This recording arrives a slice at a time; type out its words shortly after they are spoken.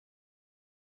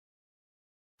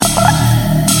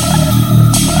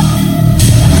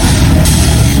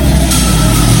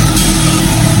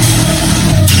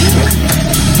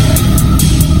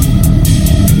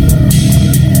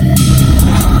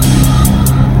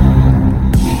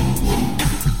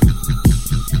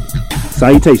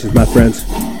Salutations, my friends.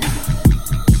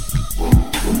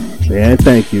 And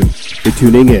thank you for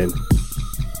tuning in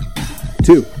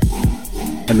to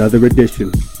another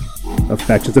edition of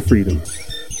Factions of Freedom.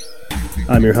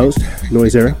 I'm your host,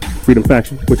 Noise Era, Freedom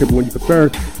Faction, whichever one you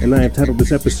prefer, and I have titled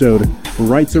this episode,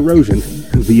 Rights Erosion,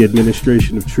 the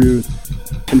Administration of Truth,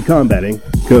 and Combating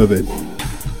COVID.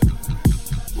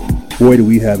 Boy, do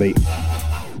we have a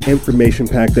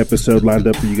information-packed episode lined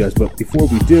up for you guys, but before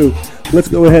we do, let's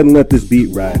go ahead and let this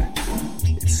beat ride.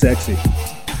 It's sexy,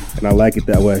 and I like it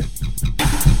that way.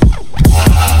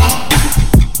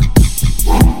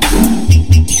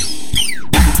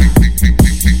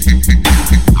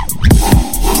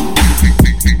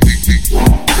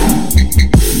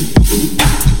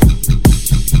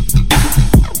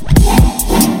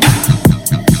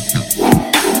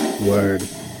 Word.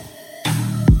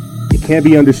 It can't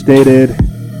be understated,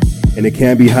 and it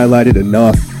can't be highlighted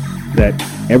enough that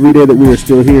every day that we are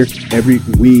still here, every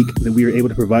week that we are able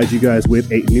to provide you guys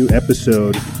with a new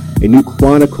episode, a new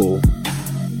chronicle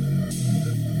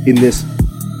in this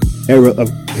era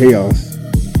of chaos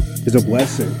is a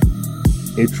blessing.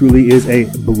 It truly is a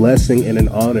blessing and an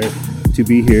honor to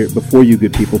be here before you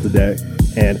good people today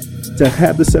and to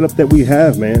have the setup that we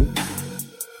have, man.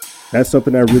 That's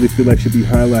something I really feel like should be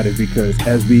highlighted, because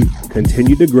as we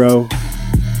continue to grow,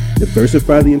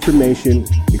 diversify the information,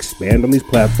 expand on these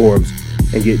platforms,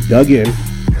 and get dug in,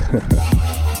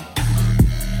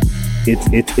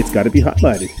 it's got to be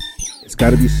highlighted. It's got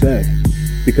to be said,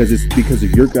 because it's because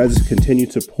of your guys'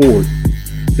 continued support,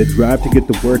 the drive to get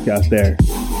the work out there,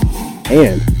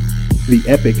 and the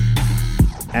epic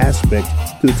aspect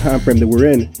to the time frame that we're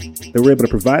in, that we're able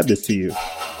to provide this to you.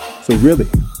 So really,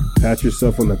 pat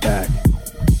yourself on the back.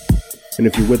 And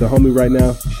if you're with a homie right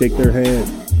now, shake their hand,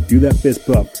 do that fist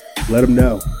bump, let them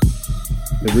know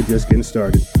that we're just getting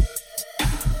started.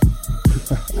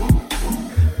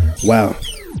 Wow.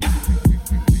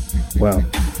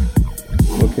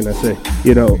 What can I say?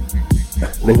 You know,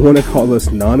 they want to call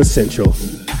us non-essential,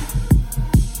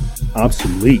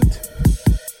 obsolete.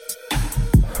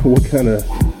 What kind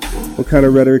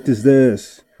of rhetoric is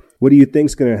this? What do you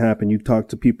think's going to happen? You talk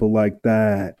to people like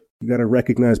that. You got to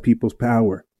recognize people's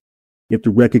power. You have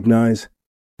to recognize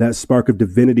that spark of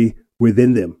divinity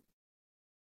within them.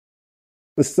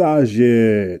 Massage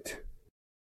it.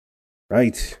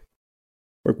 Right.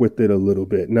 Work with it a little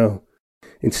bit. No.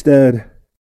 Instead,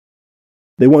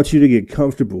 they want you to get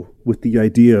comfortable with the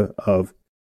idea of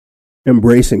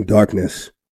embracing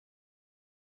darkness.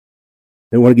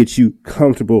 They want to get you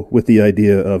comfortable with the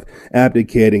idea of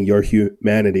abdicating your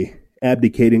humanity,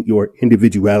 abdicating your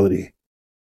individuality,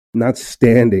 not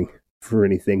standing for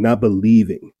anything, not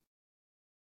believing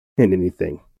in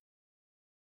anything.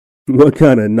 What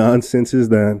kind of nonsense is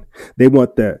that? They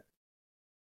want that.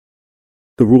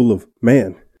 The rule of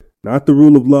man, not the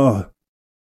rule of law.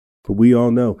 But we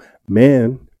all know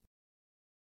man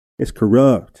is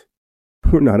corrupt.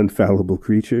 We're not infallible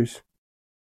creatures.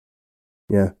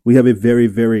 Yeah, we have a very,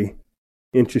 very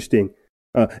interesting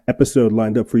episode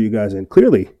lined up for you guys, and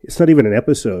clearly, it's not even an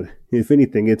episode. If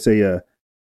anything, it's a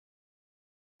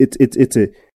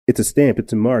stamp,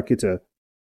 it's a mark, it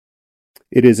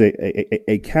is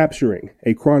a capturing,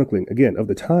 a chronicling again of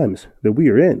the times that we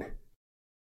are in,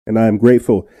 and I am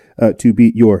grateful to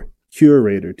be your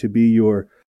curator, to be your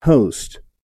host,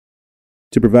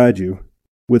 to provide you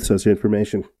with such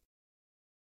information.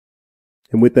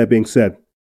 And with that being said,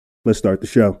 let's start the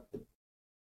show.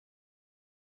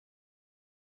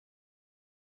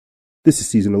 This is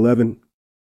season 11,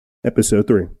 episode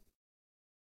 3.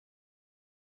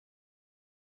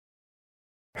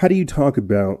 How do you talk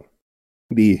about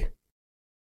the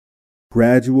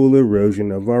gradual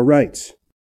erosion of our rights?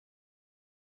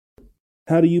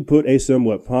 How do you put a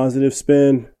somewhat positive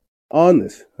spin on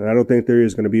this? And I don't think there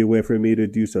is going to be a way for me to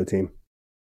do so, team.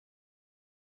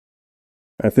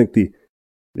 I think the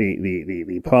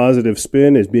positive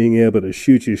spin is being able to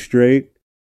shoot you straight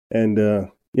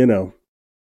and,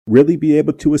 really be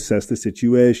able to assess the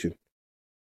situation.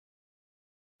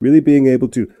 Really being able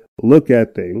to look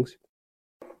at things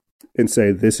and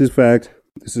say, this is fact,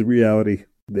 this is reality,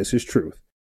 this is truth.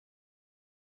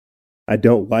 I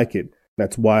don't like it.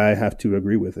 That's why I have to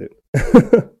agree with it.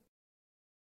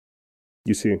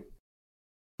 You see,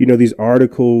 these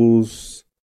articles,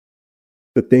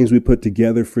 the things we put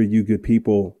together for you good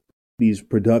people, these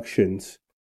productions,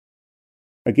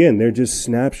 again, they're just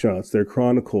snapshots, they're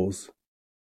chronicles,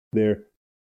 they're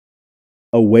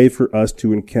a way for us to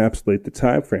encapsulate the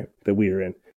time frame that we are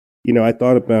in. I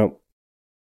thought about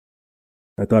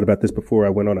this before I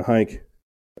went on a hike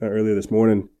earlier this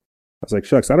morning. I was like,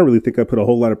 shucks, I don't really think I put a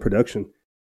whole lot of production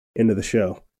into the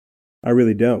show. I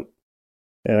really don't.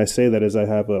 And I say that as I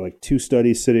have like 2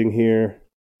 studies sitting here,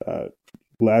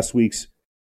 last week's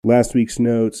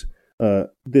notes,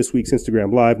 this week's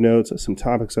Instagram live notes, some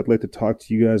topics I'd like to talk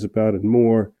to you guys about and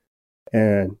more.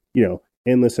 And,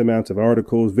 endless amounts of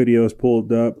articles, videos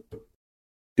pulled up,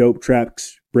 dope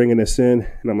tracks bringing us in.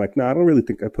 And I'm like, I don't really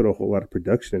think I put a whole lot of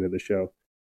production into the show.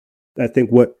 I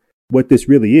think what this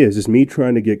really is me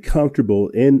trying to get comfortable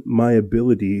in my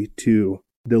ability to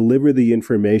deliver the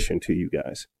information to you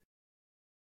guys.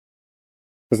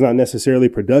 It's not necessarily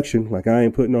production, like I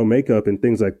ain't putting on makeup and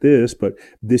things like this, but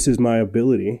this is my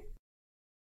ability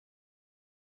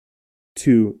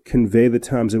to convey the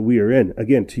times that we are in.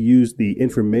 Again, to use the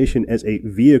information as a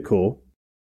vehicle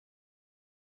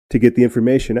to get the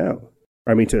information out.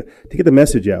 To get the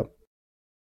message out.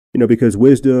 Because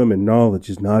wisdom and knowledge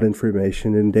is not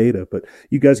information and data, but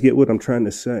you guys get what I'm trying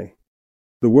to say.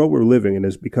 The world we're living in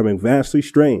is becoming vastly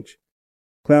strange.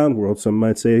 Clown world, some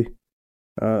might say,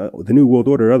 the New World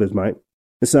Order, others might.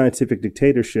 The scientific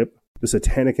dictatorship, the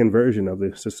satanic inversion of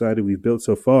the society we've built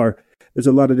so far. There's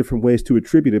a lot of different ways to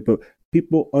attribute it, but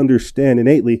people understand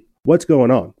innately what's going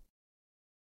on.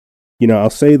 I'll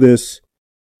say this,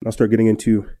 and I'll start getting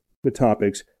into the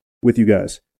topics with you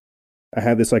guys. I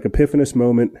had this like epiphanous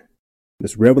moment,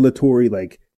 this revelatory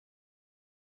like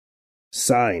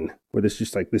sign, where this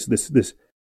just like this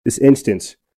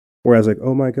instance where I was like,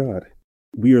 oh my God,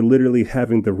 we are literally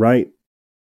having the right.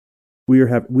 We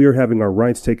are having our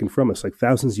rights taken from us, like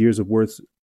thousands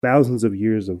of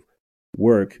years of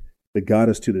work that got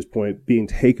us to this point being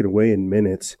taken away in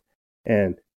minutes.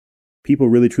 And people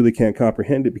really truly can't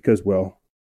comprehend it because, well,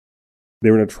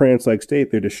 they're in a trance-like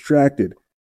state. They're distracted.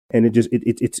 And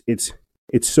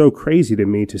it's so crazy to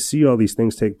me to see all these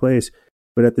things take place,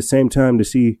 but at the same time to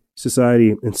see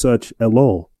society in such a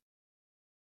lull.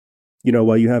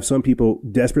 While you have some people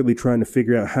desperately trying to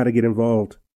figure out how to get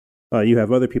involved, you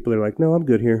have other people that are like, no, I'm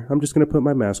good here. I'm just going to put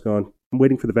my mask on. I'm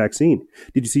waiting for the vaccine.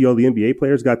 Did you see all the NBA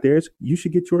players got theirs? You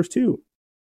should get yours too.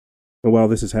 And while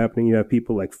this is happening, you have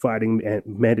people like fighting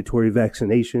mandatory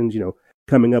vaccinations,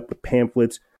 coming up with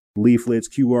pamphlets, leaflets,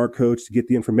 QR codes to get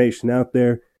the information out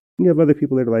there. And you have other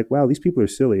people that are like, wow, these people are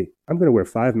silly. I'm going to wear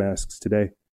 5 masks today.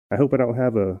 I hope I don't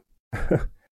have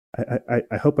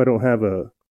I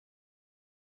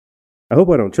hope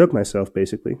I don't choke myself,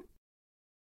 basically.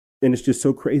 And it's just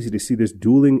so crazy to see this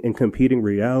dueling and competing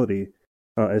reality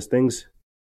as things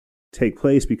take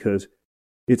place, because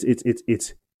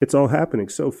it's all happening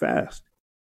so fast,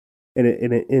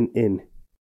 and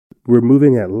we're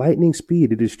moving at lightning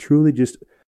speed. It is truly just,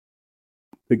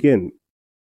 again,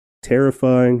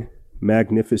 terrifying,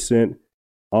 magnificent.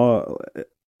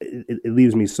 It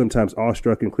leaves me sometimes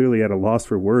awestruck and clearly at a loss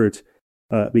for words,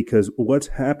 because what's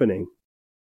happening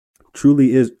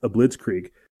truly is a blitzkrieg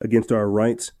against our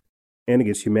rights and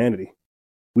against humanity.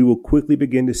 We will quickly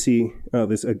begin to see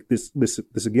this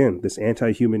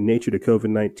anti-human nature to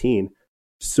COVID-19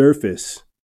 surface,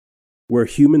 where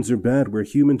humans are bad, where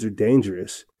humans are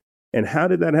dangerous. And how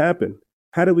did that happen?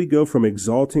 How did we go from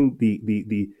exalting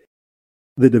the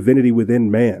divinity within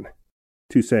man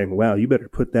to saying, wow, you better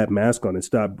put that mask on and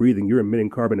stop breathing. You're emitting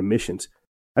carbon emissions.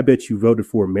 I bet you voted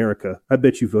for America. I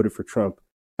bet you voted for Trump.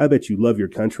 I bet you love your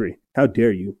country. How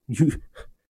dare you? You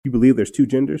believe there's 2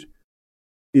 genders?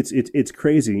 It's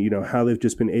crazy, how they've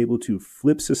just been able to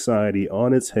flip society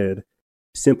on its head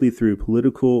simply through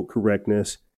political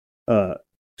correctness,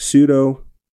 pseudo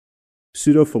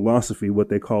philosophy, what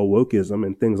they call wokeism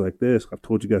and things like this. I've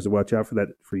told you guys to watch out for that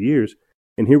for years.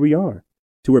 And here we are,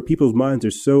 to where people's minds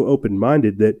are so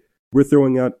open-minded that we're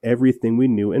throwing out everything we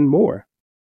knew and more.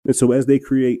 And so as they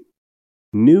create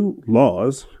new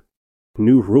laws,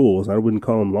 new rules, I wouldn't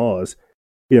call them laws,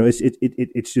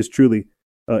 it's just truly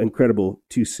incredible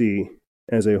to see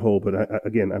as a whole. But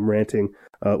I'm ranting.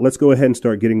 Let's go ahead and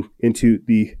start getting into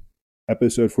the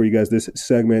episode for you guys. This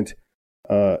segment,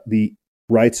 the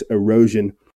rights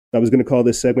erosion. I was going to call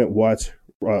this segment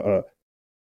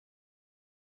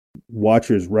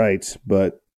Watchers' Rights,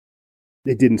 but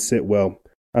it didn't sit well.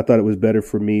 I thought it was better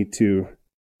for me to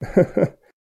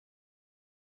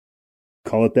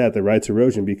call it that, the rights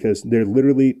erosion, because they're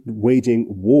literally waging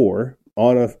war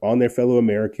on their fellow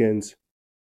Americans,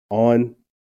 on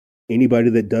anybody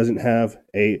that doesn't have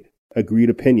a agreed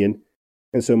opinion,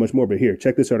 and so much more. But here,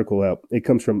 check this article out. It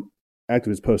comes from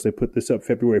Activist Post. They put this up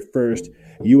February 1st.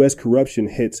 U.S. corruption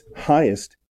hits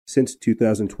highest since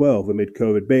 2012 amid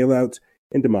COVID bailouts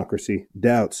and democracy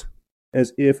doubts.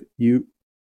 As if you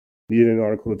needed an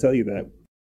article to tell you that.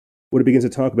 What it begins to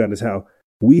talk about is how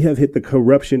we have hit the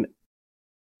corruption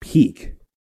peak.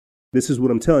 This is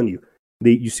what I'm telling you.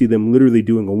 You see them literally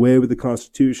doing away with the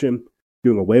Constitution.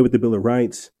 doing away with the Bill of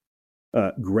Rights,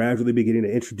 gradually beginning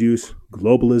to introduce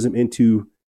globalism into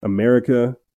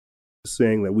America,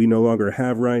 saying that we no longer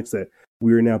have rights, that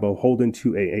we are now beholden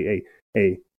to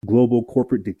a global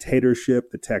corporate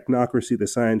dictatorship, the technocracy, the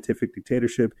scientific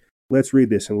dictatorship. Let's read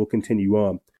this and we'll continue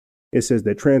on. It says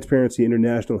that Transparency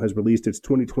International has released its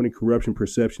 2020 Corruption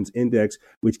Perceptions Index,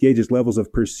 which gauges levels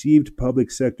of perceived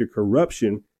public sector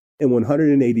corruption in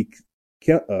 180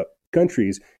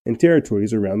 countries and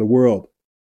territories around the world.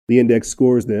 The index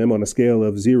scores them on a scale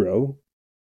of 0,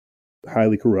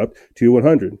 highly corrupt, to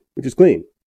 100, which is clean,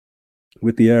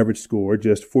 with the average score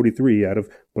just 43 out of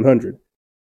 100.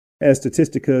 As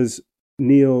Statistica's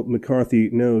Neil McCarthy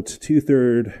notes,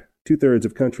 two-thirds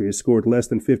of countries scored less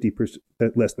than 50.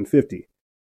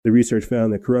 The research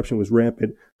found that corruption was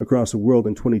rampant across the world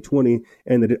in 2020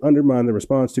 and that it undermined the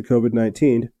response to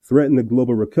COVID-19, threatened the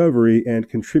global recovery, and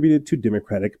contributed to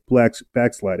democratic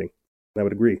backsliding. I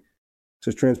would agree.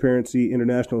 Says Transparency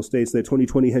International states that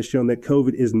 2020 has shown that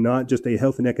COVID is not just a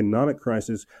health and economic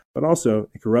crisis, but also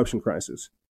a corruption crisis.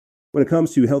 When it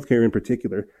comes to healthcare in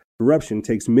particular, corruption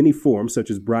takes many forms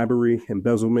such as bribery,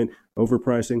 embezzlement,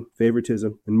 overpricing,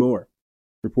 favoritism, and more.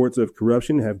 Reports of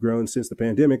corruption have grown since the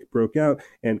pandemic broke out,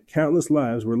 and countless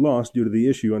lives were lost due to the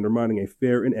issue undermining a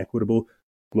fair and equitable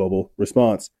global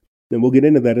response. And we'll get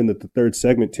into that in the third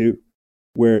segment too,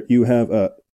 where you have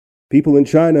people in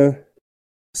China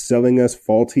selling us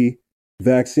faulty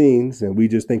vaccines, and we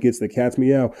just think it's the cat's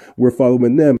meow. We're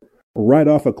following them right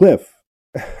off a cliff.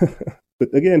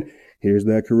 But again, here's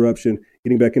that corruption.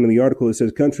 Getting back into the article, it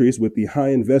says countries with the high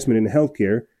investment in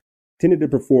healthcare tended to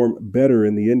perform better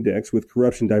in the index, with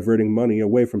corruption diverting money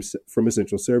away from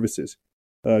essential services.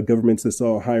 Governments that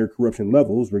saw higher corruption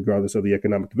levels, regardless of the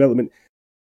economic development,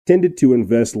 tended to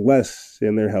invest less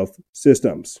in their health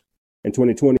systems. In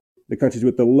 2020, the countries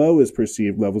with the lowest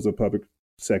perceived levels of public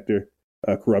sector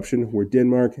corruption were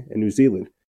Denmark and New Zealand,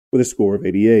 with a score of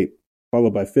 88,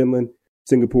 followed by Finland,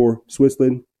 Singapore,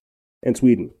 Switzerland, and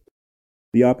Sweden.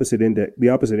 The opposite end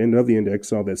of the index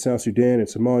saw that South Sudan and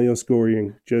Somalia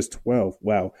scoring just 12,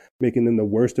 making them the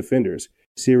worst offenders.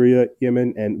 Syria,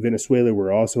 Yemen, and Venezuela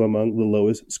were also among the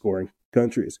lowest scoring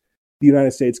countries. The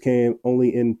United States came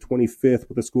only in 25th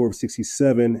with a score of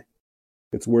 67,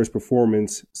 its worst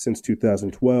performance since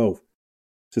 2012.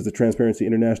 Says the Transparency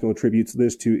International attributes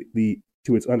this to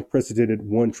its unprecedented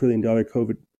 $1 trillion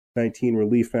COVID-19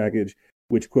 relief package,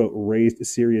 which, quote, raised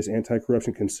serious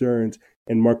anti-corruption concerns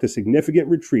and marked a significant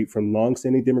retreat from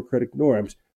long-standing democratic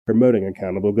norms promoting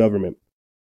accountable government.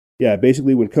 Yeah,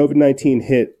 basically when COVID-19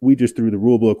 hit, we just threw the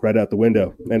rule book right out the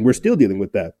window, and we're still dealing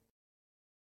with that.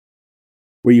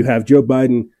 Where you have Joe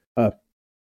Biden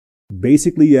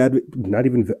basically not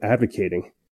even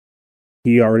advocating.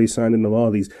 He already signed into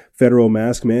law these federal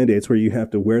mask mandates where you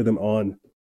have to wear them on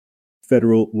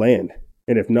federal land.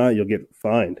 And if not, you'll get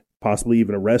fined, possibly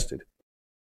even arrested.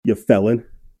 You felon.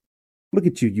 Look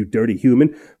at you, you dirty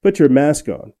human. Put your mask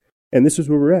on. And this is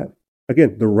where we're at.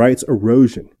 Again, the rights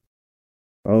erosion.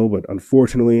 Oh, but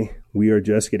unfortunately, we are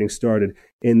just getting started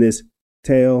in this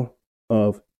tale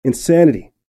of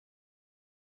insanity.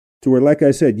 To where, like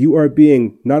I said, you are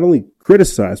being not only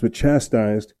criticized, but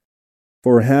chastised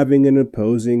for having an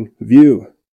opposing view.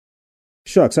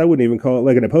 Shucks, I wouldn't even call it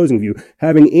like an opposing view.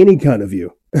 Having any kind of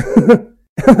view.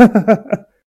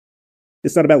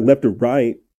 It's not about left or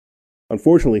right.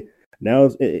 Unfortunately, now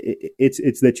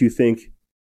it's that you think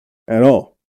at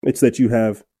all. It's that you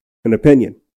have an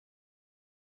opinion,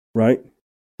 right?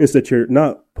 It's that you're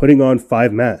not putting on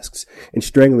 5 masks and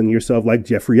strangling yourself like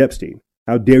Jeffrey Epstein.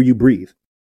 How dare you breathe?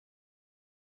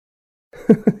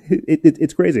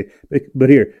 It's crazy. But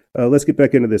here, let's get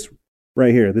back into this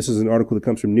right here. This is an article that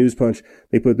comes from News Punch.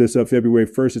 They put this up February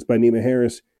 1st. It's by Nima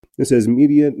Harris. It says,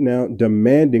 media now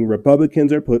demanding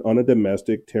Republicans are put on a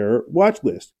domestic terror watch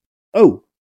list. Oh,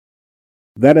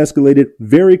 that escalated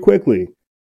very quickly.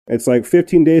 It's like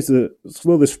 15 days to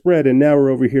slow the spread, and now we're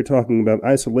over here talking about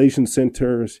isolation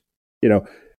centers,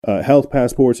 health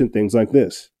passports and things like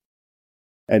this.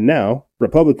 And now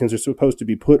Republicans are supposed to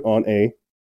be put on a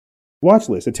watch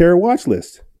list, a terror watch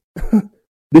list.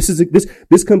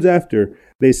 This comes after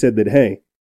they said that, hey,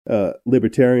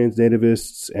 libertarians,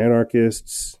 nativists,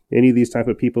 anarchists, any of these type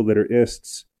of people that are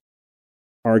ists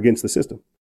are against the system.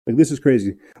 Like, this is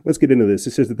crazy. Let's get into this.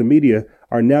 It says that the media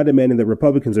are now demanding that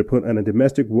Republicans are put on a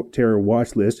domestic terror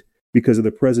watch list because of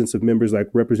the presence of members like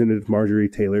Representative Marjorie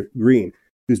Taylor Greene,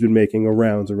 who's been making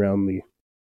rounds around the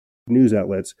news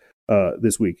outlets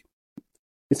this week.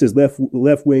 It says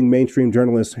left-wing mainstream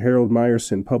journalist Harold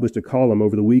Meyerson published a column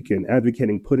over the weekend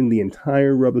advocating putting the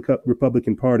entire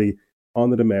Republican Party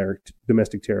on the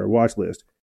domestic terror watch list.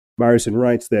 Meyerson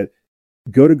writes that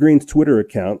Go to Greene's Twitter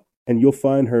account, and you'll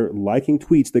find her liking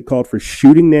tweets that called for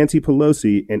shooting Nancy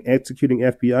Pelosi and executing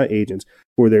FBI agents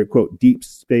for their, quote, deep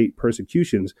state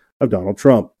persecutions of Donald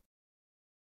Trump.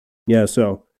 Yeah,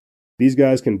 so these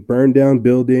guys can burn down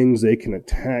buildings, they can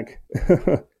attack,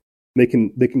 they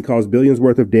can cause billions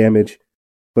worth of damage.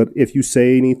 But if you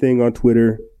say anything on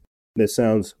Twitter that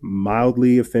sounds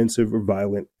mildly offensive or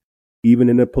violent, even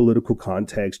in a political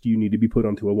context, you need to be put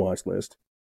onto a watch list.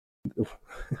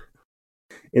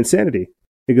 Insanity.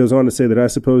 He goes on to say that I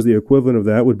suppose the equivalent of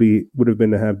that would have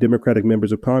been to have Democratic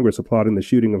members of Congress applauding the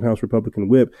shooting of House Republican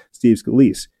whip Steve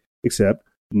Scalise, except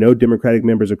no Democratic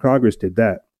members of Congress did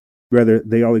that. Rather,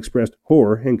 they all expressed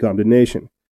horror and condemnation.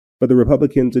 But the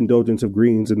Republicans' indulgence of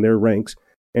Greens in their ranks,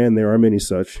 and there are many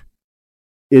such,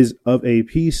 is of a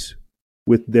piece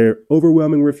with their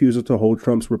overwhelming refusal to hold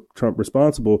Trump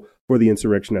responsible for the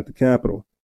insurrection at the Capitol,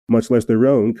 much less their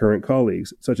own current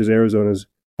colleagues, such as Arizona's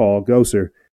Paul Gosar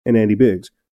and Andy Biggs,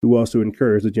 who also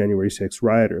encouraged the January 6th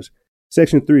rioters.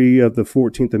 Section 3 of the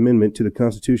 14th Amendment to the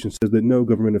Constitution says that no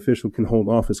government official can hold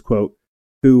office, quote,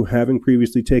 who, having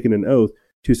previously taken an oath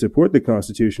to support the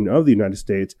Constitution of the United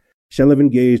States, shall have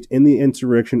engaged in the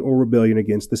insurrection or rebellion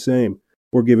against the same,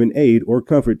 or given aid or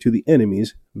comfort to the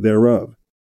enemies thereof.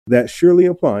 That surely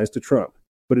applies to Trump,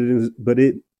 but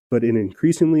it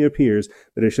increasingly appears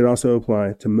that it should also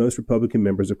apply to most Republican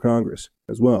members of Congress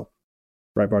as well.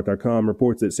 Breitbart.com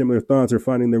reports that similar thoughts are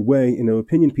finding their way into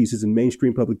opinion pieces in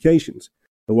mainstream publications.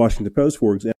 The Washington Post,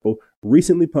 for example,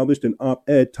 recently published an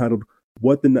op-ed titled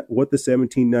 "What the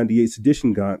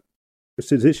 1798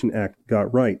 Sedition Act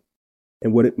Got Right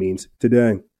and What It Means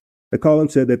Today." The column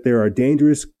said that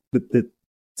the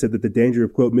danger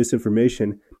of, quote,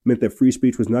 misinformation meant that free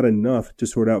speech was not enough to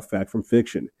sort out fact from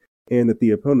fiction, and that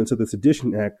the opponents of the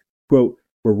Sedition Act, quote,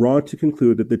 were wrong to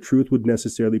conclude that the truth would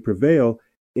necessarily prevail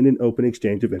in an open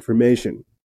exchange of information.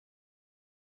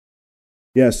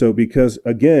 Yeah, so because,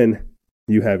 again,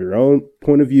 you have your own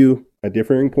point of view, a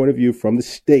differing point of view from the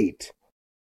state,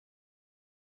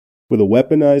 with a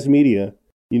weaponized media,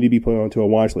 you need to be put onto a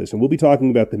watch list. And we'll be talking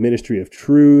about the Ministry of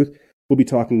Truth. We'll be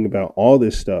talking about all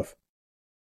this stuff.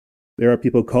 There are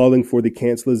people calling for the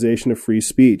cancelization of free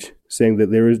speech, saying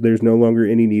that there's no longer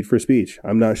any need for speech.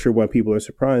 I'm not sure why people are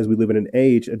surprised. We live in an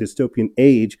age, a dystopian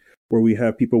age, where we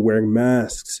have people wearing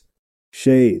masks,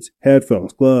 shades,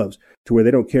 headphones, gloves, to where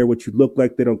they don't care what you look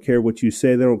like, they don't care what you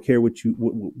say, they don't care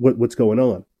what's going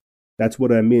on. That's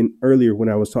what I meant earlier when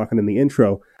I was talking in the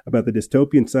intro about the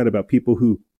dystopian side, about people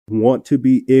who want to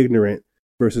be ignorant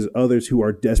versus others who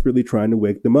are desperately trying to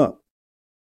wake them up.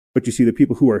 But you see, the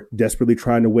people who are desperately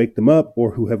trying to wake them up,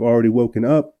 or who have already woken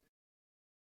up,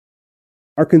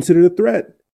 are considered a threat.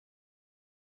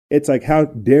 It's like, how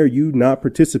dare you not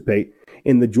participate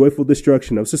in the joyful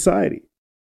destruction of society?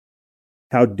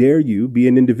 How dare you be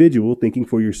an individual thinking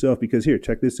for yourself? Because here,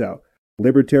 check this out.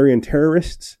 Libertarian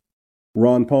terrorists,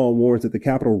 Ron Paul warns that the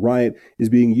Capitol riot is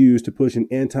being used to push an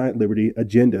anti-liberty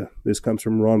agenda. This comes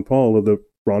from Ron Paul of the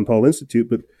Ron Paul Institute,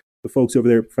 but the folks over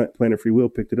there at Planet Free Will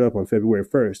picked it up on February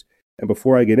 1st. And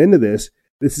before I get into this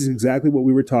is exactly what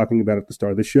we were talking about at the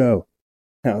start of the show.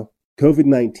 How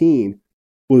COVID-19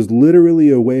 was literally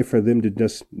a way for them to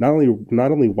just not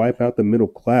only wipe out the middle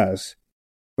class,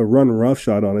 but run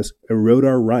roughshod on us, erode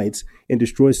our rights, and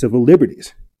destroy civil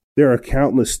liberties. There are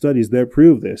countless studies that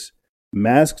prove this.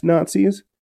 Mask Nazis?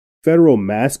 Federal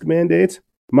mask mandates?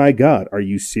 My God, are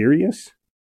you serious?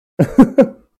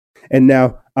 And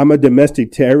now I'm a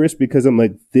domestic terrorist because I'm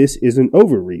like, this is an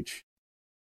overreach.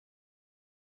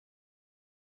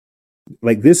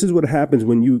 Like, this is what happens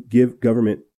when you give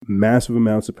government massive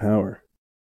amounts of power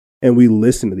and we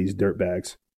listen to these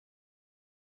dirtbags.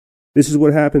 This is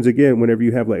what happens again whenever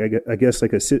you have, like, I guess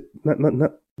like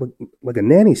not like a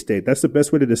nanny state. That's the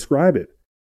best way to describe it.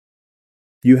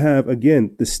 You have,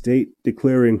 again, the state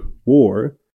declaring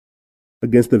war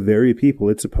against the very people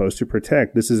it's supposed to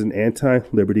protect. This is an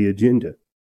anti-liberty agenda,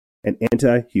 an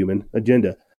anti-human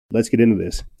agenda. Let's get into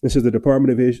this. This is the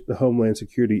Department of Homeland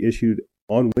Security issued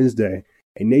on Wednesday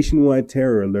a nationwide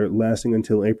terror alert lasting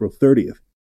until April 30th.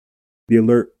 The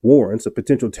alert warns of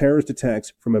potential terrorist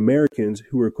attacks from Americans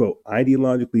who are, quote,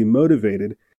 ideologically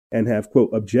motivated and have,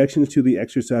 quote, objections to the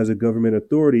exercise of government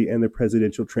authority and the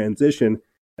presidential transition,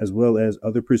 as well as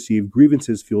other perceived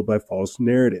grievances fueled by false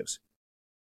narratives.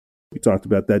 We talked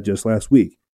about that just last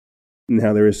week, and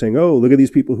how they were saying, oh, look at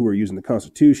these people who are using the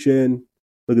Constitution.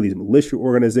 Look at these militia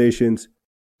organizations.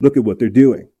 Look at what they're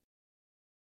doing.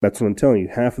 That's what I'm telling you.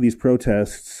 Half of these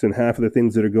protests and half of the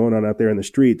things that are going on out there in the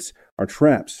streets are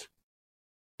traps.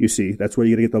 You see, that's where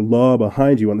you got to get the law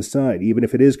behind you on the side. Even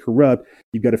if it is corrupt,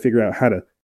 you've got to figure out how to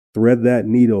thread that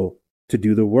needle to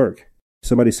do the work.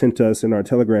 Somebody sent us in our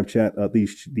Telegram chat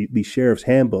the sheriff's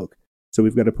handbook. So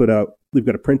we've got to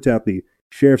print out the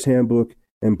sheriff's handbook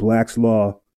and Black's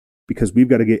Law because we've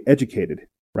got to get educated,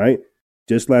 right?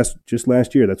 Just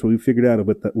last year, that's what we figured out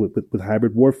with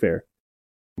hybrid warfare,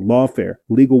 lawfare,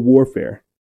 legal warfare.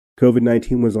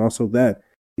 COVID-19 was also that.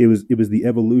 It was the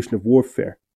evolution of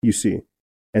warfare, you see.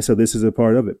 And so this is a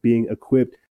part of it, being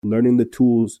equipped, learning the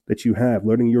tools that you have,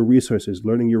 learning your resources,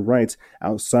 learning your rights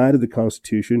outside of the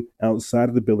Constitution, outside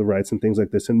of the Bill of Rights and things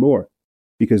like this and more.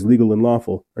 Because legal and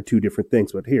lawful are two different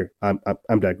things. But here,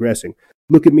 I'm digressing.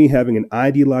 Look at me having an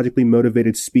ideologically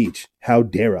motivated speech. How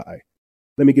dare I?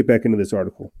 Let me get back into this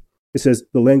article. It says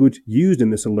the language used in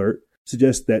this alert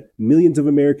suggests that millions of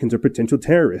Americans are potential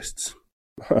terrorists.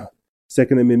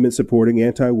 Second Amendment supporting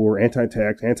anti-war,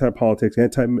 anti-tax, anti-politics,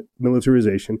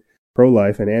 anti-militarization,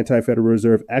 pro-life, and anti-Federal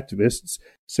Reserve activists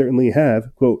certainly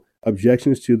have, quote,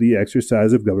 objections to the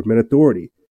exercise of government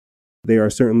authority. They are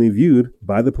certainly viewed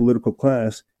by the political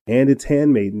class and its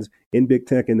handmaidens in big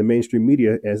tech and the mainstream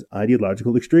media as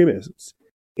ideological extremists.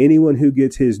 Anyone who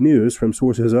gets his news from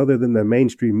sources other than the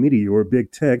mainstream media or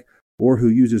big tech, or who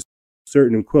uses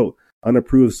certain, quote,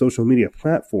 unapproved social media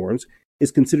platforms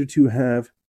is considered to have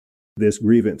this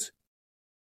grievance,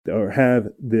 or have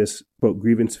this, quote,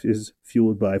 grievance is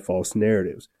fueled by false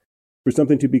narratives. For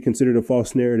something to be considered a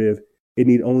false narrative, it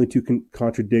need only to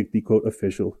contradict the, quote,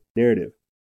 official narrative.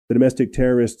 The domestic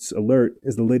terrorists alert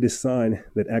is the latest sign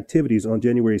that activities on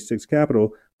January 6th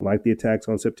Capitol, like the attacks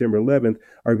on September 11th,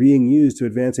 are being used to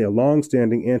advance a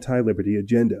long-standing anti-liberty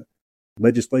agenda.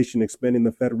 Legislation expanding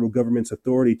the federal government's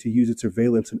authority to use its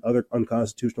surveillance and other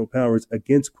unconstitutional powers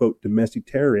against, quote, domestic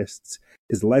terrorists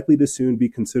is likely to soon be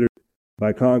considered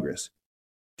by Congress.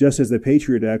 Just as the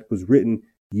Patriot Act was written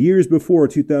years before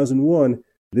 2001,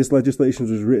 this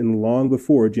legislation was written long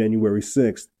before January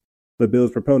 6th. The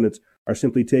bill's proponents are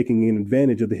simply taking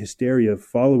advantage of the hysteria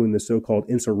following the so-called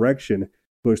insurrection to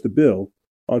push the bill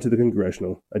onto the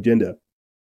congressional agenda.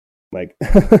 Like,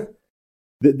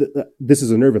 this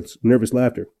is a nervous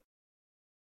laughter.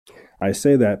 I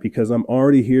say that because I'm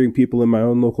already hearing people in my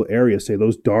own local area say,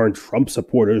 those darn Trump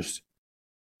supporters,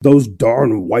 those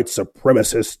darn white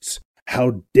supremacists,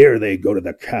 how dare they go to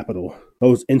the Capitol?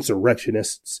 Those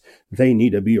insurrectionists, they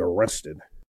need to be arrested.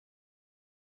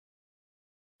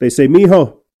 They say,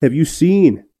 mijo, have you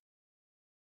seen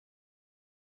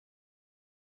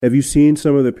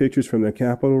some of the pictures from the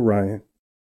Capitol riot?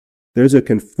 There's a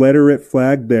Confederate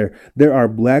flag there. There are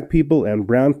black people and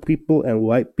brown people and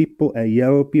white people and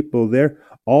yellow people there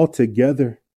all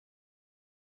together.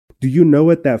 Do you know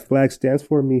what that flag stands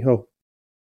for, mijo?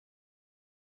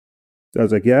 So I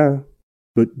was like, yeah.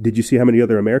 But did you see how many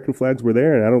other American flags were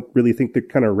there? And I don't really think they're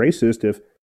kind of racist if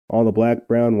all the black,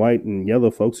 brown, white, and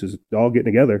yellow folks is all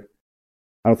getting together.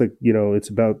 I don't think, it's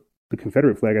about the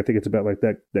Confederate flag. I think it's about like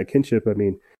that kinship. I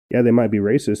mean, yeah, they might be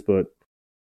racist, but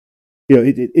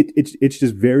it's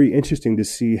just very interesting to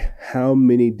see how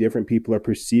many different people are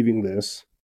perceiving this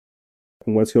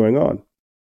and what's going on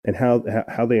and how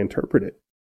they interpret it.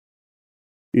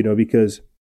 Because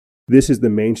this is the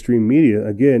mainstream media,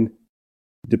 again,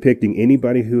 depicting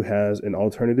anybody who has an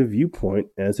alternative viewpoint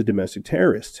as a domestic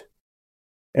terrorist.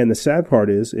 And the sad part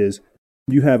is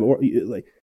you have, like,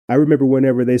 I remember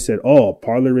whenever they said, oh,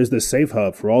 Parler is the safe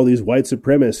hub for all these white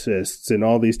supremacists and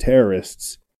all these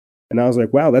terrorists. And I was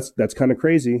like, wow, that's kind of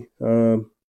crazy,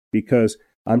 because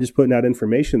I'm just putting out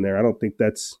information there. I don't think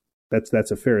that's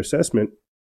a fair assessment.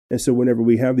 And so whenever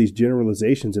we have these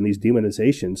generalizations and these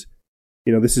demonizations,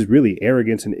 this is really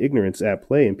arrogance and ignorance at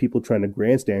play, and people trying to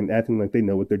grandstand, acting like they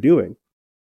know what they're doing.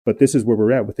 But this is where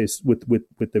we're at with this, with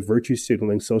the virtue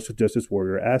signaling social justice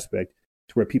warrior aspect,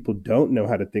 to where people don't know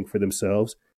how to think for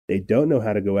themselves. They don't know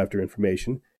how to go after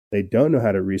information. They don't know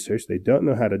how to research. They don't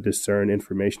know how to discern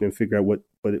information and figure out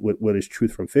what is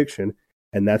truth from fiction.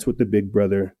 And that's what the Big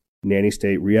Brother nanny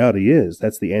state reality is.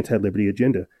 That's the anti-liberty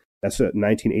agenda. That's a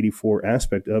 1984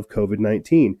 aspect of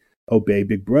COVID-19. Obey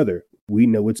Big Brother. We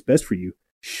know what's best for you.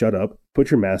 Shut up,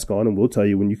 put your mask on, and we'll tell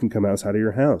you when you can come outside of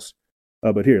your house.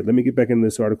 But here, let me get back into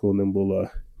this article, and then we'll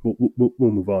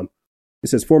move on. It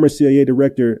says, former CIA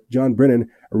Director John Brennan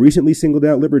recently singled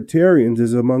out libertarians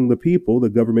as among the people the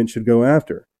government should go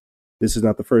after. This is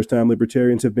not the first time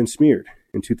libertarians have been smeared.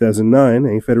 In 2009,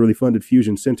 a federally funded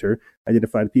fusion center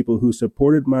identified people who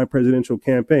supported my presidential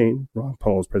campaign, Ron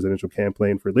Paul's presidential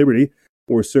campaign for liberty,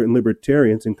 or certain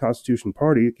libertarians and Constitution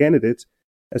Party candidates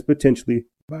as potentially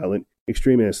violent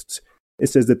extremists. It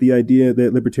says that the idea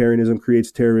that libertarianism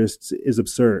creates terrorists is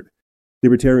absurd.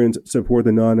 Libertarians support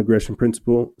the non-aggression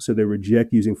principle, so they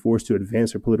reject using force to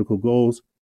advance their political goals.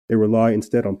 They rely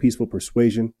instead on peaceful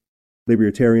persuasion.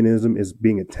 Libertarianism is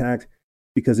being attacked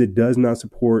because it does not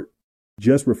support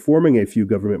just reforming a few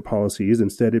government policies.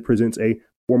 Instead, it presents a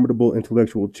formidable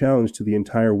intellectual challenge to the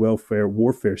entire welfare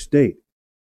warfare state.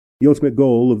 The ultimate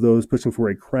goal of those pushing for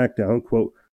a crackdown,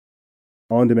 quote,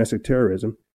 on domestic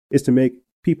terrorism is to make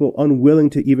people unwilling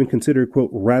to even consider,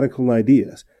 quote, radical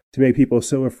ideas, to make people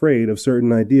so afraid of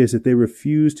certain ideas that they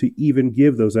refuse to even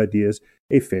give those ideas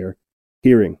a fair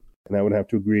hearing. And I would have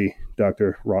to agree,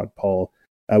 Dr. Rod Paul.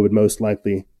 I would most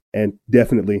likely and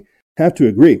definitely have to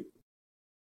agree.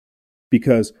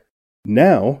 Because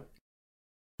now,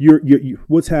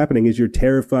 what's happening is you're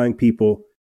terrifying people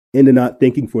into not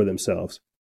thinking for themselves.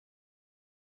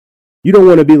 You don't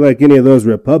want to be like any of those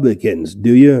Republicans,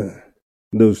 do you?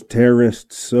 Those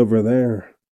terrorists over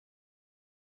there.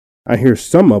 I hear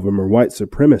some of them are white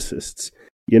supremacists.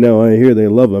 You know, I hear they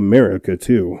love America,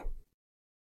 too.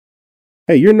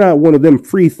 Hey, you're not one of them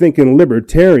free-thinking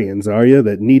libertarians, are you,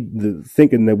 that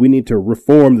thinking that we need to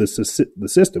reform the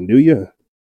system, do you?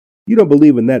 You don't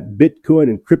believe in that Bitcoin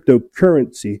and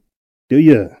cryptocurrency, do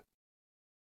you?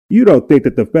 You don't think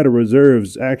that the Federal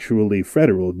Reserve's actually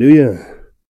federal, do you?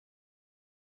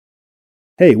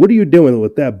 Hey, what are you doing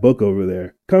with that book over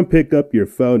there? Come pick up your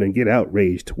phone and get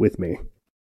outraged with me.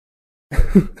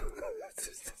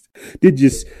 Did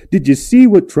you see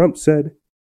what Trump said?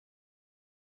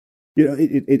 You know,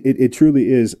 it truly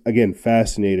is, again,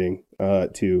 fascinating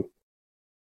to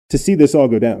see this all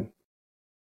go down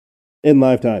in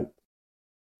lifetime.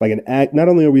 Like not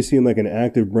only are we seeing like an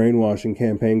active brainwashing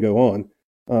campaign go on,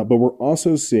 but we're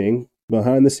also seeing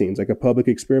behind the scenes like a public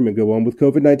experiment go on with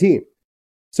COVID-19.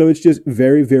 So it's just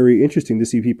very, very interesting to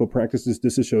see people practice this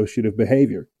disassociative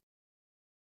behavior.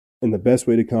 And the best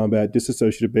way to combat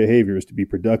disassociative behavior is to be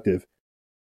productive,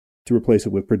 to replace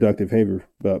it with productive behavior.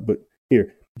 But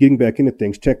here, getting back into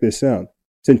things, check this out.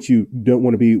 Since you don't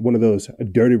want to be one of those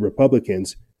dirty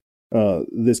Republicans,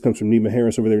 this comes from Nima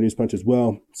Harris over there at News Punch as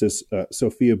well. It says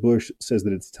Sophia Bush says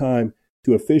that it's time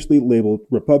to officially label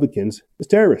Republicans as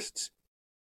terrorists.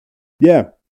 Yeah.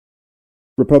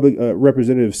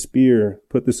 Representative Speer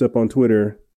put this up on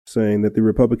Twitter, saying that the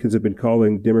Republicans have been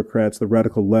calling Democrats the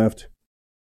radical left.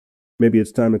 Maybe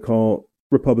it's time to call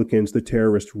Republicans the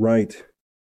terrorist right.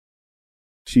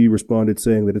 She responded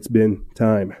saying that it's been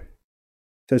time.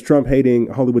 Says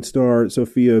Trump-hating Hollywood star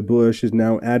Sophia Bush is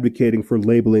now advocating for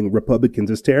labeling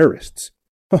Republicans as terrorists.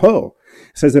 Oh,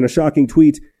 says in a shocking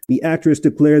tweet, the actress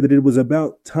declared that it was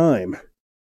about time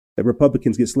that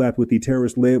Republicans get slapped with the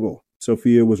terrorist label.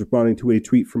 Sophia was responding to a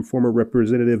tweet from former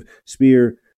Representative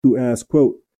Speer, who asked,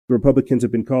 quote, the Republicans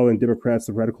have been calling Democrats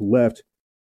the radical left.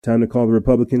 Time to call the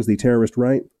Republicans the terrorist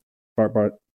right?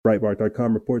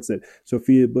 Breitbart.com reports that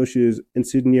Sophia Bush's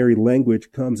incendiary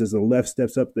language comes as the left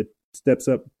steps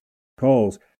up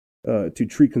calls to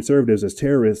treat conservatives as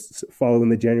terrorists following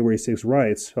the January 6th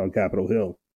riots on Capitol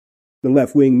Hill. The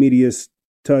left-wing media's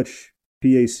Touch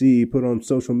PAC put on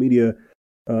social media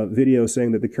video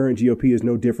saying that the current GOP is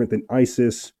no different than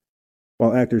ISIS,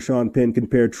 while actor Sean Penn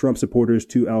compared Trump supporters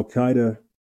to Al-Qaeda.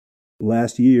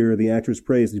 Last year, the actress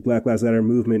praised the Black Lives Matter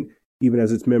movement even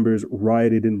as its members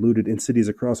rioted and looted in cities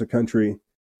across the country.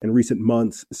 In recent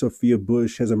months, Sophia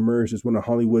Bush has emerged as one of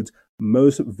Hollywood's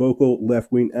most vocal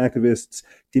left-wing activists,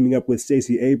 teaming up with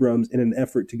Stacey Abrams in an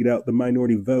effort to get out the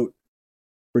minority vote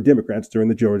for Democrats during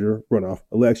the Georgia runoff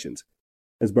elections.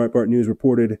 As Breitbart News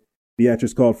reported, the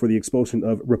actress called for the expulsion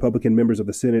of Republican members of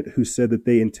the Senate who said that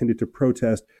they intended to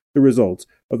protest the results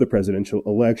of the presidential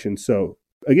election. So,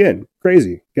 again,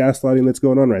 crazy gaslighting that's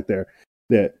going on right there.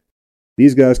 That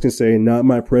these guys can say, not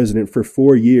my president for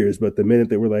 4 years, but the minute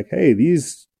they were like, hey,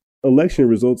 these election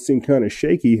results seem kind of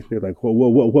shaky, they're like, whoa,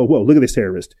 look at this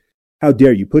terrorist. How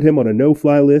dare you put him on a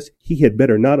no-fly list? He had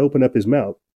better not open up his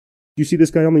mouth. You see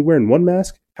this guy only wearing one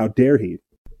mask? How dare he?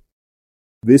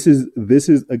 This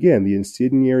is again, the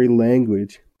incendiary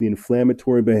language, the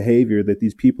inflammatory behavior that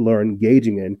these people are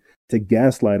engaging in to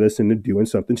gaslight us into doing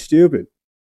something stupid.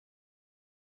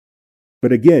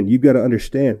 But again, you've got to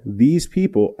understand, these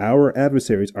people, our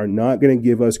adversaries, are not going to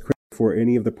give us credit for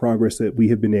any of the progress that we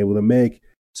have been able to make.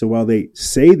 So while they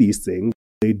say these things,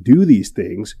 they do these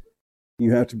things,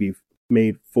 you have to be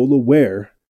made full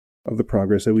aware of the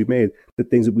progress that we've made, the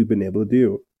things that we've been able to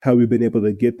do, how we've been able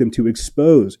to get them to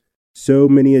expose so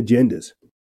many agendas.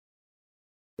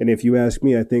 And if you ask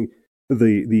me, I think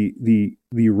the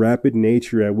rapid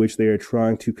nature at which they are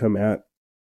trying to come at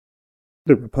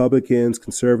the Republicans,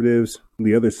 conservatives,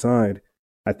 the other side,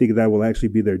 I think that will actually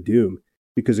be their doom,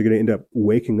 because they're going to end up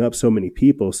waking up so many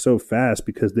people so fast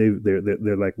because they're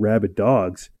like rabid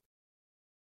dogs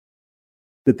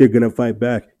that they're going to fight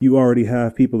back. You already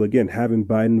have people, again, having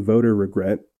Biden voter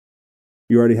regret.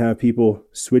 You already have people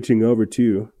switching over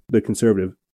to the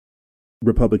conservative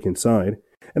Republican side.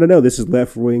 And I know this is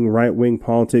left-wing, right-wing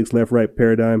politics, left-right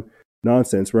paradigm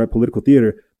nonsense, right? Political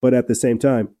theater. But at the same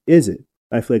time, is it?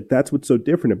 I feel like that's what's so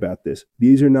different about this.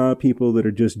 These are not people that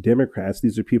are just Democrats.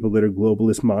 These are people that are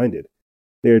globalist-minded.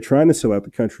 They are trying to sell out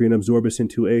the country and absorb us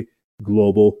into a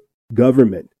global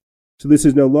government. So this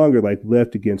is no longer like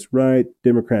left against right,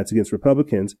 Democrats against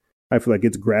Republicans. I feel like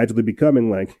it's gradually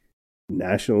becoming like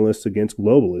nationalists against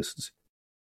globalists.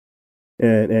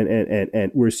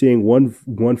 And we're seeing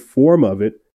one form of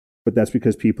it, but that's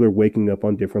because people are waking up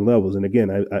on different levels. And again,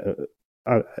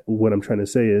 what I'm trying to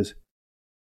say is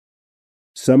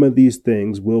some of these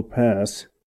things will pass,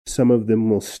 some of them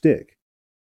will stick.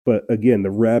 But again,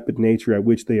 the rapid nature at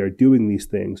which they are doing these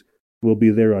things will be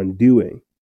their undoing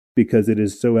because it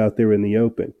is so out there in the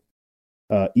open.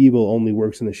 Evil only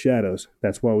works in the shadows.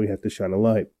 That's why we have to shine a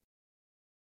light.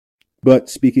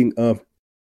 But speaking of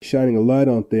shining a light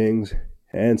on things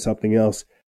and something else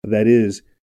that is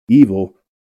evil,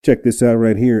 check this out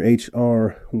right here. H.R.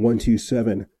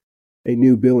 127. A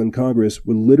new bill in Congress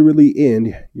would literally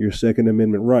end your Second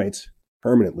Amendment rights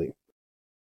permanently.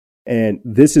 And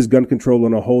this is gun control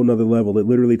on a whole nother level. It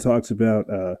literally talks about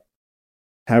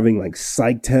having like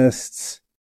psych tests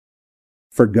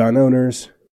for gun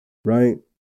owners, right?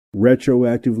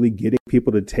 Retroactively getting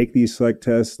people to take these psych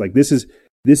tests. Like this is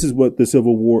what the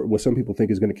Civil War, what some people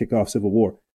think is going to kick off Civil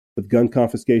War, with gun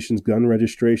confiscations, gun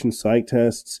registration, psych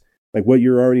tests, like what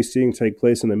you're already seeing take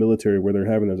place in the military where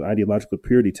they're having those ideological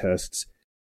purity tests,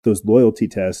 those loyalty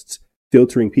tests,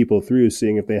 filtering people through,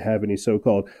 seeing if they have any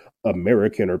so-called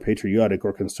American or patriotic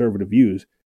or conservative views.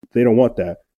 They don't want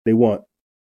that. They want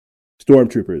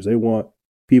stormtroopers. They want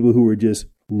people who are just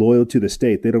loyal to the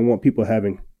state. They don't want people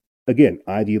having, again,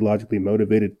 ideologically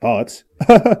motivated thoughts.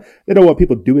 They don't want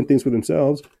people doing things for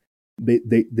themselves. They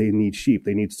need sheep.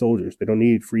 They need soldiers. They don't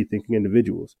need free-thinking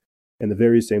individuals. And the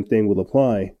very same thing will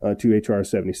apply to H.R.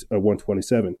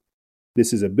 127.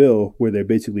 This is a bill where they're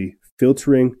basically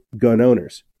filtering gun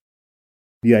owners.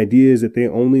 The idea is that they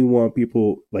only want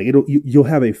people, like you'll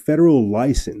have a federal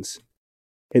license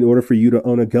in order for you to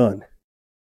own a gun.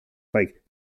 Like,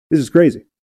 this is crazy.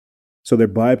 So they're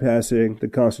bypassing the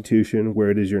Constitution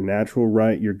where it is your natural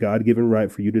right, your God-given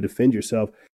right for you to defend yourself.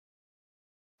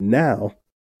 Now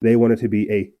they want it to be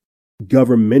a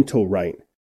governmental right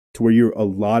to where you're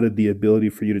allotted the ability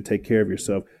for you to take care of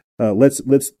yourself. Let's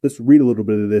read a little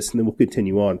bit of this and then we'll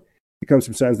continue on. It comes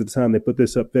from Signs of the Time. They put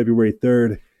this up February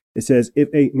 3rd. It says, if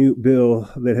a new bill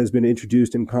that has been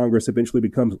introduced in Congress eventually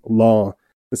becomes law,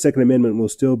 the Second Amendment will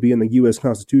still be in the U.S.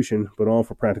 Constitution, but all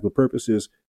for practical purposes.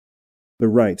 The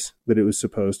rights that it was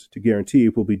supposed to guarantee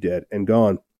will be dead and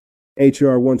gone.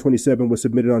 H.R. 127 was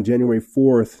submitted on January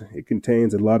 4th. It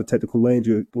contains a lot of technical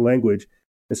language,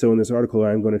 and so in this article,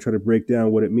 I'm going to try to break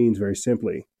down what it means very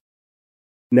simply.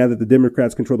 Now that the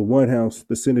Democrats control the White House,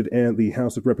 the Senate, and the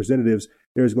House of Representatives,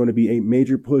 there is going to be a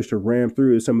major push to ram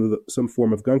through some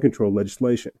form of gun control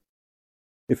legislation.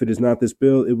 If it is not this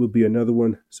bill, it will be another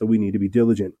one, so we need to be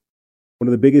diligent. One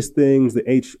of the biggest things that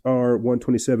H.R.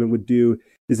 127 would do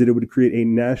is that it would create a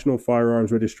national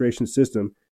firearms registration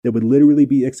system that would literally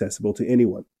be accessible to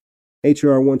anyone.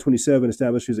 H.R. 127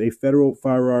 establishes a federal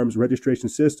firearms registration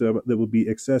system that will be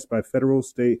accessed by federal,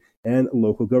 state, and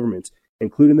local governments,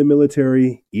 including the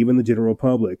military, even the general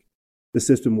public. The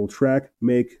system will track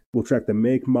the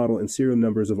make, model, and serial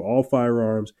numbers of all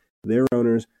firearms, their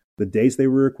owners, the dates they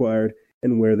were acquired,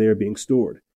 and where they are being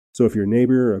stored. So if your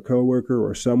neighbor or a coworker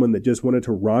or someone that just wanted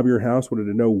to rob your house wanted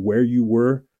to know where you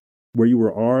were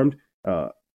armed,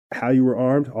 how you were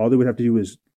armed, all they would have to do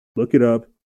is look it up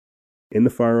in the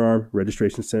firearm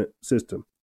registration system.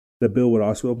 The bill would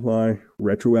also apply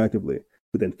retroactively.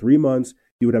 Within 3 months,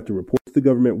 you would have to report to the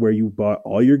government where you bought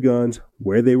all your guns,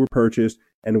 where they were purchased,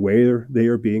 and where they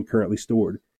are being currently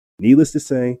stored. Needless to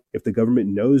say, if the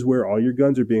government knows where all your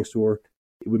guns are being stored,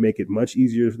 it would make it much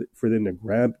easier for them to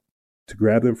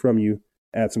grab them from you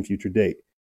at some future date.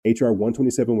 H.R.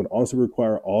 127 would also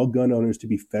require all gun owners to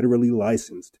be federally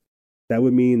licensed. That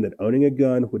would mean that owning a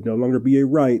gun would no longer be a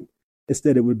right.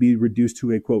 Instead, it would be reduced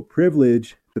to a, quote,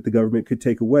 privilege that the government could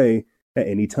take away at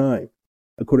any time.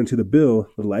 According to the bill,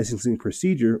 the licensing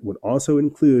procedure would also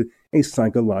include a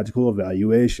psychological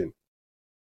evaluation.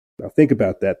 Now think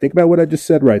about that. Think about what I just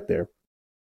said right there.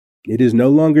 It is no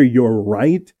longer your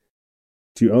right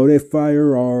to own a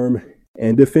firearm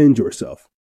and defend yourself.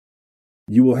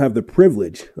 You will have the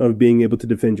privilege of being able to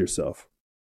defend yourself.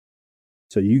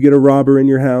 So you get a robber in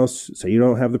your house, so you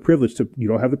don't have the privilege to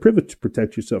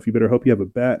protect yourself. You better hope you have a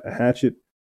bat, a hatchet,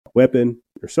 a weapon,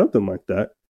 or something like that.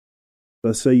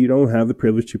 Let's say you don't have the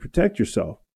privilege to protect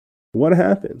yourself. what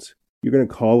happens? You're going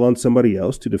to call on somebody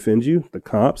else to defend you, the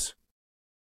cops?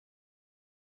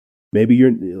 Maybe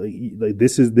you're like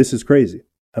this is crazy.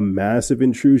 A massive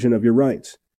intrusion of your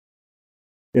rights.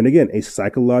 And again, a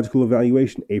psychological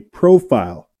evaluation, a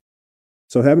profile.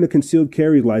 So having a concealed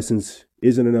carry license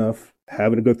isn't enough.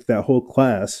 Having to go through that whole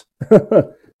class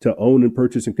to own and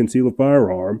purchase and conceal a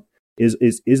firearm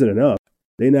isn't enough.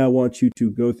 They now want you to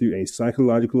go through a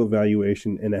psychological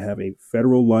evaluation and to have a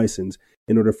federal license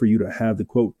in order for you to have the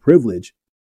quote privilege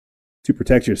to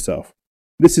protect yourself.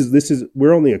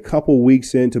 We're only a couple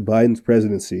weeks into Biden's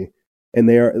presidency, and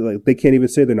they can't even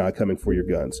say they're not coming for your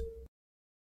guns.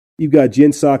 You've got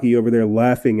Jen Psaki over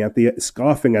there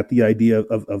scoffing at the idea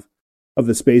of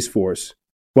the Space Force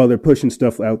while they're pushing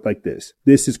stuff out like this.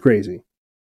 This is crazy.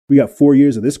 We got 4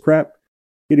 years of this crap.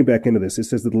 Getting back into this, it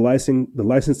says that the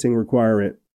licensing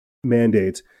requirement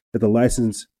mandates that the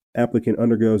license applicant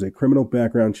undergoes a criminal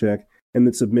background check and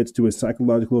then submits to a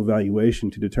psychological evaluation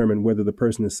to determine whether the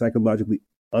person is psychologically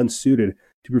unsuited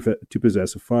to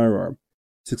possess a firearm.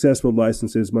 Successful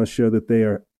licenses must show that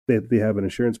they have an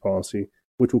insurance policy,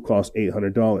 which will cost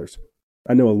 $800.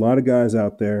 I know a lot of guys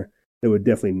out there that would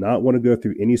definitely not want to go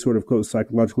through any sort of quote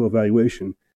psychological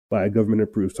evaluation by a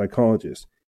government-approved psychologist.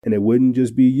 And it wouldn't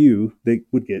just be you that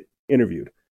would get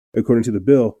interviewed. According to the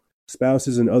bill,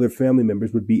 spouses and other family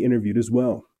members would be interviewed as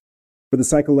well. For the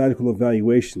psychological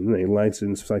evaluation, a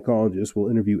licensed psychologist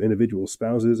will interview individual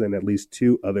spouses and at least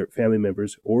 2 other family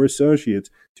members or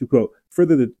associates to, quote,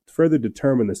 further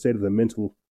determine the state of the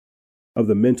mental,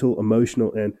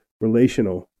 emotional, and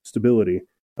relational stability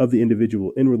of the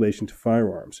individual in relation to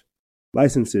firearms.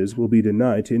 Licenses will be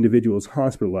denied to individuals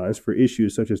hospitalized for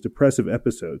issues such as depressive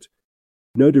episodes.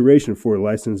 No duration for a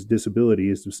licensed disability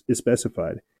is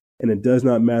specified, and it does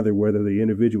not matter whether the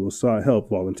individual sought help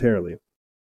voluntarily.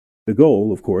 The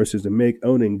goal, of course, is to make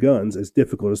owning guns as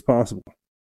difficult as possible.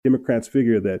 Democrats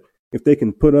figure that if they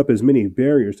can put up as many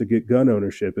barriers to get gun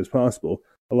ownership as possible,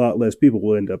 a lot less people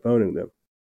will end up owning them.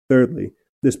 Thirdly,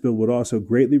 this bill would also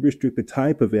greatly restrict the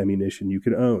type of ammunition you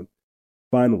can own.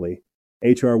 Finally,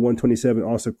 H.R. 127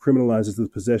 also criminalizes the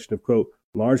possession of, quote,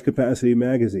 large capacity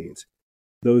magazines,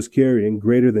 those carrying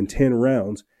greater than 10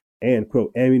 rounds, and,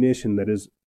 quote, ammunition that is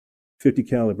 50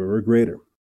 caliber or greater.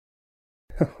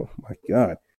 Oh my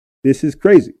God, this is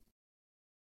crazy.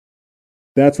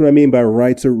 That's what I mean by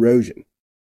rights erosion.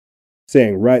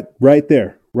 Saying right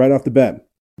there, right off the bat,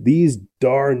 these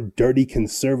darn dirty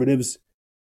conservatives,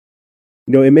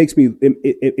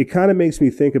 it kind of makes me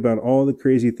think about all the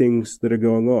crazy things that are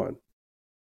going on.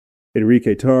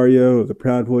 Enrique Tarrio of the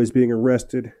Proud Boys being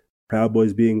arrested, Proud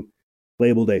Boys being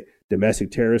labeled a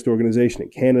domestic terrorist organization in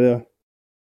Canada,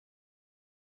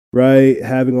 right?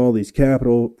 Having all these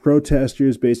Capitol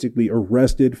protesters basically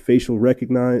arrested, facially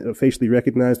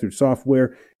recognized through software,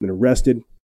 and then arrested.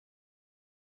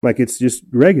 Like it's just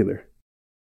regular.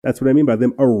 That's what I mean by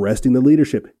them arresting the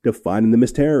leadership, defining them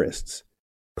as terrorists,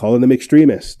 calling them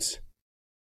extremists,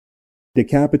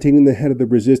 decapitating the head of the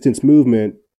resistance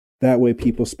movement. That way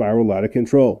people spiral out of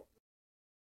control.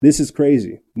 This is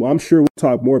crazy. Well, I'm sure we'll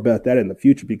talk more about that in the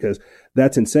future because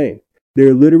that's insane.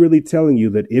 They're literally telling you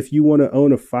that if you want to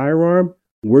own a firearm,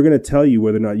 we're going to tell you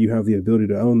whether or not you have the ability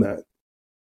to own that.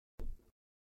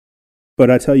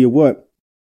 But I tell you what,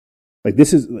 like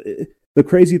this is the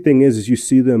crazy thing is you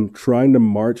see them trying to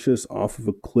march us off of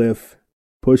a cliff,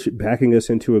 backing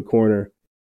us into a corner,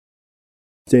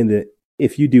 saying that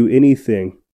if you do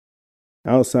anything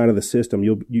outside of the system,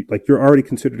 you're already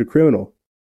considered a criminal.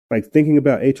 Like thinking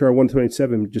about HR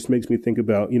 127 just makes me think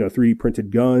about, 3D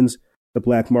printed guns, the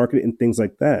black market and things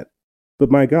like that. But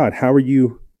my God, how are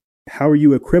you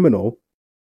a criminal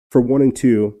for wanting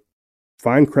to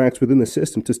find cracks within the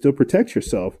system to still protect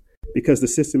yourself? Because the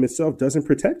system itself doesn't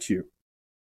protect you.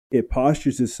 It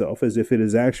postures itself as if it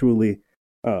is actually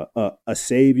a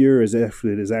savior, as if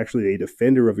it is actually a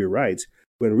defender of your rights,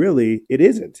 when really it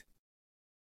isn't.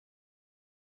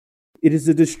 It is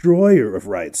a destroyer of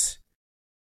rights.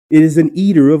 It is an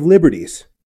eater of liberties.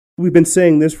 We've been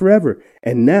saying this forever,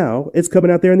 and now it's coming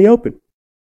out there in the open.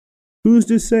 Who's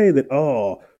to say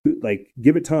that,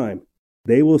 give it time.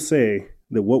 They will say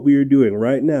that what we are doing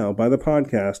right now by the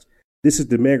podcast, this is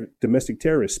domestic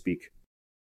terrorist speak.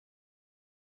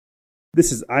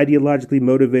 This is ideologically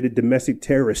motivated domestic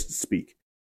terrorist speak.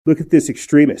 Look at this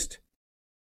extremist.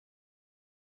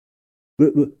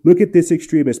 Look at this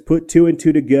extremist put 2 and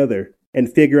 2 together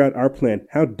and figure out our plan.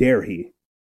 How dare he?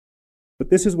 But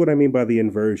this is what I mean by the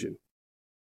inversion.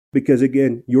 Because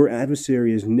again, your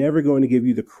adversary is never going to give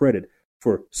you the credit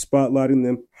for spotlighting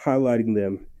them, highlighting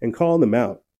them, and calling them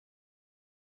out.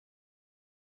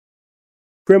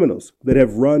 Criminals that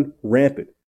have run rampant,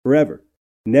 forever,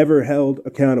 never held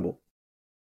accountable.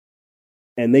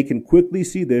 And they can quickly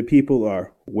see that people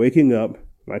are waking up,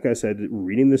 like I said,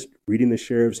 reading the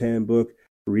sheriff's handbook,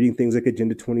 reading things like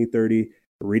Agenda 2030,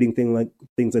 reading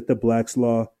things like the Black's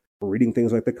Law, reading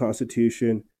things like the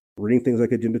Constitution, reading things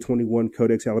like Agenda 21,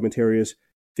 Codex Alimentarius,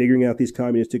 figuring out these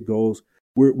communistic goals.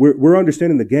 We're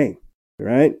understanding the game,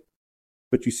 right?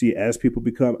 But you see, as people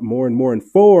become more and more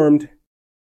informed,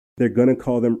 they're going to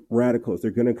call them radicals.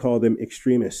 They're going to call them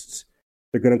extremists.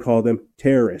 They're going to call them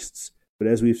terrorists. But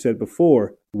as we've said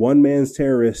before, one man's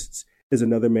terrorists is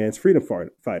another man's freedom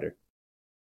fighter.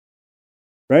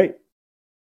 Right?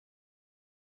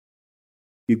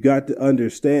 You've got to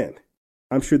understand.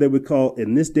 I'm sure they would call,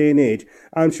 in this day and age,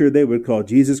 I'm sure they would call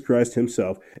Jesus Christ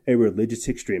himself a religious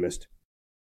extremist.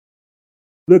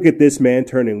 Look at this man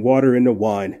turning water into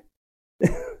wine.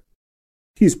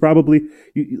 He's probably,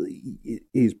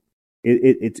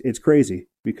 it's crazy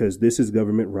because this is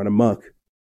government run amok.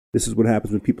 This is what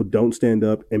happens when people don't stand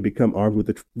up and become armed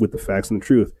with the facts and the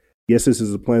truth. Yes, this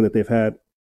is a plan that they've had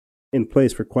in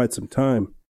place for quite some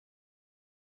time.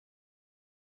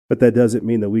 But that doesn't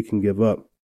mean that we can give up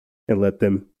and let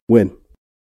them win.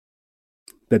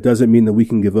 That doesn't mean that we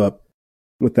can give up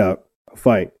without a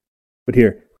fight. But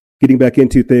here, getting back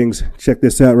into things, check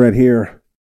this out right here.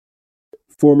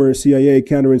 Former CIA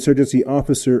counterinsurgency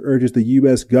officer urges the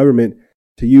U.S. government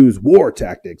to use war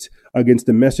tactics against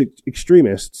domestic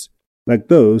extremists like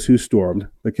those who stormed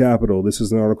the Capitol. This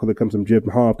is an article that comes from Jim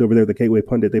Hoft over there at the Gateway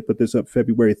Pundit. They put this up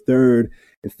February 3rd.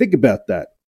 And think about that.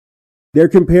 They're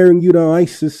comparing you to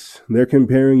ISIS. They're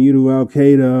comparing you to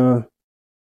Al-Qaeda.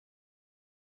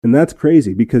 And that's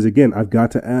crazy because, again, I've got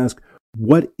to ask,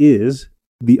 what is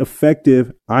the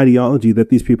effective ideology that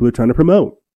these people are trying to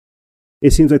promote?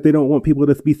 It seems like they don't want people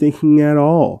to be thinking at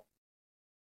all,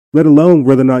 let alone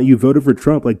whether or not you voted for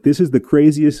Trump. Like, this is the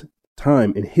craziest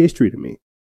time in history to me.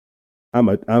 I'm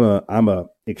a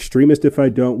extremist if I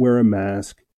don't wear a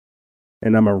mask,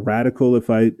 and I'm a radical if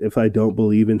I don't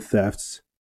believe in thefts,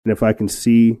 and if I can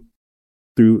see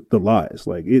through the lies.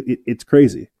 Like, it's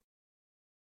crazy.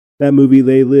 That movie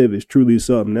They Live is truly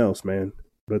something else, man.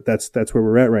 But that's where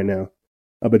we're at right now.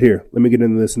 But here, let me get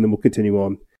into this and then we'll continue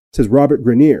on. It says Robert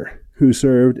Grenier, who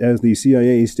served as the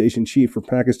CIA station chief for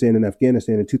Pakistan and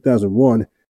Afghanistan in 2001,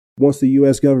 wants the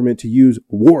U.S. government to use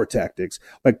war tactics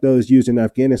like those used in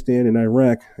Afghanistan and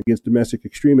Iraq against domestic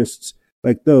extremists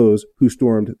like those who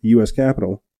stormed the U.S.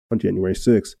 Capitol on January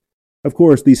 6th. Of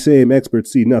course, these same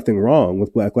experts see nothing wrong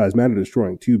with Black Lives Matter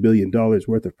destroying $2 billion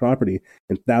worth of property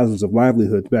and thousands of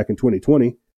livelihoods back in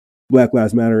 2020. Black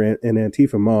Lives Matter and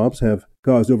Antifa mobs have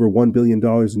caused over $1 billion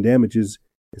in damages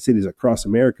in cities across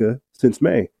America since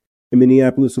May. In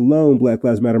Minneapolis alone, Black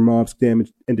Lives Matter mobs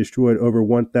damaged and destroyed over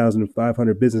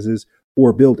 1,500 businesses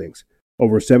or buildings.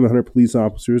 Over 700 police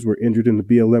officers were injured in the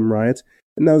BLM riots,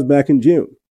 and that was back in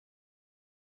June.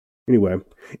 Anyway,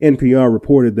 NPR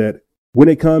reported that when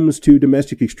it comes to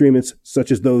domestic extremists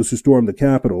such as those who stormed the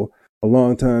Capitol, a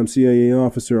longtime CIA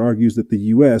officer argues that the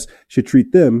U.S. should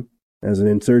treat them as an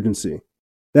insurgency.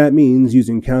 That means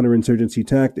using counterinsurgency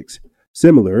tactics,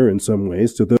 similar in some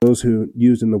ways to those who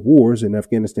used in the wars in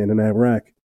Afghanistan and Iraq.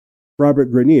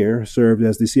 Robert Grenier served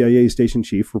as the CIA station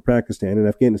chief for Pakistan and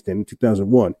Afghanistan in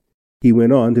 2001. He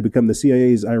went on to become the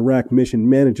CIA's Iraq mission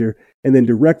manager and then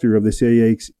director of the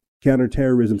CIA's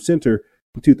Counterterrorism Center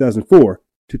from 2004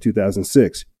 to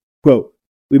 2006. Quote,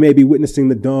 "We may be witnessing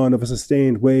the dawn of a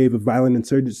sustained wave of violent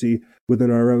insurgency within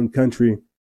our own country,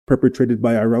 perpetrated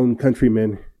by our own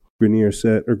countrymen," Grenier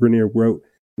wrote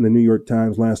in the New York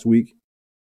Times last week.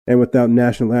 And without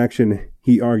national action,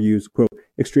 he argues, quote,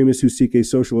 "extremists who seek a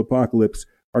social apocalypse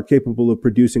are capable of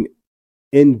producing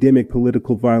endemic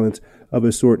political violence of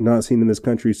a sort not seen in this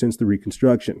country since the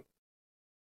Reconstruction."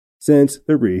 Since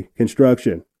the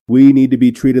Reconstruction. We need to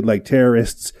be treated like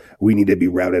terrorists. We need to be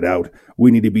routed out.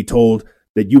 We need to be told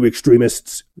that you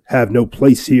extremists have no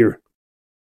place here.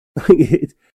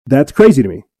 That's crazy to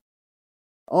me.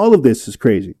 All of this is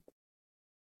crazy.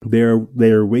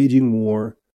 They're waging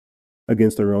war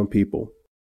against their own people.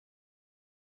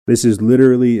 This is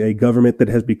literally a government that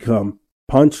has become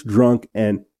punch drunk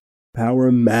and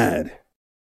power mad,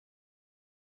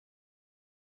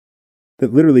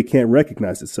 that literally can't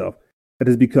recognize itself, that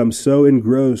has become so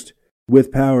engrossed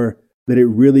with power that it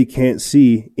really can't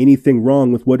see anything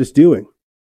wrong with what it's doing.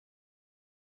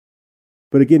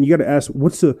 But again, you got to ask,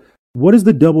 what is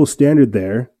the double standard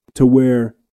there to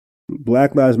where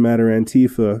Black Lives Matter,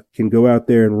 Antifa can go out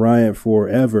there and riot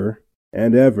forever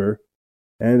and ever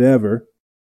and ever,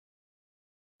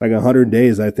 like 100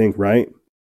 days, I think, right?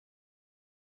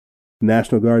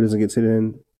 National Guard doesn't get sent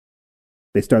in.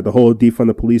 They start the whole defund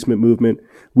the policeman movement.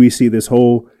 We see this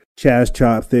whole Chaz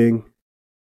Chop thing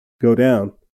go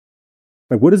down.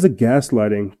 Like, what is the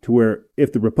gaslighting to where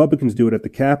if the Republicans do it at the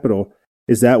Capitol,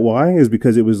 is that why? Is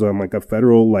because it was on like a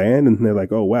federal land and they're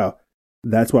like, oh, wow,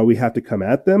 that's why we have to come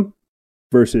at them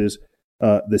versus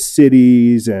the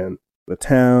cities and the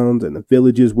towns and the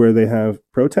villages where they have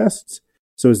protests.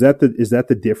 So is that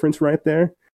the difference right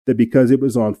there? That because it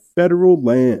was on federal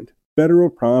land, federal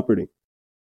property,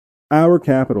 our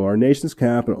capital, our nation's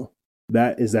capital,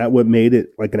 is that what made it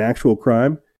like an actual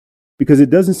crime? Because it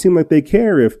doesn't seem like they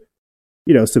care if,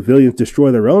 civilians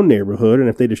destroy their own neighborhood, and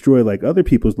if they destroy like other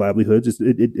people's livelihoods,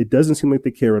 it doesn't seem like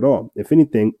they care at all. If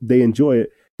anything, they enjoy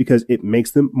it because it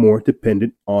makes them more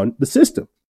dependent on the system.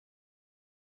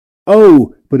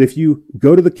 Oh, but if you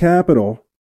go to the Capitol,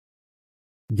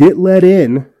 get let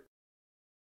in,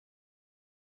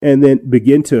 and then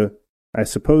begin to, I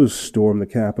suppose, storm the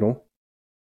Capitol,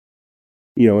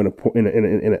 what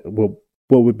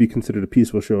would be considered a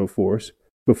peaceful show of force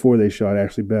before they shot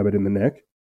Ashley Babbitt in the neck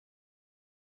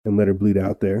and let her bleed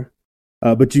out there.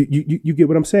 But you get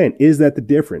what I'm saying. Is that the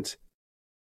difference?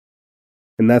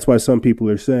 And that's why some people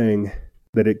are saying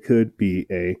that it could be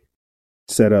a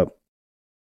setup.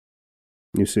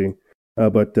 You see?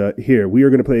 But here, we are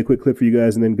going to play a quick clip for you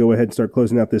guys and then go ahead and start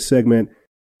closing out this segment.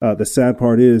 The sad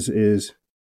part is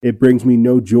it brings me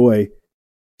no joy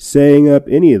saying up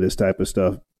any of this type of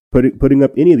stuff, putting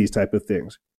up any of these type of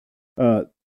things. The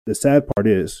sad part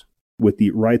is, with the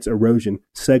rights erosion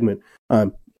segment,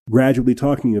 I'm gradually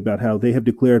talking about how they have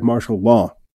declared martial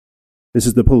law. This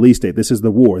is the police state. This is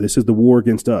the war. This is the war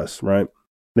against us, right?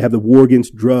 They have the war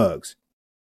against drugs,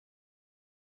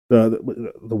 the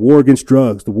war against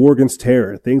drugs, the war against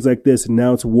terror, things like this. And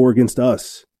now it's a war against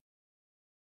us.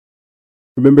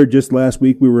 Remember just last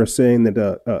week we were saying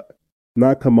that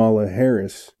not Kamala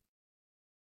Harris.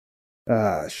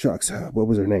 What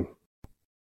was her name?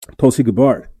 Tulsi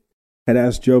Gabbard had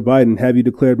asked Joe Biden, have you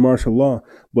declared martial law?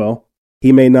 Well,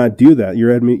 he may not do that.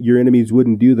 Your enemies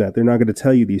wouldn't do that. They're not going to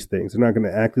tell you these things. They're not going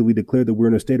to actively declare that we're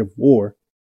in a state of war.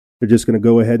 They're just going to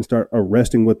go ahead and start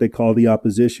arresting what they call the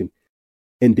opposition,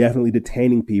 indefinitely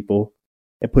detaining people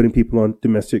and putting people on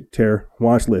domestic terror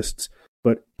watch lists.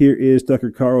 But here is Tucker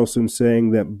Carlson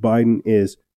saying that Biden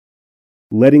is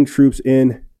letting troops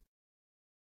in,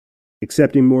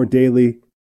 accepting more daily,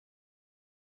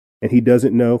 and he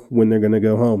doesn't know when they're going to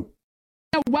go home.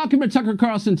 Welcome to Tucker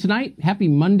Carlson Tonight. Happy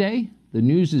Monday. The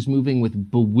news is moving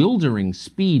with bewildering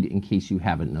speed, in case you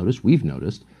haven't noticed. We've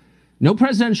noticed. No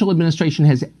presidential administration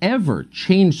has ever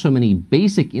changed so many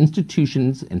basic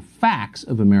institutions and facts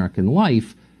of American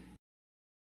life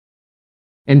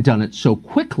and done it so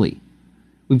quickly.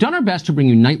 We've done our best to bring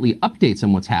you nightly updates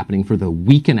on what's happening for the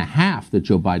week and a half that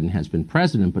Joe Biden has been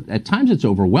president, but at times it's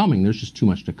overwhelming. There's just too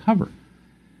much to cover.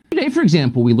 Today, for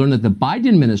example, we learned that the Biden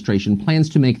administration plans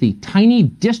to make the tiny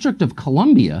District of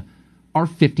Columbia our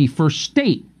 51st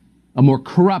state, a more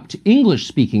corrupt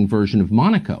English-speaking version of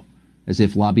Monaco, as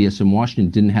if lobbyists in Washington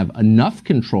didn't have enough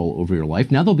control over your life.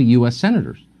 Now they'll be U.S.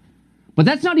 senators. But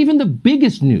that's not even the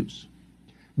biggest news.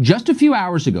 Just a few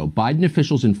hours ago, Biden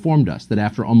officials informed us that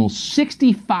after almost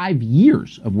 65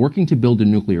 years of working to build a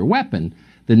nuclear weapon,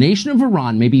 the nation of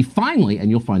Iran may be finally, and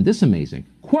you'll find this amazing,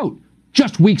 quote,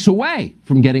 just weeks away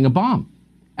from getting a bomb.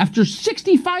 After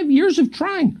 65 years of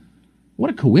trying. What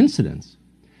a coincidence.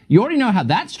 You already know how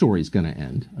that story is going to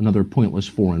end. Another pointless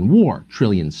foreign war.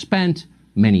 Trillions spent,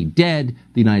 many dead,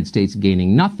 the United States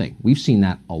gaining nothing. We've seen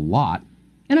that a lot,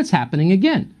 and it's happening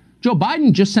again. Joe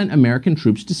Biden just sent American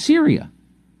troops to Syria.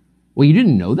 Well, you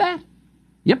didn't know that?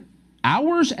 Yep.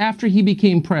 Hours after he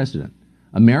became president,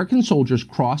 American soldiers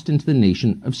crossed into the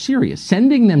nation of Syria.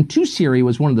 Sending them to Syria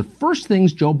was one of the first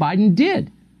things Joe Biden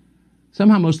did.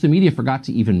 Somehow most of the media forgot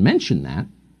to even mention that.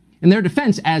 In their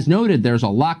defense, as noted, there's a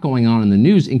lot going on in the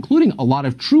news, including a lot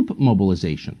of troop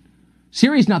mobilization.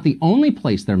 Syria is not the only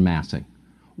place they're massing.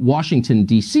 Washington,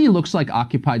 D.C. looks like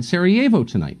occupied Sarajevo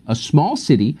tonight, a small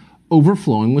city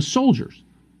overflowing with soldiers.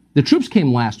 The troops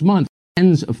came last month,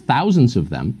 tens of thousands of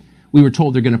them. We were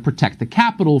told they're going to protect the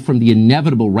Capitol from the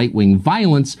inevitable right-wing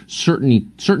violence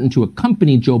certain to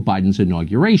accompany Joe Biden's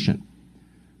inauguration.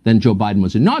 Then Joe Biden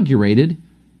was inaugurated,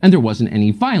 and there wasn't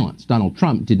any violence. Donald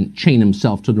Trump didn't chain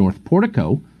himself to the North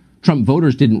Portico. Trump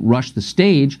voters didn't rush the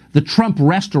stage. The Trump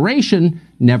restoration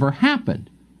never happened.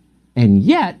 And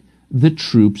yet, the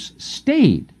troops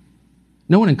stayed.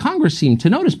 No one in Congress seemed to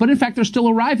notice, but in fact, they're still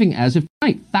arriving as of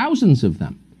tonight, thousands of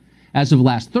them. As of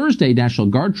last Thursday, National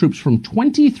Guard troops from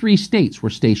 23 states were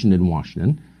stationed in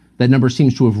Washington. That number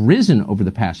seems to have risen over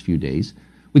the past few days.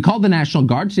 We called the National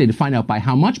Guard today to find out by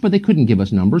how much, but they couldn't give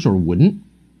us numbers or wouldn't.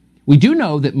 We do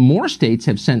know that more states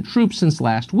have sent troops since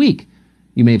last week.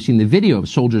 You may have seen the video of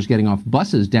soldiers getting off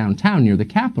buses downtown near the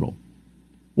Capitol.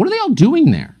 What are they all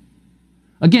doing there?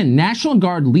 Again, National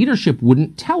Guard leadership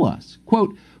wouldn't tell us.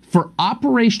 Quote, "For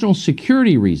operational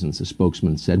security reasons," the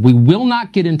spokesman said, "we will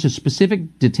not get into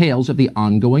specific details of the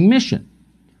ongoing mission."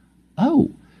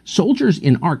 Oh, soldiers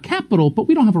in our capital, but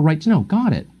we don't have a right to know.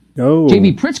 Got it. Oh.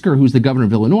 J.B. Pritzker, who's the governor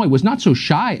of Illinois, was not so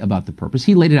shy about the purpose.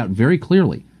 He laid it out very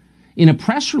clearly. In a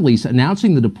press release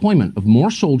announcing the deployment of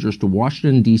more soldiers to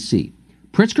Washington, D.C.,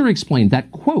 Pritzker explained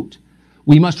that, quote,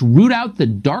 "We must root out the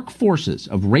dark forces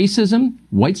of racism,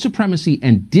 white supremacy,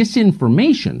 and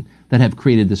disinformation that have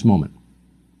created this moment."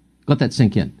 Let that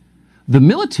sink in. The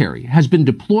military has been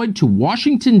deployed to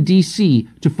Washington, D.C.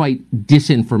 to fight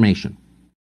disinformation.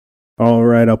 All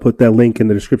right, I'll put that link in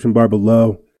the description bar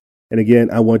below. And again,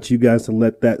 I want you guys to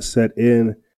let that set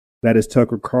in. That is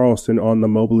Tucker Carlson on the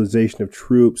mobilization of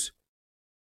troops,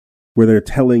 where they're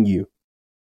telling you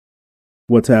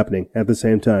what's happening at the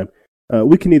same time.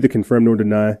 We can neither confirm nor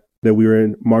deny that we are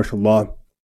in martial law.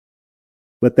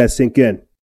 Let that sink in.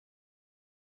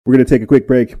 We're going to take a quick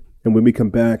break, and when we come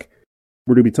back,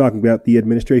 we're going to be talking about the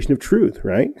administration of truth,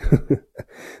 right?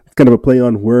 It's kind of a play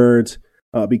on words.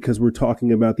 Because we're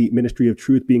talking about the Ministry of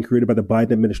Truth being created by the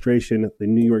Biden administration. The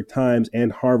New York Times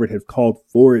and Harvard have called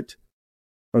for it.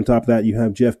 On top of that, you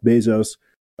have Jeff Bezos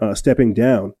stepping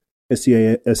down as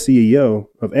CEO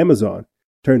of Amazon.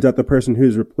 Turns out the person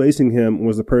who's replacing him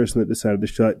was the person that decided to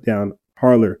shut down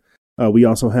Parler. We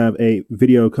also have a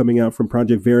video coming out from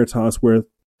Project Veritas where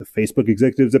the Facebook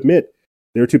executives admit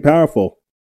they're too powerful.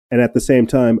 And at the same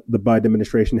time, the Biden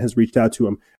administration has reached out to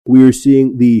them. We are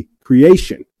seeing the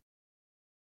creation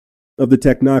of the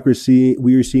technocracy.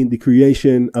 We are seeing the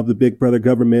creation of the big brother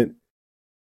government,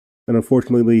 and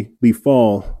unfortunately, the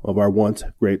fall of our once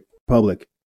great republic.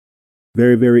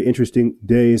 Very, very interesting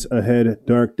days ahead,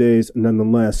 dark days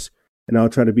nonetheless, and I'll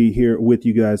try to be here with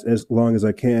you guys as long as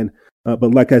I can.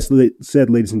 But like I said,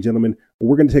 ladies and gentlemen,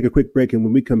 we're going to take a quick break, and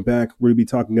when we come back, we're going to be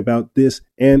talking about this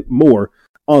and more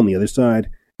on the other side.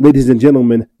 Ladies and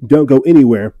gentlemen, don't go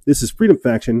anywhere. This is Freedom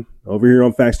Faction over here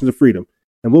on Factions of Freedom,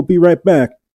 and we'll be right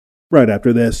back right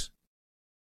after this.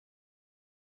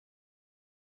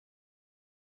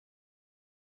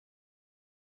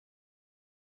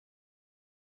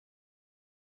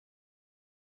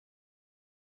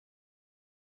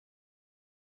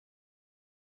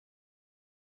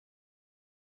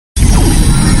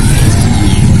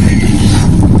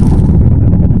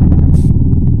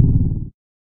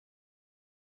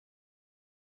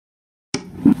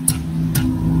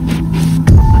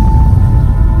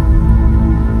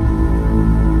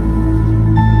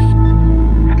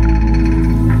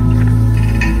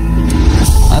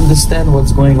 Understand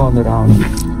what's going on around you.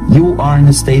 You are in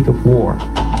a state of war,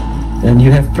 and you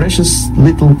have precious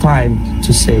little time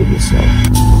to save yourself.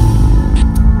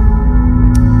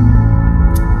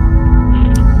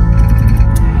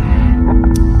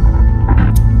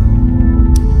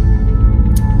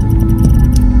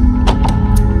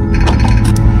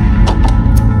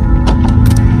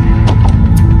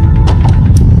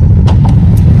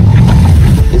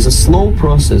 It's a slow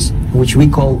process which we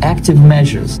call active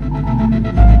measures.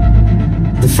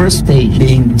 The first stage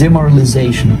being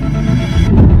demoralization.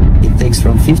 It takes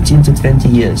from 15 to 20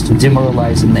 years to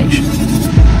demoralize a nation.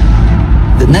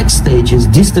 The next stage is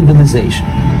destabilization.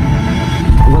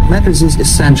 What matters is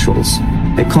essentials: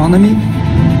 economy,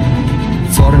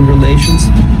 foreign relations,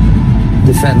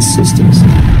 defense systems.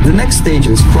 The next stage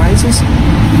is crisis,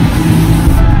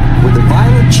 with a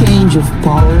violent change of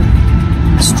power,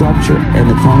 structure, and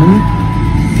economy,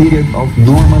 period of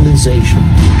normalization.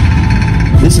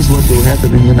 This is what will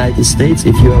happen in the United States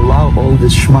if you allow all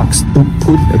these schmucks to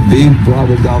put a big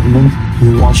brother government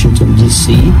in Washington,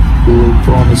 D.C., who will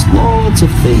promise lots of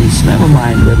things, never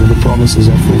mind whether the promises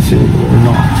are fulfilled or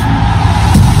not.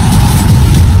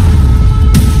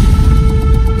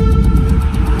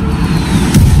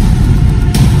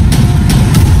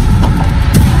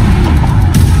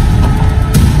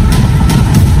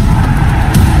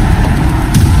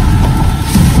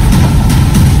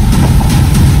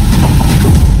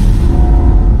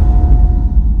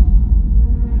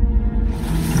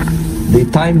 The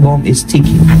time bomb is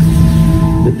ticking.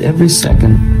 With every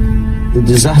second, the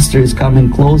disaster is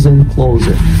coming closer and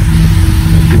closer.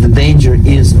 The danger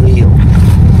is real.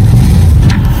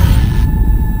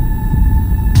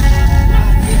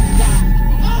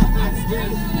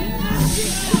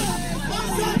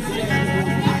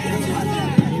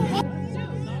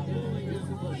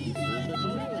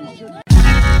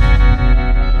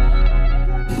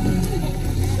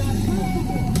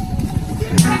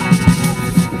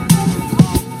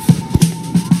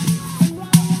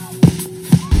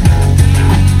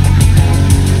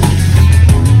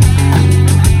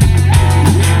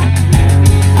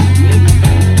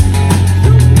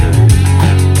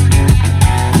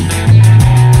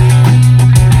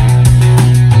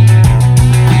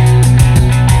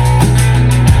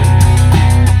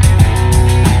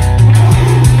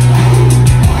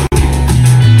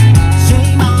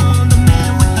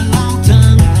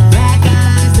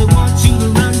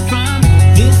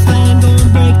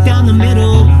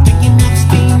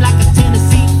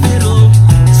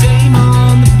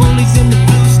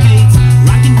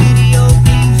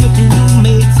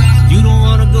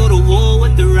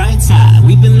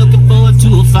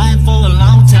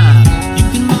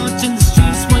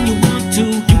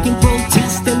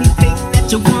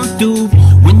 do.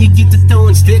 When you get to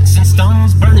throwing sticks and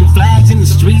stones, burning flags in the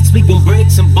streets, we gon' break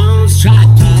some bones. Try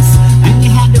peace, then you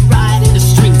had to ride in the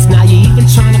streets. Now you even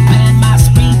trying to ban my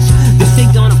speech. This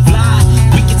ain't gonna fly.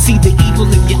 We can see the evil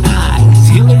in your eyes.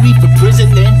 Hillary for prison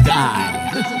and die.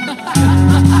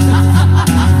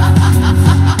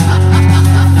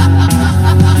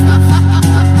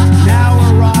 Now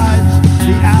arrives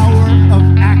the hour of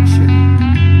action.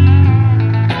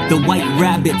 The White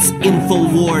Rabbits,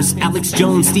 InfoWars, Alex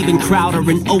Jones, Steven Crowder,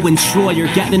 and Owen Schroyer,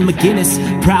 Gavin McGinnis,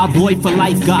 Proud Boy for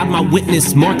Life, God my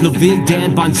witness, Mark Levin,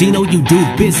 Dan Bongino, you do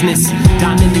business,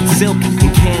 Diamond and Silk,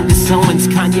 and Candace Owens,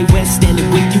 Kanye West standing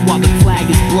with you while the flag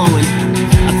is blowing.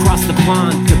 Across the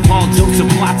pond to Paul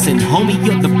Joseph Watson, homie,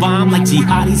 you're the bomb like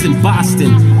jihadis in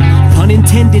Boston. Pun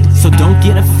intended, so don't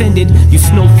get offended. You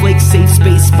snowflakes, safe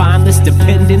space, spineless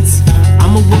dependents.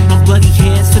 I'ma work my bloody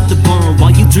hands to the bone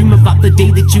while you dream about the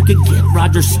day that you could get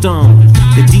Roger Stone.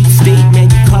 The deep state, man,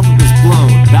 your cover is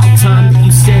blown. About time that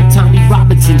you sent Tommy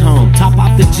Robinson home. Top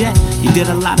off the jet, you did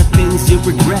a lot of things you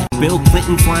regret. Bill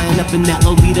Clinton flying up in that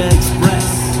Lolita Express.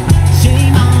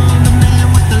 Shame on the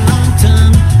man with the long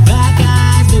tongue. Black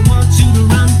eyes, they want you to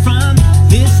run from.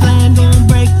 This land gon'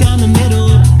 break down the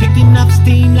middle. Picking up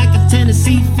steam like a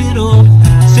Tennessee fiddle.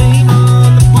 Shame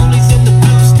on the bullies in the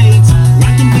blue states.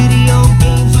 Rocking video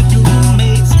games with your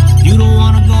roommates. You don't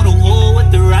wanna go to war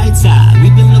with the right side.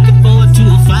 We've been looking forward to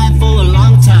a fight for a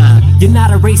long time. You're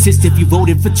not a racist if you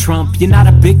voted for Trump. You're not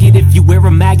a bigot if you wear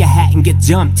a MAGA hat and get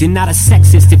jumped. You're not a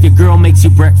sexist if your girl makes you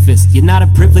breakfast. You're not a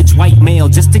privileged white male,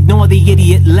 just ignore the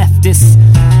idiot leftists.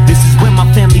 This is where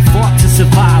my family fought to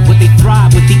survive, where they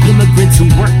thrive with the immigrants who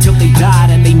worked till they died,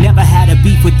 and they never had a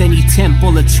beef with any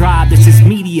temple or tribe. This is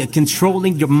media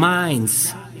controlling your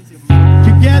minds.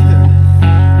 Together,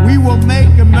 we will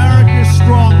make America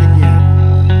strong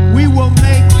again. We will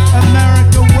make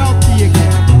America wealthy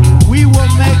again. We will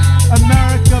make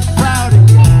America proud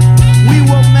again. We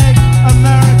will make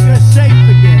America safe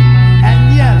again.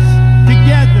 And yes,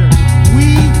 together,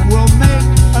 we will make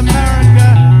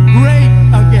America great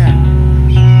again.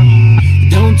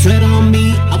 Don't tread on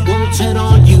me, I won't tread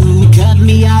on you. Cut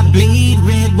me, I bleed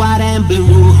red, white, and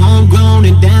blue. Homegrown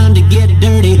and down to get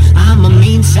dirty. I'm a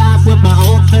mean shot with my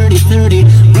old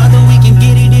 30-30. Brother, we can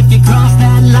get it if you cross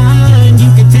that line.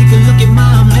 You can take a look at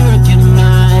my American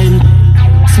mind.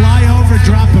 Fly over,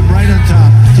 drop him right on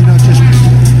top. You know, just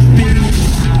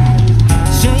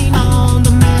Shame on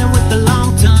the man with the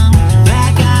long tongue.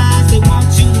 Black eyes, they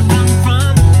want you to run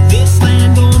from. This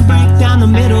land gon' break down the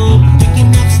middle.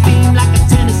 Picking up steam like a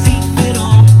Tennessee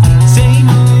fiddle. Shame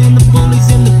on the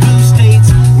bullies in the blue states.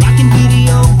 Rocking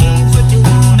video games with your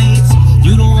roommates.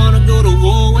 You don't wanna go to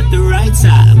war with the right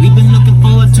side. We've been looking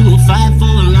forward to a fight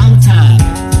for a long time.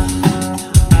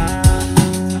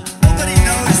 nobody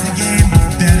knows the game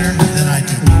better than I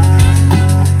do.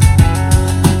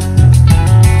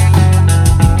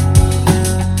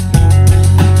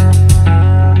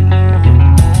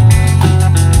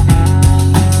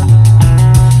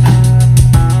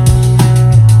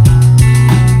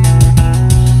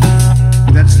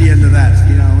 That's the end of that.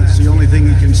 You know, it's the only thing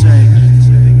you can say.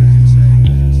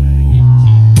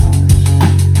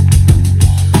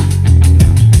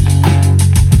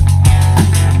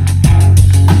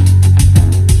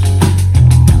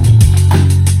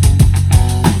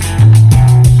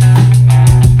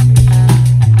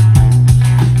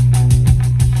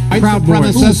 Proud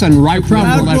Boys. And right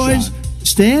Proud Boys,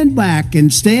 stand back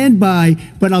and stand by.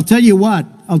 But I'll tell you what.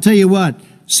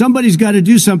 Somebody's got to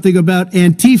do something about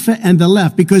Antifa and the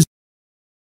left, because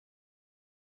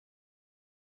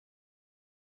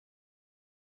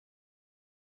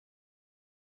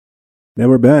Now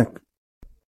we're back.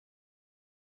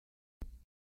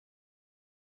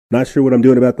 Not sure what I'm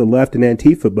doing about the left and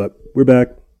Antifa, but we're back.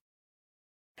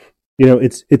 You know,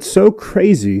 it's so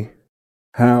crazy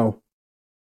how,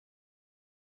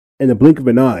 in the blink of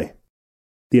an eye,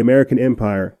 the American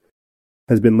empire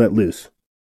has been let loose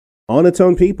on its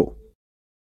own people.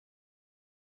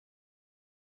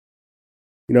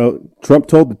 You know, Trump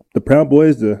told the Proud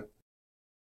Boys to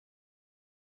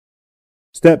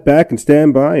step back and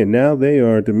stand by, and now they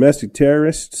are domestic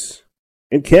terrorists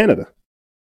in Canada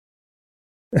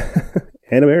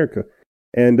and America.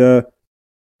 And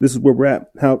this is where we're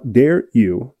at. How dare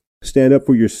you stand up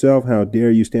for yourself? How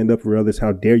dare you stand up for others?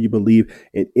 How dare you believe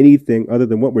in anything other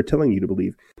than what we're telling you to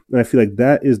believe? And I feel like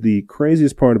that is the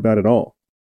craziest part about it all,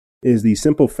 is the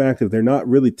simple fact that they're not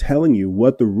really telling you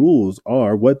what the rules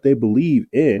are, what they believe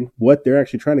in, what they're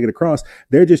actually trying to get across.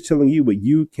 They're just telling you what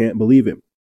you can't believe in,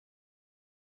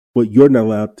 what you're not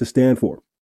allowed to stand for.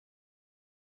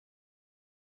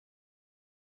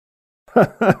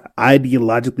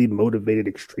 Ideologically motivated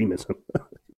extremism.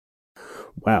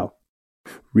 Wow.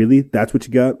 Really? That's what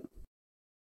you got?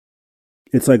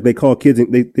 It's like they call kids,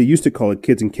 they used to call it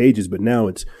kids in cages, but now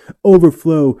it's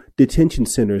overflow detention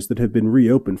centers that have been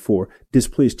reopened for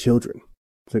displaced children.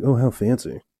 It's like, oh, how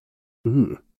fancy.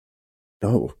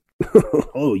 Oh,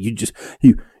 oh,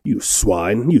 you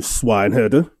swine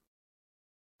herder.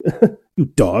 You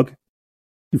dog.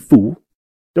 You fool.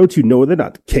 Don't you know they're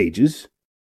not cages?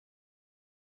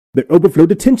 They're overflow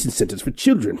detention centers for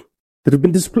children that have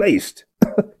been displaced.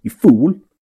 You fool.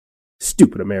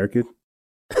 Stupid American.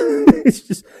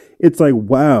 It's like,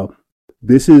 wow,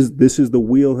 this is the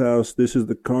wheelhouse. This is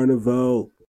the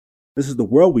carnival. This is the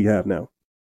world we have now.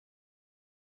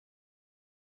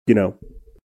 You know,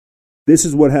 this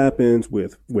is what happens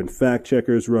when fact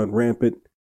checkers run rampant.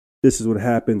 This is what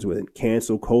happens when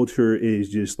cancel culture is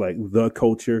just like the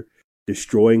culture.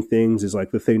 Destroying things is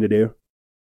like the thing to do.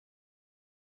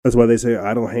 That's why they say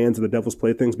idle hands are the devil's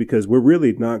playthings, because we're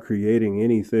really not creating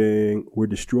anything. We're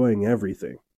destroying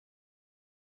everything.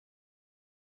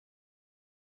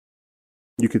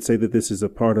 You could say that this is a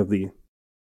part of the,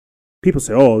 people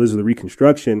say, oh, this is the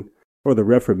Reconstruction or the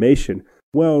Reformation.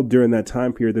 Well, during that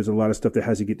time period, there's a lot of stuff that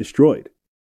has to get destroyed.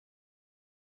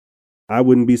 I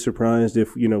wouldn't be surprised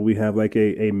if, we have like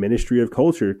a ministry of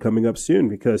culture coming up soon,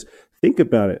 because think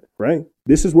about it, right?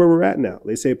 This is where we're at now.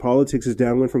 They say politics is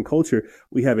downwind from culture.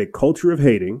 We have a culture of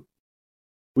hating.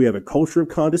 We have a culture of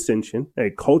condescension,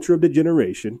 a culture of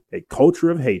degeneration, a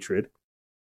culture of hatred,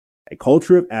 a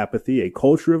culture of apathy, a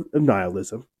culture of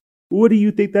nihilism. What do you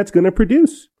think that's going to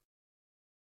produce?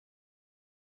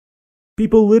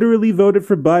 People literally voted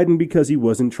for Biden because he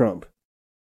wasn't Trump.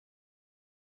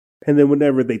 And then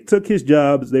whenever they took his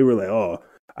jobs, they were like, oh,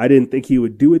 I didn't think he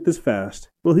would do it this fast.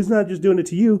 Well, he's not just doing it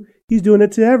to you. He's doing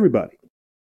it to everybody.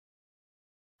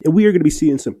 And we are going to be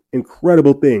seeing some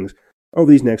incredible things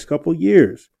over these next couple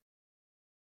years.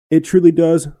 It truly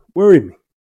does worry me.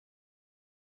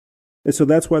 And so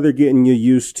that's why they're getting you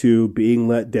used to being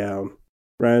let down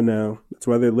right now. That's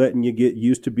why they're letting you get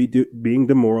used to being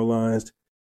demoralized,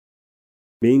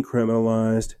 being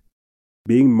criminalized,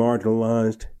 being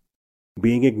marginalized,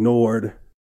 being ignored,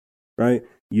 right?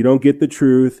 You don't get the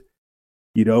truth.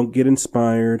 You don't get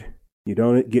inspired. You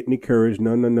don't get any courage.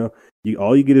 No.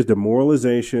 All you get is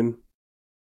demoralization,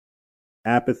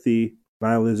 apathy,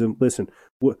 nihilism. Listen,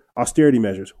 austerity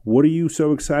measures. What are you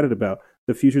so excited about?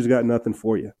 The future's got nothing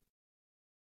for you.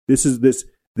 This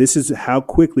is how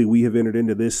quickly we have entered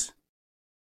into this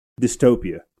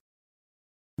dystopia.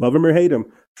 Love him or hate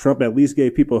him, Trump at least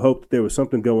gave people hope that there was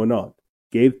something going on.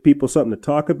 Gave people something to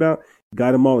talk about,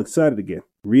 got them all excited again,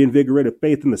 reinvigorated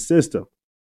faith in the system.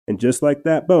 And just like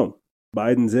that, boom,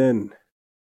 Biden's in.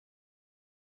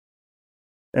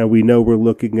 And we know we're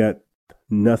looking at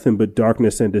nothing but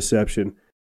darkness and deception.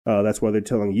 That's why they're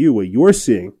telling you what you're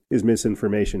seeing is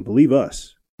misinformation. Believe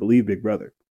us. Believe Big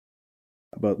Brother.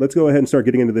 But let's go ahead and start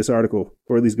getting into this article,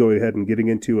 or at least go ahead and getting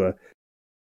into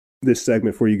this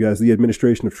segment for you guys, the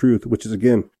administration of truth, which is,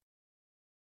 again,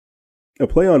 a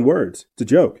play on words. It's a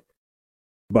joke.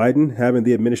 Biden having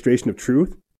the administration of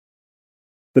truth,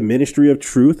 the ministry of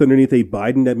truth underneath a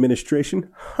Biden administration.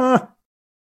 Huh?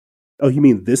 Oh, you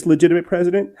mean this legitimate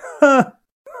president? Huh?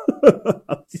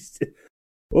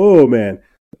 Oh, man.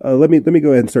 Let me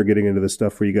go ahead and start getting into this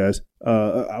stuff for you guys.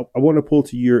 I want to pull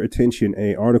to your attention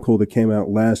an article that came out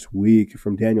last week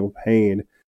from Daniel Payne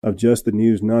of Just the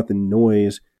News, Not the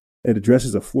Noise. It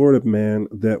addresses a Florida man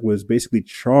that was basically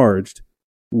charged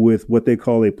with what they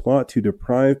call a plot to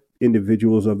deprive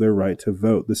individuals of their right to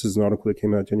vote. This is an article that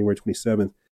came out January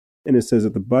 27th, and it says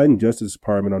that the Biden Justice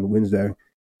Department on Wednesday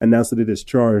announced that it has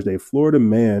charged a Florida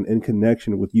man in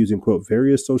connection with using, quote,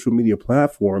 various social media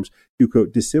platforms to,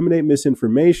 quote, disseminate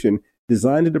misinformation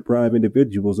designed to deprive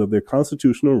individuals of their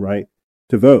constitutional right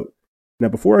to vote. Now,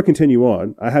 before I continue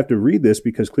on, I have to read this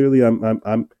because clearly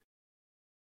I'm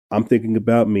thinking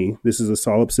about me. This is a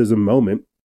solipsism moment.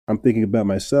 I'm thinking about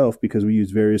myself because we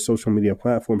use various social media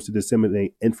platforms to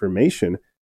disseminate information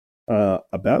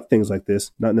about things like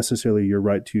this, not necessarily your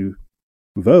right to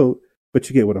vote, but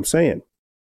you get what I'm saying.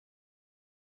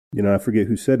 You know, I forget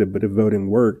who said it, but if voting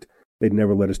worked, they'd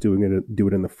never let us do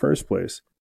it in the first place.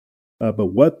 But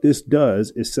what this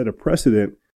does is set a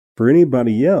precedent for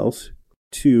anybody else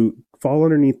to fall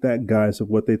underneath that guise of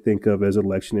what they think of as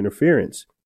election interference.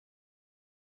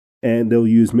 And they'll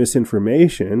use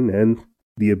misinformation and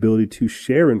the ability to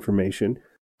share information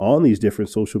on these different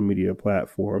social media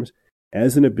platforms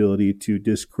as an ability to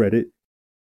discredit,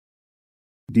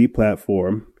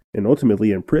 deplatform, and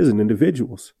ultimately imprison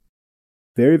individuals.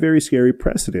 Very, very scary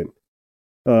precedent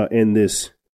in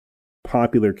this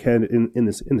popular candidate in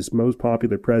this most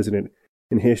popular president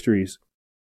in history's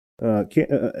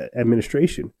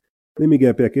administration. Let me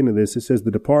get back into this. It says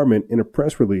the department, in a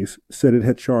press release, said it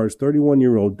had charged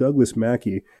 31-year-old Douglas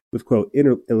Mackey with, quote,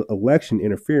 election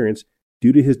interference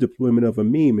due to his deployment of a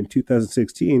meme in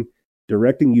 2016,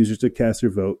 directing users to cast their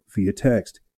vote via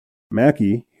text.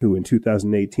 Mackey, who in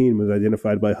 2018 was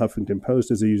identified by Huffington Post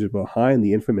as a user behind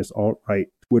the infamous alt-right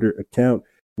Twitter account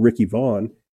Ricky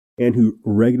Vaughn, and who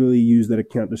regularly used that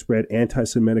account to spread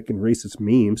anti-Semitic and racist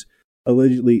memes,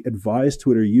 allegedly advised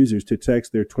Twitter users to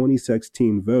text their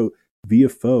 2016 vote via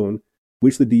phone,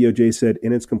 which the DOJ said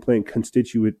in its complaint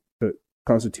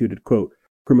constituted, quote,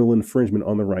 criminal infringement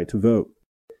on the right to vote.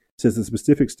 It says the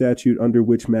specific statute under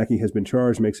which Mackey has been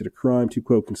charged makes it a crime to,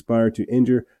 quote, conspire to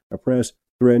injure, oppress,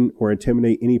 threaten, or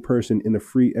intimidate any person in the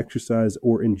free exercise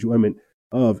or enjoyment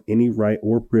of any right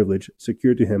or privilege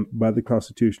secured to him by the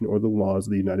Constitution or the laws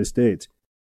of the United States.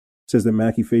 It says that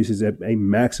Mackey faces a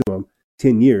maximum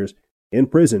 10 years in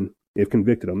prison if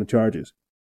convicted on the charges.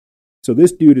 So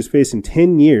this dude is facing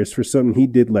 10 years for something he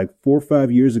did like 4 or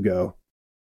 5 years ago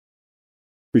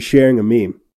for sharing a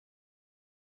meme.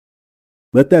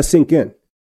 Let that sink in.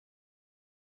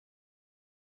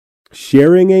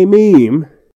 Sharing a meme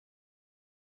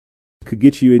could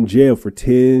get you in jail for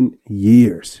 10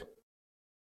 years.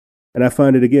 And I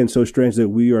find it, again, so strange that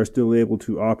we are still able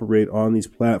to operate on these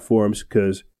platforms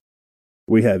because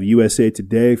we have USA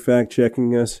Today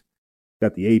fact-checking us,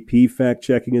 got the AP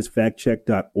fact-checking us,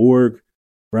 factcheck.org,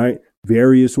 right?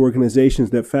 Various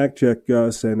organizations that fact-check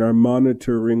us and are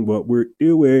monitoring what we're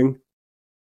doing.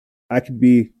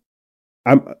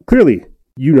 I'm clearly,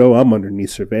 I'm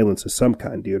underneath surveillance of some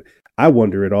kind, dude. I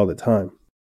wonder it all the time.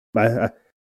 I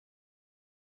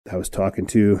was talking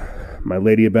to my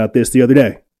lady about this the other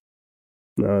day.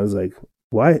 And I was like,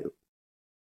 why?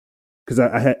 Because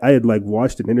I had like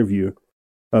watched an interview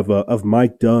of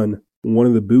Mike Dunn, one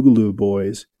of the Boogaloo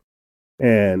Boys,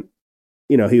 and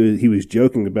he was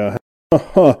joking about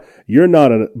how you're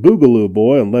not a Boogaloo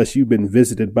Boy unless you've been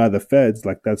visited by the feds,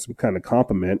 like that's some kind of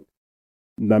compliment.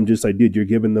 And I'm just like, dude, you're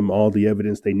giving them all the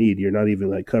evidence they need. You're not even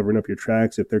like covering up your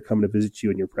tracks if they're coming to visit you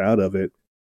and you're proud of it.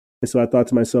 And so I thought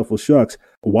to myself, well, shucks,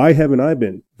 why haven't I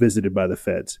been visited by the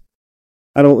feds?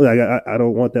 I don't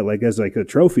want that like as like a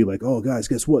trophy. Like, oh, guys,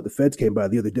 guess what? The feds came by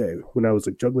the other day when I was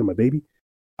like juggling my baby.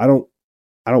 I don't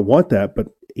want that, but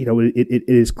it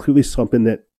is clearly something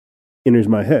that enters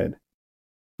my head.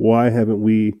 Why haven't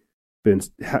we been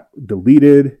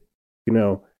deleted?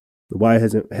 Why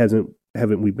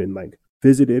haven't we been like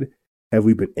visited? Have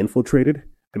we been infiltrated?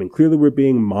 I mean, clearly we're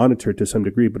being monitored to some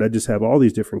degree, but I just have all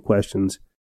these different questions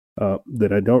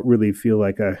that I don't really feel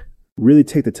like I really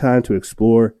take the time to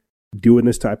explore doing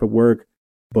this type of work.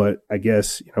 But I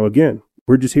guess, again,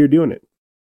 we're just here doing it.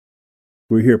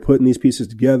 We're here putting these pieces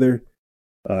together,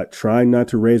 trying not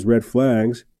to raise red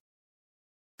flags,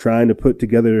 trying to put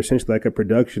together essentially like a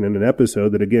production and an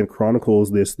episode that, again,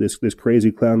 chronicles this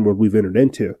crazy clown world we've entered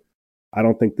into. I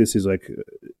don't think this is like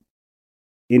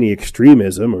any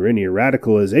extremism or any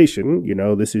radicalization.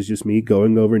 This is just me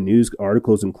going over news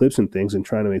articles and clips and things and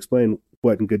trying to explain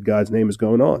what in good God's name is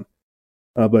going on.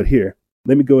 But here,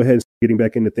 let me go ahead and start getting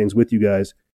back into things with you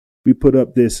guys. We put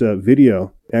up this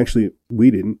video. Actually, we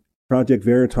didn't. Project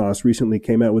Veritas recently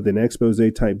came out with an expose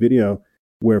type video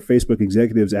where Facebook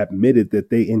executives admitted that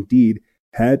they indeed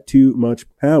had too much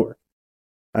power.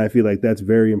 I feel like that's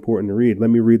very important to read. Let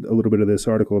me read a little bit of this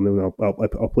article and then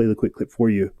I'll play the quick clip for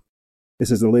you. It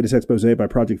says the latest expose by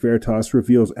Project Veritas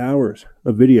reveals hours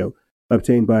of video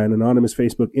obtained by an anonymous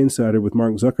Facebook insider with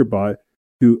Mark Zuckerberg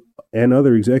and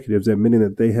other executives admitting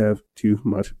that they have too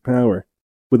much power.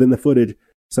 Within the footage,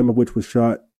 some of which was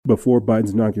shot before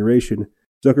Biden's inauguration,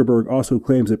 Zuckerberg also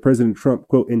claims that President Trump,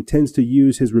 quote, intends to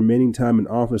use his remaining time in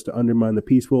office to undermine the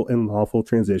peaceful and lawful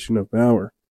transition of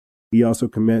power. He also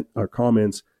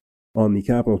comments on the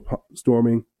Capitol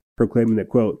storming, proclaiming that,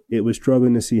 quote, it was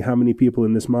troubling to see how many people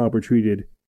in this mob were treated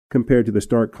compared to the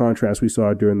stark contrast we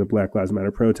saw during the Black Lives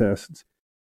Matter protests.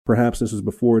 Perhaps this was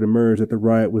before it emerged that the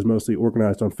riot was mostly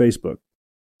organized on Facebook.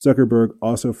 Zuckerberg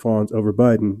also fawns over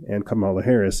Biden and Kamala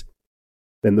Harris.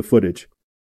 Then the footage.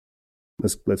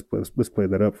 Let's play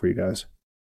that up for you guys.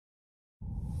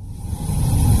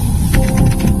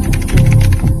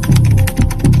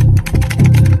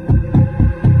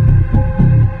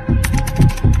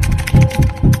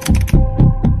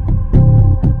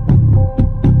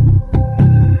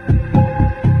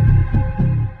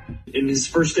 In his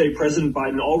first day, President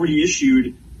Biden already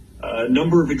issued a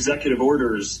number of executive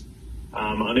orders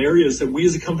on areas that we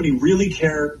as a company really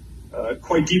care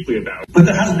quite deeply about. But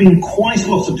there has been quite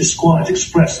a lot of disquiet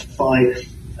expressed by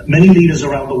Many leaders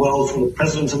around the world, from the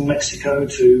president of Mexico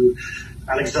to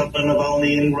Alexander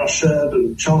Navalny in Russia,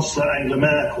 and Chancellor Angela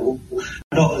Merkel,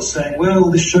 and others saying, well,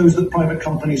 this shows that private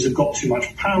companies have got too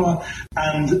much power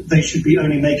and they should be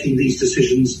only making these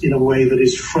decisions in a way that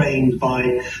is framed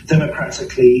by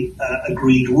democratically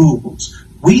agreed rules.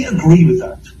 We agree with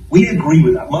that. We agree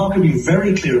with that. Mark can be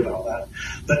very clear about that.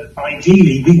 But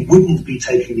ideally, we wouldn't be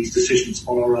taking these decisions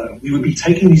on our own. We would be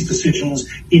taking these decisions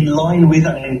in line with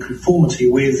and in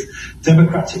conformity with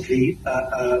democratically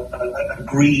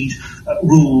agreed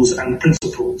rules and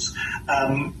principles.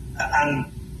 And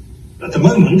at the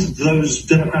moment, those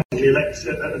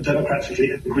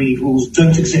democratically agreed rules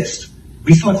don't exist.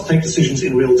 We still have to take decisions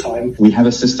in real time. We have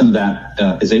a system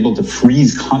that is able to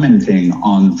freeze commenting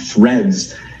on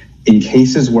threads in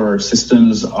cases where our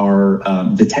systems are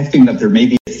detecting that there may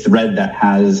be a thread that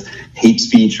has hate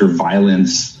speech or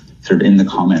violence sort of in the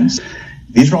comments.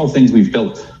 These are all things we've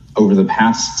built over the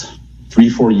past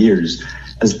 3-4 years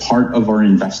as part of our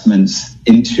investments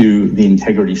into the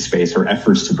integrity space or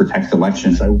efforts to protect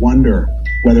elections. I wonder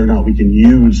whether or not we can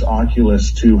use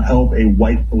Oculus to help a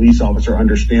white police officer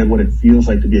understand what it feels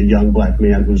like to be a young black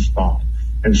man who's stopped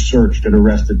and searched and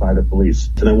arrested by the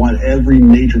police. And I want every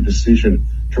major decision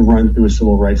to run through a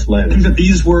civil rights lens. I think that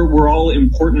these were all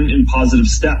important and positive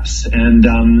steps, and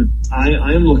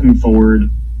I am looking forward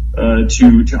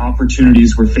to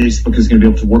opportunities where Facebook is going to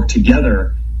be able to work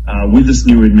together with this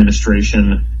new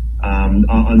administration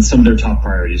on some of their top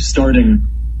priorities, starting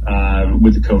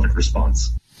with the COVID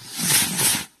response.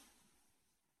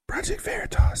 Project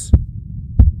Veritas.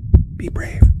 Be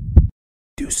brave.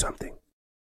 Do something.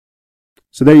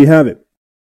 So there you have it.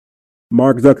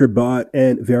 Mark Zuckerberg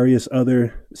and various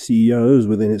other CEOs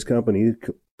within his company,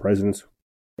 presidents,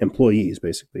 employees,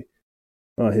 basically,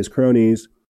 his cronies,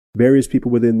 various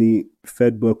people within the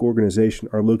FedBook organization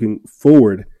are looking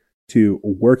forward to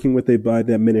working with the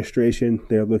Biden administration.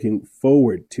 They're looking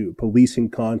forward to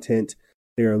policing content.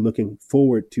 They are looking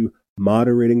forward to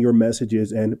moderating your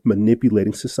messages and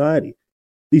manipulating society.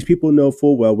 These people know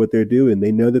full well what they're doing.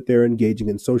 They know that they're engaging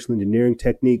in social engineering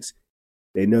techniques.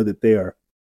 They know that they are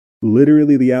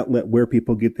literally the outlet where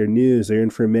people get their news, their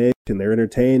information, their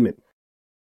entertainment.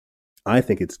 I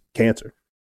think it's cancer.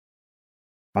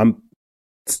 I'm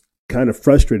kind of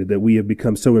frustrated that we have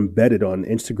become so embedded on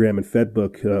Instagram and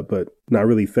FedBook, but not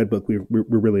really FedBook.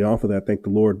 We're really off of that, thank the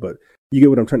Lord. But you get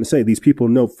what I'm trying to say. These people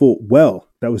know full well.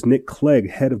 That was Nick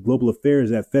Clegg, head of global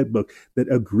affairs at FedBook,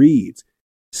 that agreed,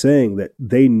 saying that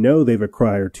they know they've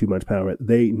acquired too much power.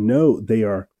 They know they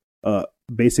are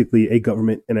basically a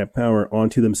government and a power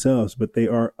onto themselves, but they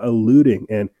are alluding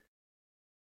and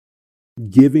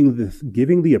giving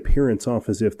the appearance off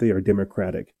as if they are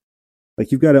democratic.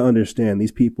 Like, you've got to understand,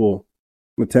 these people,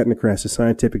 the technocrats, the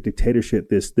scientific dictatorship,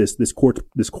 this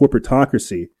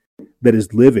corporatocracy that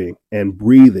is living and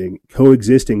breathing,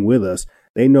 coexisting with us,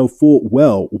 they know full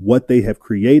well what they have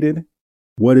created,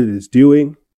 what it is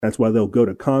doing. That's why they'll go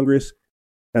to Congress.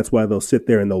 That's why they'll sit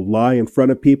there and they'll lie in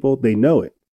front of people. They know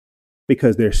it.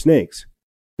 Because they're snakes.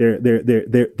 They're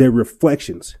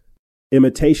reflections,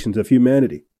 imitations of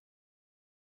humanity.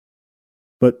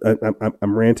 But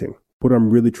I'm ranting. What I'm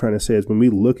really trying to say is, when we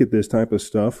look at this type of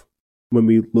stuff, when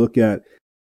we look at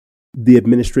the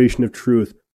administration of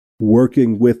truth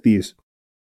working with these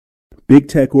big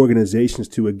tech organizations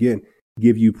to, again,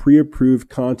 give you pre-approved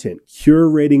content,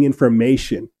 curating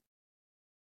information,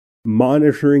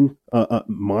 monitoring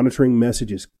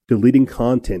messages, deleting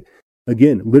content,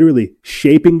 again, literally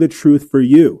shaping the truth for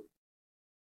you.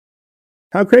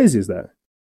 How crazy is that?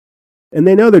 And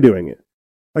they know they're doing it.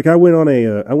 Like, I went on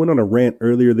a rant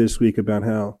earlier this week about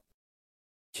how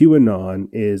QAnon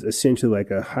is essentially like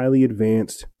a highly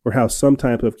advanced, or how some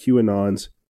type of QAnons,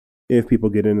 if people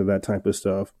get into that type of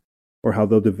stuff, or how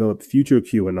they'll develop future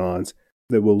QAnons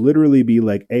that will literally be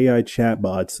like AI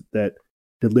chatbots that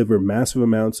deliver massive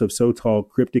amounts of so-called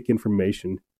cryptic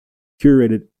information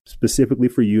curated specifically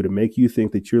for you to make you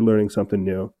think that you're learning something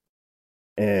new.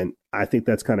 And I think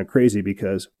that's kind of crazy,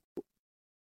 because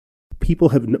people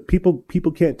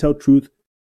can't tell truth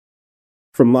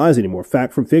from lies anymore,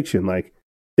 fact from fiction. Like,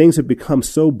 things have become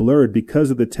so blurred because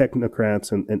of the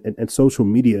technocrats and social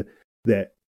media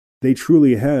that they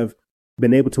truly have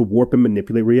been able to warp and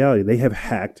manipulate reality. They have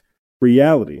hacked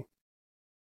reality.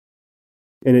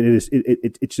 And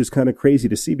it's just kind of crazy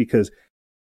to see, because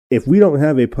if we don't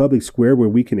have a public square where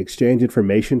we can exchange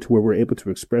information to where we're able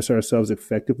to express ourselves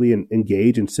effectively and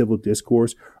engage in civil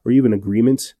discourse or even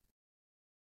agreements,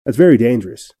 that's very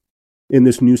dangerous in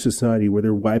this new society where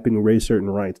they're wiping away certain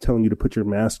rights, telling you to put your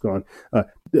mask on,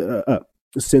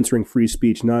 censoring free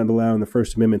speech, not allowing the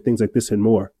First Amendment, things like this and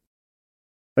more.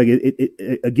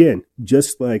 Like again,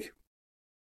 just like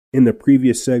in the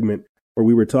previous segment where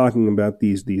we were talking about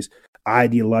these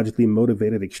ideologically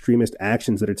motivated extremist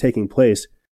actions that are taking place,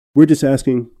 we're just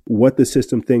asking what the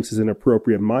system thinks is an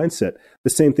appropriate mindset. The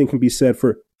same thing can be said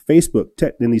for Facebook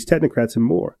and these technocrats and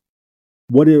more.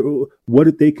 What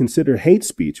did they consider hate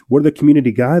speech? What are the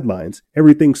community guidelines?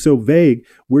 Everything's so vague,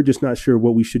 we're just not sure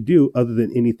what we should do other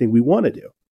than anything we want to do.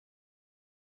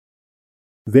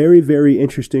 Very, very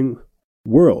interesting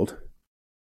world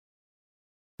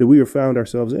that we have found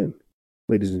ourselves in,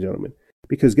 ladies and gentlemen.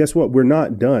 Because guess what? We're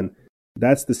not done.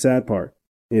 That's the sad part.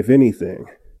 If anything,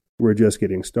 we're just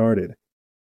getting started.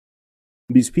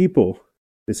 These people,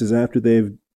 this is after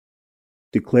they've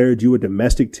declared you a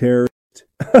domestic terrorist.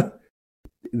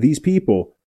 These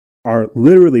people are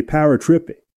literally power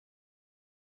tripping.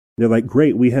 They're like,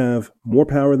 great, we have more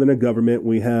power than a government.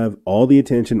 We have all the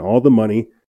attention, all the money.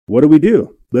 What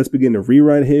do? Let's begin to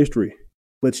rewrite history.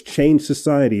 Let's change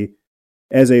society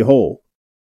as a whole.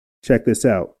 Check this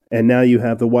out. And now you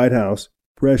have the White House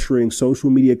pressuring social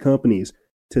media companies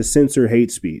to censor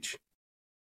hate speech.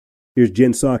 Here's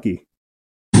Jen Psaki.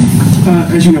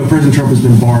 As you know, President Trump has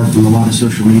been barred from a lot of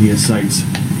social media sites.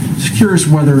 Just curious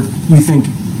whether you think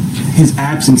his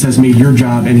absence has made your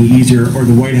job any easier or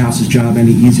the White House's job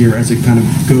any easier as it kind of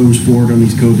goes forward on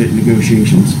these COVID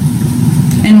negotiations.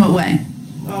 In what way?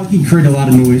 He created a lot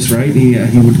of noise, right? He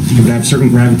would have certain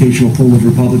gravitational pull with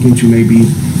Republicans who may be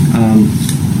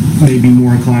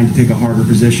more inclined to take a harder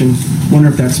position. Wonder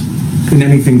if that's been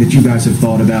anything that you guys have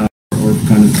thought about or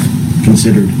kind of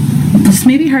considered. This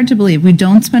may be hard to believe. We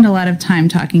don't spend a lot of time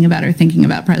talking about or thinking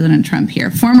about President Trump here.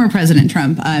 Former President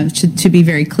Trump, to be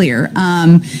very clear.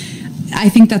 I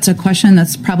think that's a question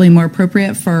that's probably more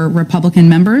appropriate for Republican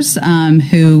members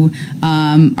who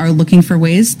are looking for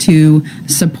ways to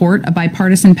support a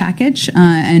bipartisan package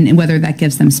and whether that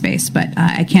gives them space. But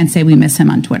I can't say we miss him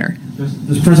on Twitter.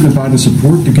 Does President Biden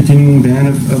support the continuing ban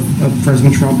of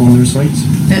President Trump on their sites?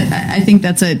 I think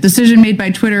that's a decision made by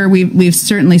Twitter. We've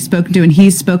certainly spoken to, and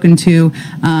he's spoken to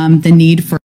the need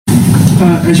for.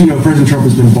 As you know, President Trump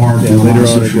has been barred from a lot of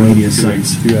social media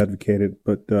sites. You advocated,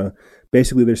 but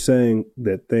basically they're saying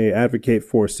that they advocate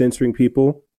for censoring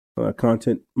people,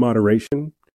 content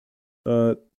moderation,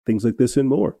 things like this and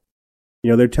more.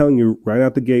 You know, they're telling you right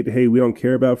out the gate, hey, we don't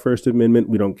care about First Amendment.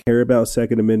 We don't care about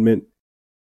Second Amendment.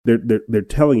 They're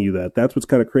telling you that. That's what's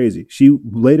kind of crazy. She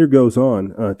later goes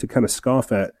on to kind of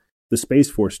scoff at the Space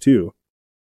Force too,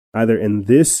 either in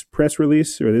this press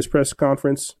release or this press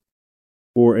conference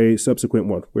or a subsequent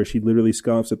one where she literally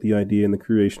scoffs at the idea and the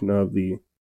creation of the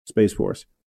Space Force.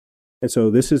 And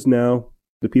so this is now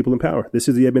the people in power. This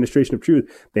is the administration of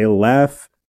truth. They laugh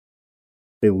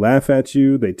at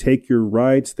you. They take your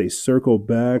rights. They circle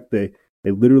back. They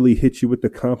literally hit you with the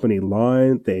company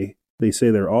line. They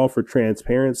say they're all for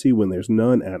transparency when there's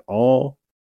none at all.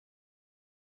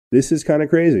 This is kind of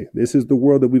crazy. This is the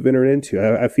world that we've entered into.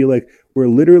 I feel like we're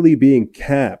literally being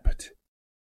capped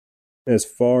as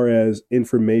far as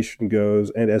information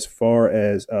goes and as far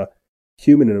as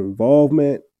human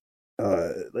involvement.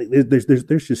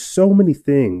 There's just so many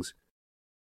things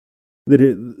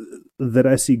that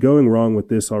I see going wrong with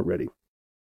this already.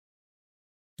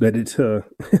 That it's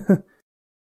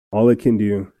all it can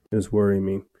do is worry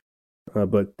me.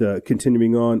 But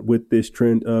continuing on with this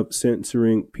trend of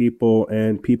censoring people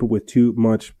and people with too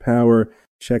much power,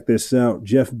 check this out.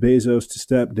 Jeff Bezos to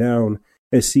step down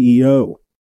as CEO.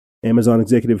 Amazon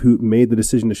executive who made the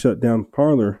decision to shut down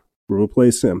Parler will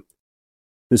replace him.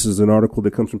 This is an article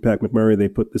that comes from Pat McMurray. They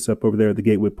put this up over there at the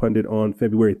Gateway Pundit on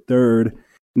February 3rd.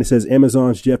 And it says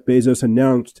Amazon's Jeff Bezos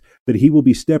announced that he will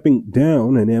be stepping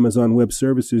down, and Amazon Web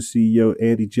Services CEO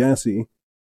Andy Jassy,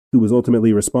 who was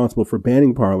ultimately responsible for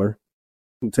banning Parler,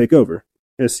 will take over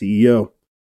as CEO.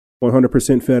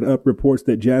 100% Fed Up reports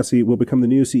that Jassy will become the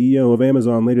new CEO of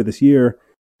Amazon later this year.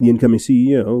 The incoming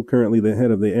CEO, currently the head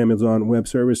of the Amazon Web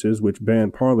Services, which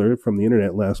banned Parler from the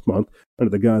internet last month under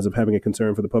the guise of having a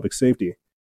concern for the public safety.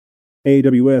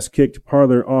 AWS kicked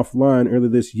Parler offline earlier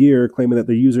this year, claiming that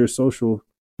the users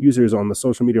on the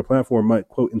social media platform might,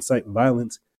 quote, incite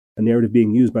violence, a narrative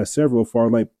being used by several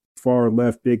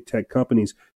far-left big tech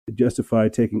companies to justify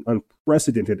taking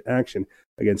unprecedented action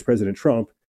against President Trump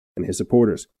and his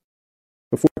supporters.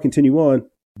 Before I continue on,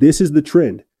 this is the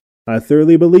trend. I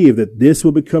thoroughly believe that this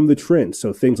will become the trend.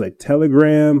 So things like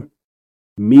Telegram,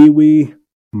 MeWe,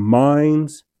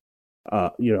 Minds,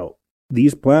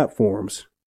 these platforms,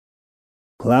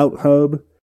 Clout Hub,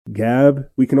 Gab,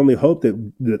 we can only hope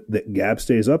that Gab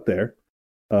stays up there,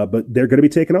 but they're going to be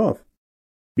taken off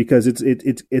because it's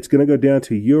going to go down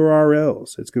to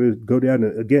URLs. It's going to go down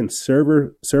to, again,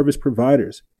 service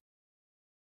providers.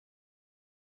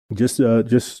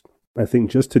 I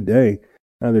think just today,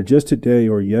 either just today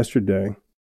or yesterday,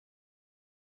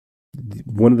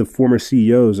 one of the former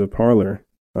CEOs of Parler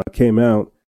came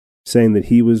out saying that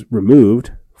he was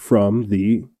removed from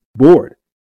the board,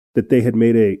 that they had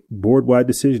made a board-wide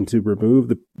decision to remove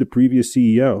the previous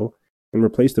CEO and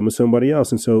replace them with somebody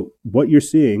else. And so what you're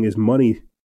seeing is money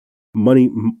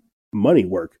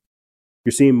work.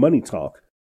 You're seeing money talk.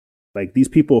 Like, these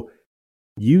people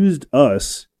used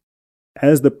us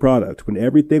as the product. When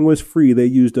everything was free, they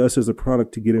used us as a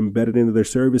product to get embedded into their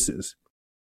services.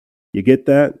 You get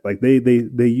that? Like, they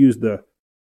used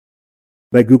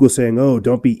like Google saying, oh,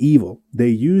 don't be evil. They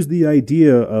used the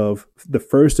idea of the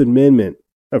First Amendment,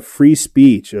 of free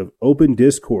speech, of open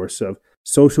discourse, of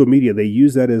social media. They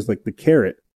use that as like the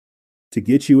carrot to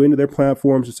get you into their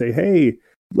platforms and say, hey,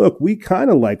 look, we kind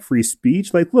of like free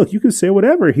speech. Like, look, you can say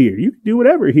whatever here. You can do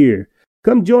whatever here.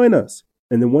 Come join us.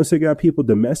 And then once they got people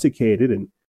domesticated and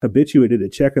habituated to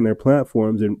checking their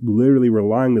platforms and literally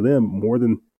relying to them more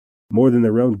than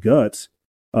their own guts,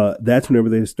 that's whenever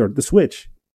they started the switch.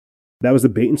 That was the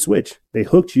bait and switch. They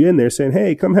hooked you in there saying,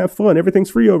 hey, come have fun. Everything's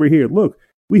free over here. Look,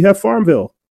 we have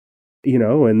Farmville.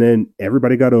 And then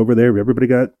everybody got over there. Everybody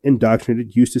got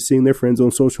indoctrinated, used to seeing their friends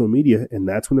on social media. And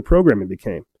that's when the programming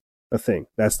became a thing.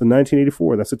 That's the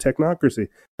 1984. That's the technocracy.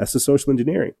 That's the social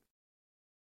engineering.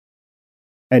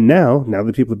 And now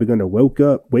that people have begun to wake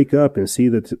up and see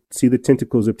the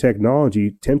tentacles of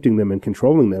technology tempting them and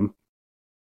controlling them,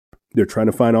 they're trying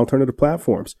to find alternative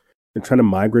platforms. They're trying to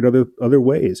migrate other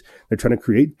ways. They're trying to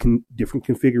create different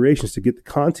configurations to get the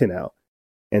content out.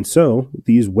 And so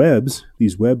these web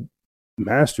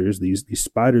masters, these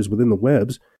spiders within the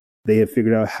webs, they have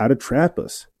figured out how to trap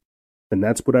us. And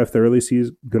that's what I thoroughly see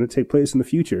is going to take place in the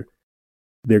future.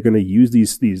 They're going to use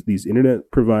these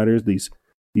internet providers, these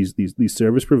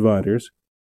service providers.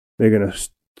 They're going to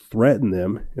threaten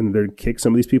them, and they're going to kick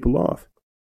some of these people off.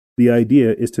 The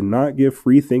idea is to not give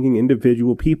free-thinking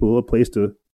individual people a place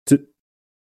to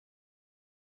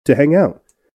hang out.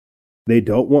 They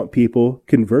don't want people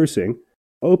conversing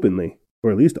openly,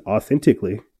 or at least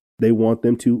authentically. They want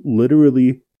them to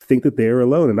literally think that they are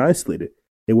alone and isolated.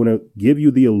 They want to give you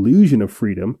the illusion of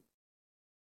freedom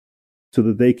so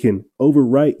that they can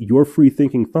overwrite your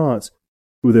free-thinking thoughts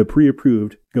with a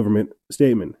pre-approved government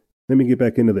statement. Let me get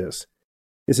back into this.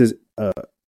 It says,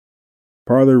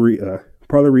 Parler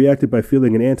reacted by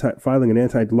filing an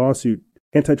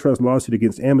antitrust lawsuit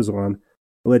against Amazon,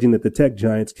 alleging that the tech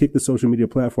giants kicked the social media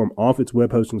platform off its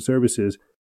web hosting services,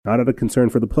 not out of concern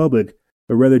for the public,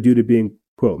 but rather due to being,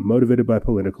 quote, motivated by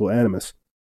political animus.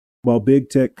 While big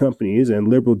tech companies and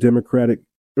liberal Democrat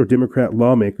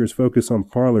lawmakers focus on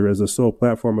Parler as the sole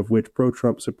platform of which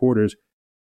pro-Trump supporters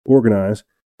organize,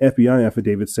 FBI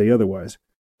affidavits say otherwise.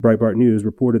 Breitbart News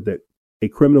reported that a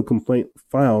criminal complaint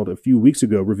filed a few weeks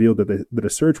ago revealed that a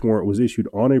search warrant was issued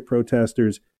on a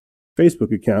protester's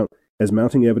Facebook account, as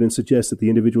mounting evidence suggests that the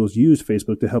individuals used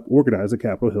Facebook to help organize the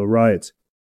Capitol Hill riots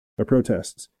or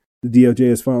protests. The DOJ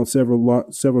has filed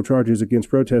several charges against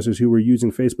protesters who were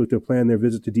using Facebook to plan their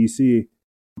visit to D.C.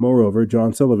 Moreover,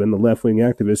 John Sullivan, the left-wing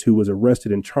activist who was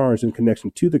arrested and charged in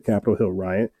connection to the Capitol Hill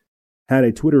riot, had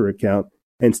a Twitter account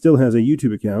and still has a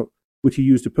YouTube account, which he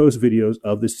used to post videos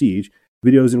of the siege,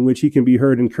 videos in which he can be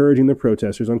heard encouraging the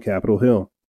protesters on Capitol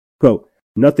Hill. Quote,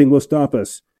 nothing will stop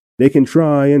us. They can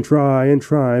try and try and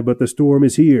try, but the storm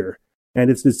is here,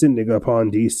 and it's descending upon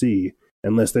D.C.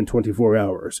 in less than 24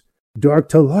 hours. Dark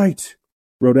to light,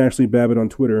 wrote Ashley Babbitt on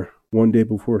Twitter one day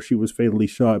before she was fatally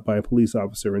shot by a police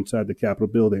officer inside the Capitol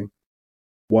building.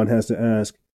 One has to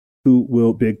ask, who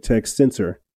will big tech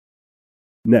censor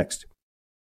next?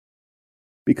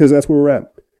 Because that's where we're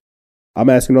at. I'm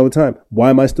asking all the time, why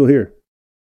am I still here?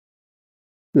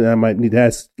 I might need to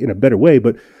ask in a better way,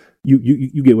 but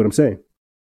you get what I'm saying.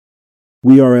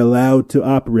 We are allowed to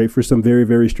operate for some very,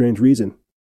 very strange reason.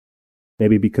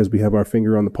 Maybe because we have our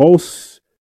finger on the pulse.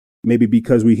 Maybe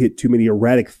because we hit too many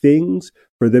erratic things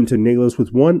for them to nail us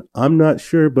with one. I'm not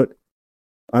sure, but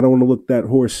I don't want to look that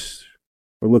horse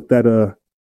or I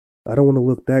don't want to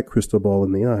look that crystal ball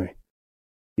in the eye.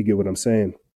 You get what I'm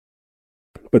saying?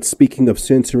 But speaking of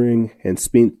censoring and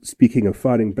speaking of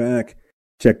fighting back,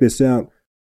 check this out.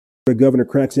 The governor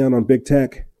cracks down on big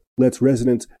tech, lets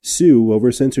residents sue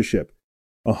over censorship.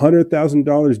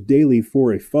 $100,000 daily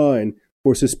for a fine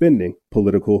for suspending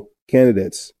political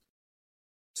candidates.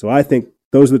 So I think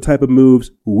those are the type of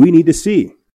moves we need to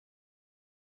see.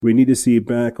 We need to see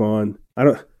back on,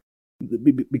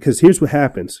 because here's what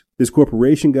happens. This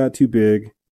corporation got too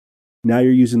big. Now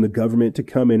you're using the government to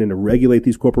come in and to regulate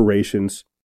these corporations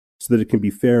so that it can be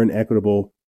fair and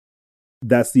equitable.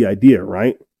 That's the idea,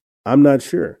 right? I'm not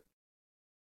sure.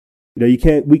 You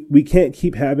know, we can't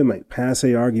keep having like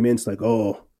passe arguments like,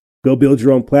 oh, go build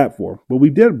your own platform. Well, we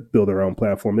did build our own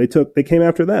platform. They came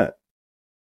after that.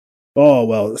 Oh,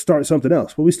 well, start something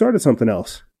else. Well, we started something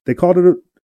else. They called it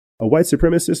a white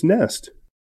supremacist nest.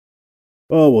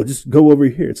 Oh, well, just go over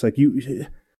here. It's like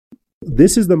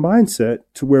this is the mindset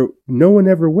to where no one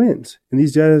ever wins. And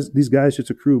these guys just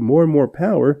accrue more and more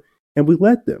power, and we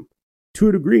let them. To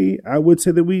a degree, I would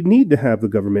say that we need to have the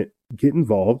government get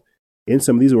involved in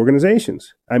some of these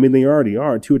organizations. I mean, they already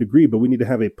are to a degree, but we need to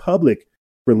have a public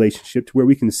relationship to where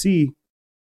we can see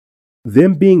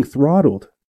them being throttled.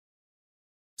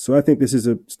 So I think this is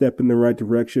a step in the right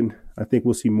direction. I think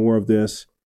we'll see more of this.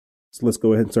 So let's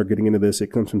go ahead and start getting into this.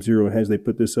 It comes from Zero Hedge. They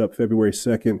put this up February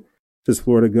 2nd. It says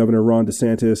Florida Governor Ron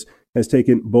DeSantis has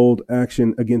taken bold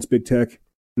action against big tech,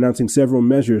 announcing several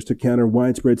measures to counter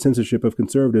widespread censorship of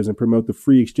conservatives and promote the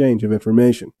free exchange of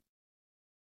information.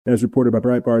 As reported by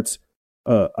Breitbart's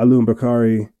Alum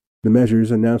Bakari, the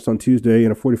measures announced on Tuesday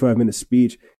in a 45-minute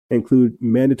speech include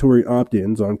mandatory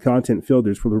opt-ins on content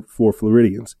filters for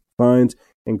Floridians, fines,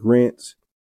 and grants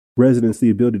residents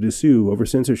the ability to sue over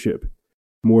censorship.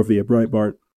 More via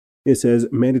Breitbart. It says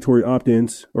mandatory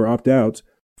opt-ins or opt-outs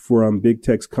for big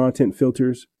tech's content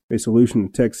filters, a solution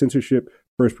to tech censorship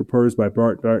first proposed by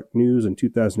Breitbart News in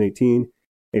 2018,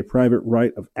 a private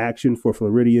right of action for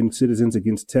Floridian citizens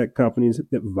against tech companies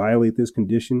that violate this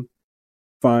condition,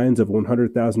 fines of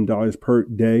 $100,000 per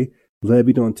day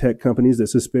levied on tech companies that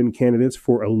suspend candidates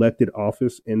for elected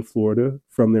office in Florida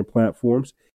from their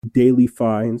platforms, daily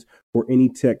fines for any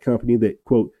tech company that,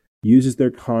 quote, uses their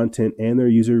content and their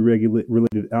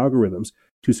user-related algorithms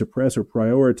to suppress or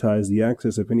prioritize the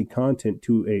access of any content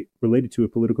related to a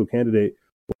political candidate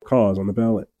or cause on the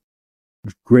ballot.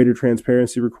 Greater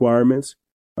transparency requirements,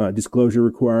 disclosure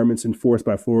requirements enforced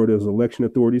by Florida's election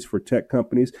authorities for tech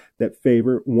companies that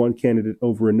favor one candidate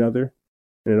over another.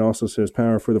 And it also says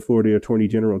power for the Florida Attorney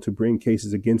General to bring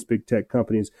cases against big tech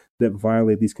companies that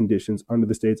violate these conditions under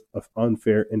the state's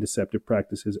Unfair and Deceptive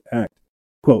Practices Act.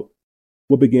 Quote,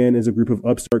 what began as a group of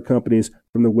upstart companies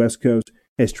from the West Coast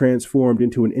has transformed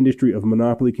into an industry of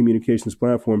monopoly communications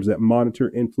platforms that monitor,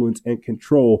 influence, and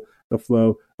control the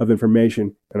flow of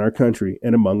information in our country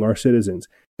and among our citizens.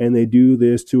 And they do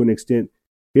this to an extent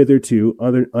hitherto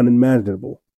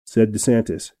unimaginable, said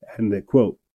DeSantis, adding that,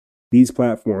 quote, these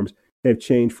platforms have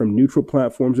changed from neutral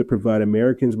platforms that provide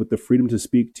Americans with the freedom to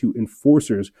speak to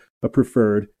enforcers of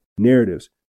preferred narratives.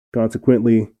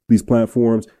 Consequently, these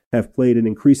platforms have played an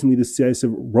increasingly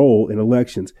decisive role in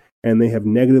elections, and they have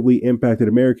negatively impacted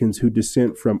Americans who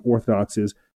dissent from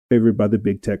orthodoxies favored by the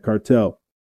big tech cartel.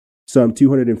 Some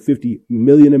 250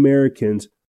 million Americans,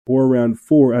 or around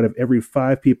 4 out of every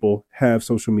 5 people, have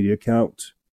social media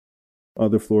accounts.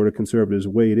 Other Florida conservatives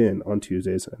weighed in on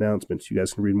Tuesday's announcements. You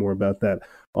guys can read more about that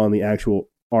on the actual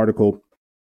article.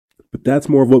 But that's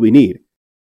more of what we need.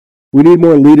 We need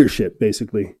more leadership,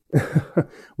 basically.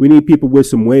 We need people with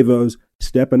some huevos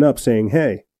stepping up saying,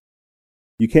 hey,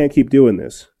 you can't keep doing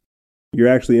this. You're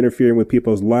actually interfering with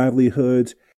people's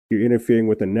livelihoods. You're interfering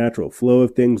with the natural flow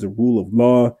of things, the rule of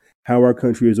law, how our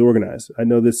country is organized. I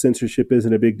know this censorship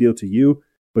isn't a big deal to you,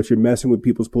 but you're messing with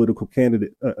people's political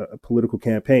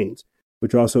campaigns,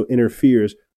 which also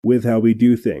interferes with how we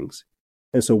do things.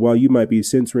 And so while you might be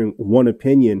censoring one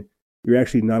opinion, you're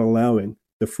actually not allowing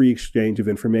the free exchange of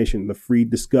information, the free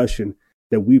discussion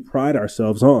that we pride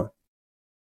ourselves on.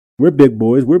 We're big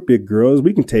boys, we're big girls,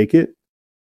 we can take it.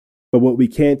 But what we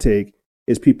can't take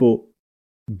is people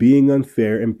being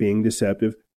unfair and being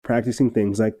deceptive, practicing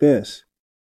things like this.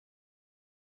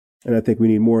 And I think we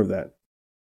need more of that.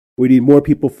 We need more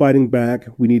people fighting back.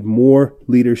 We need more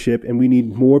leadership, and we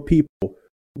need more people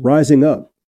rising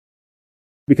up.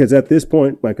 Because at this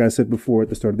point, like I said before at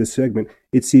the start of this segment,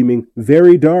 it's seeming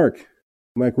very dark,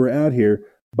 like we're out here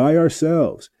by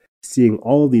ourselves, seeing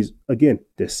all of these, again,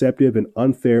 deceptive and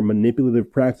unfair,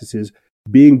 manipulative practices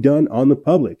being done on the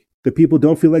public. The people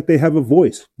don't feel like they have a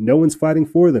voice. No one's fighting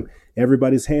for them.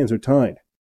 Everybody's hands are tied.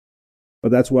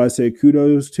 But that's why I say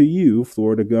kudos to you,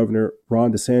 Florida Governor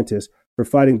Ron DeSantis, for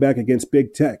fighting back against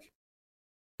big tech.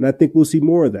 And I think we'll see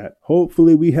more of that.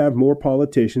 Hopefully we have more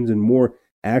politicians and more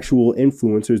actual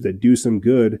influencers that do some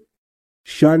good,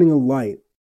 shining a light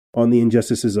on the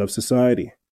injustices of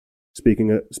society.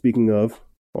 Speaking of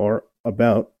or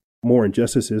about more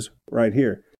injustices right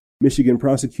here. Michigan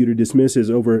prosecutor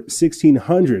dismisses over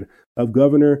 1,600 of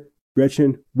Governor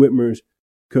Gretchen Whitmer's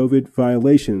COVID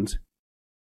violations,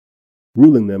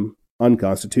 ruling them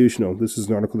unconstitutional. This is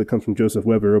an article that comes from Joseph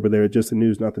Weber over there at Just the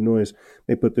News, Not the Noise.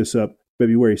 They put this up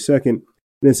February 2nd.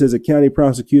 And it says a county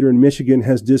prosecutor in Michigan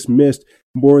has dismissed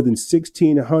more than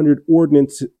 1,600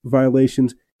 ordinance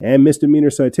violations and misdemeanor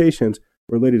citations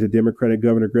related to Democratic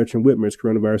Governor Gretchen Whitmer's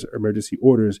coronavirus emergency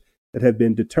orders that have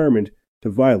been determined to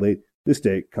violate the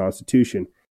state constitution.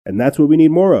 And that's what we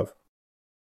need more of.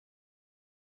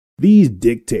 These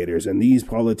dictators and these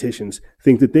politicians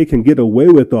think that they can get away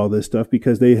with all this stuff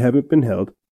because they haven't been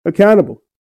held accountable.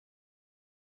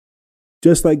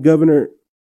 Just like Governor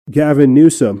Gavin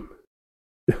Newsom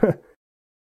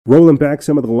rolling back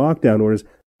some of the lockdown orders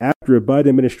after a Biden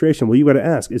administration. Well, you got to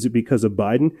ask, is it because of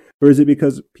Biden or is it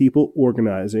because of people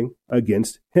organizing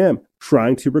against him,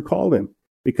 trying to recall him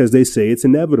because they say it's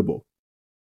inevitable?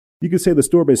 You could say the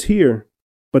storm is here,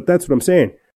 but that's what I'm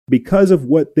saying. Because of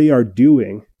what they are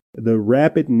doing, the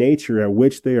rapid nature at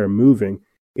which they are moving,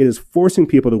 it is forcing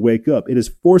people to wake up. It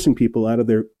is forcing people out of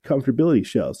their comfortability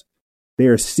shells. They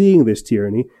are seeing this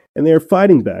tyranny and they are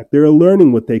fighting back. They're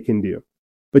learning what they can do.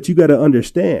 But you got to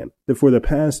understand that for the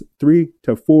past 3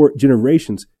 to 4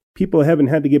 generations, people haven't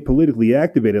had to get politically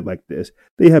activated like this.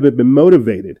 They haven't been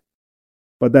motivated.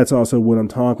 But that's also what I'm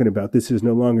talking about. This is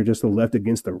no longer just the left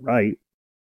against the right.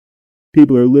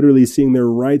 People are literally seeing their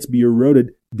rights be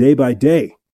eroded day by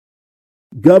day.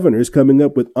 Governors coming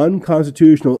up with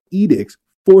unconstitutional edicts,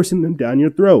 forcing them down your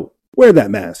throat. Wear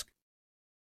that mask.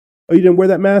 Oh, you didn't wear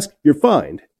that mask? You're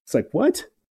fined. It's like, what?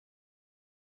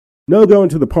 No going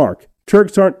to the park.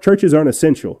 Churches aren't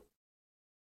essential.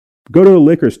 Go to a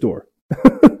liquor store.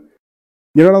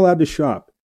 You're not allowed to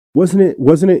shop. Wasn't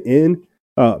it in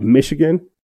Michigan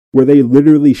where they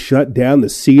literally shut down the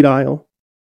seed aisle?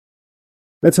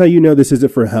 That's how you know this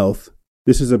isn't for health.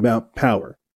 This is about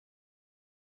power.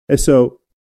 And so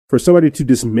for somebody to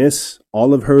dismiss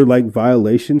all of her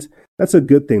violations, that's a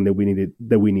good thing that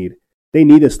we need. They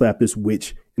need to slap this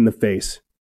witch in the face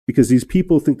because these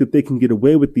people think that they can get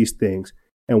away with these things.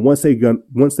 And once they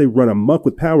run amok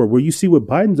with power, well, you see what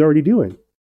Biden's already doing.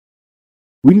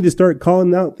 We need to start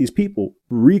calling out these people,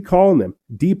 recalling them,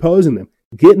 deposing them,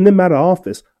 getting them out of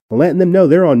office, letting them know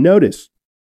they're on notice.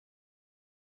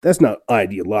 That's not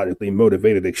ideologically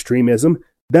motivated extremism.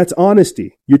 That's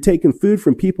honesty. You're taking food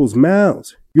from people's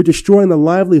mouths. You're destroying the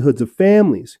livelihoods of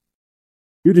families.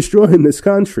 You're destroying this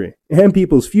country and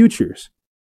people's futures.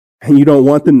 And you don't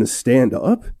want them to stand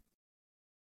up?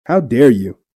 How dare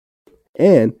you?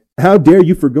 And how dare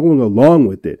you for going along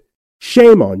with it?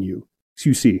 Shame on you.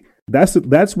 You see, that's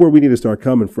where we need to start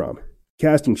coming from.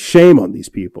 Casting shame on these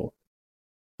people.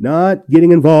 Not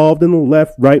getting involved in the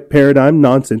left-right paradigm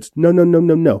nonsense.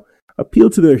 No. Appeal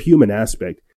to their human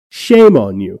aspect. Shame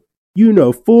on you. You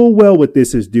know full well what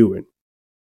this is doing.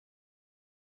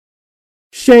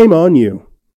 Shame on you.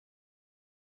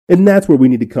 And that's where we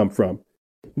need to come from.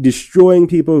 Destroying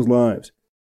people's lives.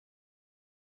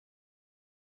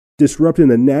 Disrupting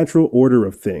the natural order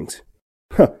of things.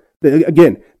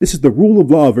 Again, this is the rule of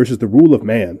law versus the rule of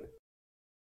man.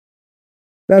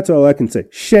 That's all I can say.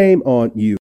 Shame on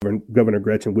you, Governor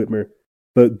Gretchen Whitmer.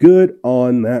 But good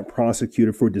on that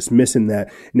prosecutor for dismissing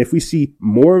that. And if we see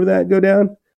more of that go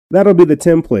down, that'll be the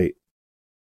template.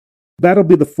 That'll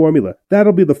be the formula.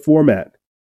 That'll be the format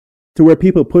to where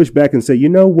people push back and say, you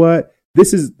know what?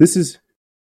 This is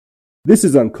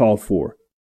uncalled for.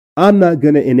 I'm not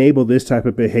going to enable this type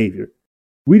of behavior.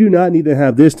 We do not need to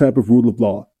have this type of rule of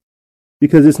law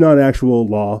because it's not actual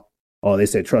law. Oh, they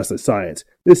say trust the science.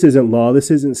 This isn't law.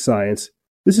 This isn't science.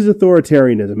 This is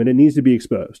authoritarianism and it needs to be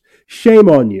exposed. Shame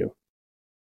on you.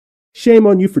 Shame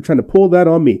on you for trying to pull that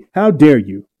on me. How dare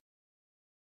you?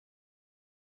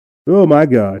 Oh my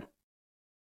God.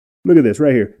 Look at this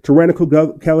right here. Tyrannical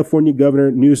California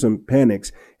Governor Newsom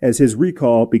panics as his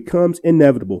recall becomes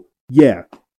inevitable. Yeah.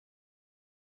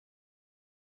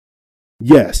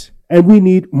 Yes. And we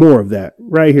need more of that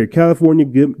right here. California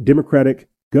Democratic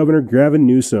Governor Gavin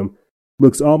Newsom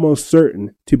looks almost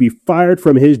certain to be fired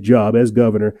from his job as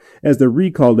governor as the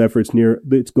recall efforts near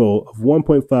its goal of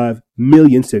 1.5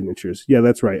 million signatures. Yeah,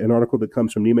 that's right. An article that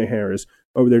comes from Nima Harris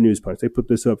over their News Punch. They put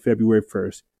this up February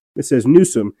 1st. It says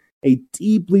Newsom, a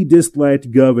deeply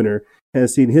disliked governor,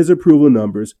 has seen his approval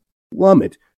numbers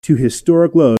plummet to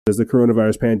historic lows as the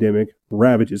coronavirus pandemic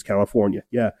ravages California.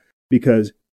 Yeah,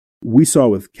 because we saw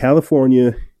with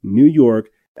California, New York,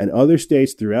 and other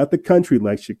states throughout the country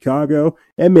like Chicago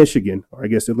and Michigan, or I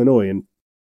guess Illinois and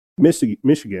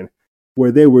Michigan,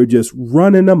 where they were just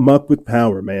running amok with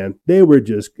power, man. They were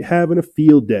just having a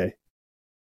field day.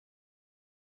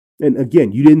 And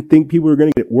again, you didn't think people were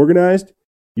going to get organized?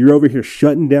 You're over here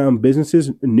shutting down businesses,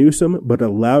 Newsom, but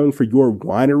allowing for your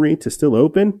winery to still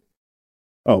open?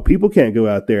 Oh, people can't go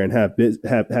out there and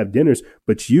have dinners,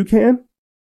 but you can?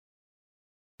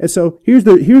 And so here's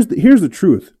the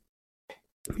truth.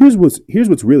 Here's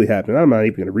what's really happening. I'm not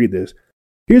even going to read this.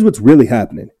 Here's what's really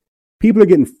happening. People are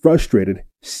getting frustrated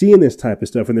seeing this type of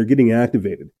stuff and they're getting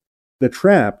activated. The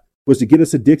trap was to get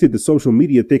us addicted to social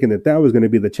media thinking that that was going to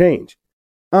be the change.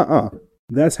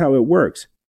 That's how it works.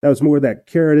 That was more of that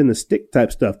carrot and the stick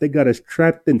type stuff. They got us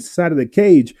trapped inside of the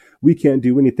cage. We can't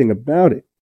do anything about it.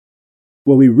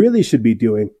 What we really should be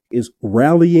doing is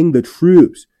rallying the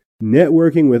troops,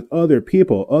 networking with other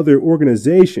people, other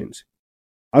organizations.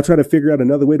 I'll try to figure out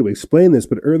another way to explain this,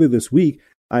 but earlier this week,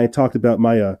 I talked about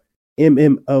my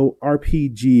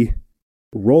MMORPG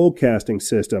role casting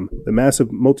system, the massive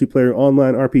multiplayer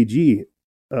online RPG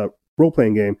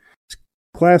role-playing game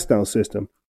class style system,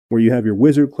 where you have your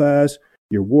wizard class,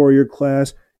 your warrior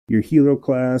class, your healer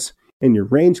class, and your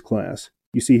range class.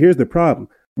 You see, here's the problem.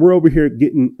 We're over here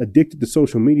getting addicted to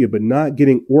social media, but not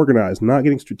getting organized, not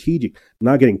getting strategic,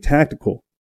 not getting tactical.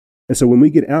 And so when we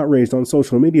get outraged on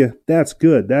social media, that's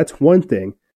good. That's one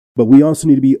thing. But we also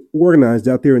need to be organized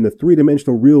out there in the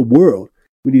three-dimensional real world.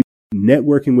 We need to be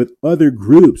networking with other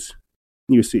groups.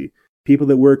 You see, people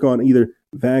that work on either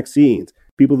vaccines,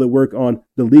 people that work on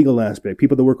the legal aspect,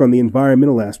 people that work on the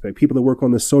environmental aspect, people that work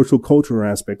on the social cultural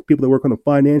aspect, people that work on the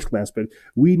financial aspect.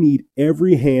 We need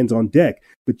every hands on deck.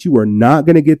 But you are not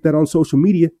going to get that on social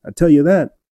media. I tell you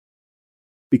that.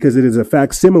 Because it is a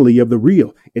facsimile of the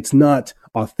real. It's not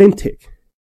authentic.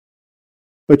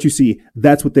 But you see,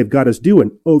 that's what they've got us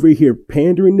doing over here,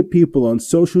 pandering to people on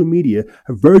social media,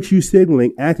 virtue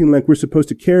signaling, acting like we're supposed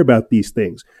to care about these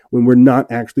things when we're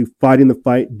not actually fighting the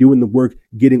fight, doing the work,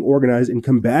 getting organized and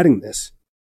combating this.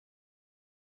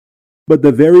 But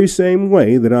the very same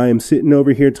way that I am sitting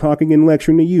over here talking and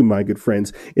lecturing to you, my good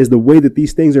friends, is the way that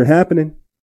these things are happening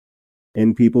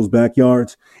in people's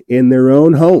backyards, in their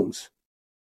own homes.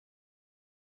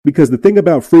 Because the thing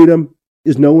about freedom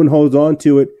is no one holds on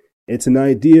to it. It's an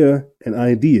idea, and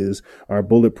ideas are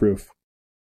bulletproof.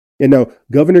 And now,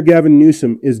 Governor Gavin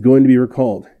Newsom is going to be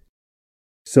recalled.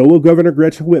 So will Governor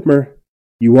Gretchen Whitmer.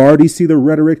 You already see the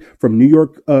rhetoric from New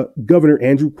York Governor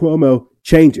Andrew Cuomo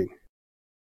changing.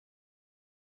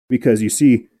 Because you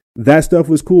see, that stuff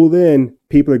was cool then.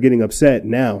 People are getting upset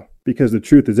now because the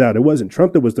truth is out. It wasn't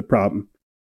Trump that was the problem.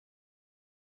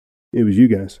 It was you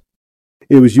guys.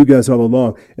 It was you guys all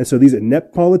along. And so these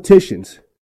inept politicians,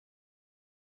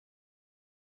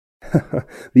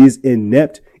 these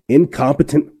inept,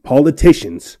 incompetent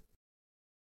politicians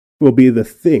will be the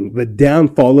thing. The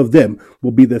downfall of them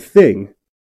will be the thing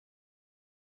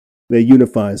that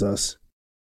unifies us.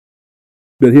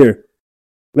 But here,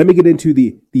 let me get into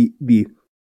the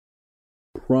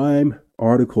prime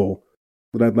article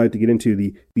that I'd like to get into,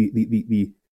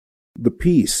 the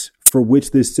piece for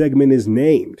which this segment is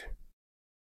named,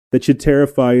 that should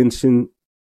terrify and send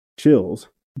chills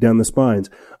down the spines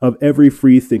of every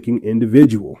free-thinking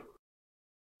individual.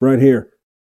 Right here.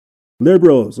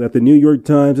 Liberals at the New York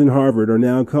Times and Harvard are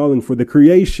now calling for the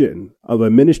creation of a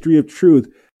ministry of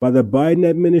truth by the Biden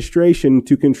administration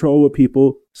to control what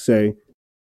people say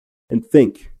and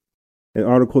think. An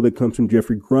article that comes from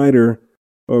Jeffrey Greider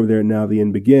over there at Now the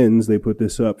End Begins. They put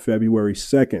this up February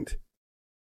 2nd.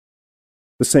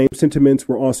 The same sentiments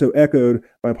were also echoed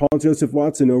by Paul Joseph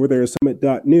Watson over there at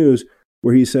Summit.News,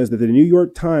 where he says that the New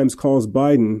York Times calls for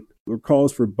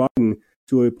Biden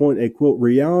to appoint a, quote,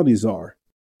 reality czar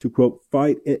to, quote,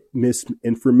 fight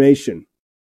misinformation.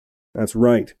 That's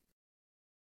right.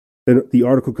 The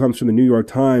article comes from the New York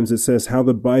Times. It says how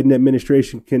the Biden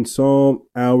administration can solve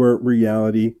our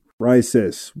reality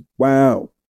crisis.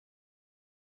 Wow.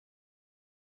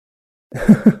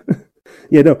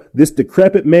 This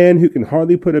decrepit man who can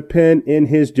hardly put a pen in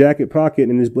his jacket pocket,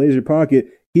 in his blazer pocket,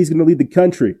 he's going to lead the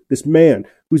country. This man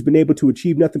who's been able to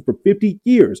achieve nothing for 50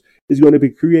 years is going to be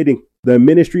creating the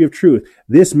ministry of truth.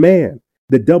 This man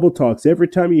that double talks every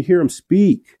time you hear him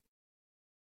speak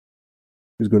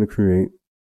is going to create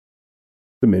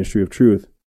the ministry of truth.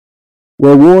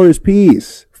 Where war is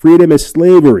peace, freedom is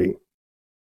slavery,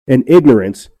 and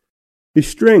ignorance is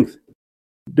strength.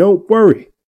 Don't worry.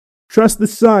 Trust the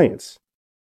science.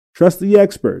 Trust the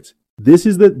experts. This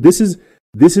is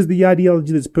the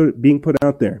ideology that's being put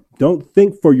out there. Don't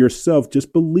think for yourself.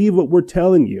 Just believe what we're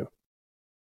telling you.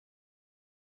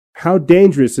 How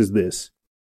dangerous is this?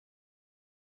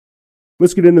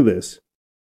 Let's get into this.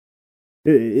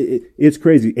 It's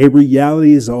crazy. A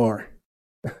reality czar.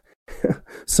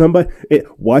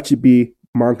 Watch it be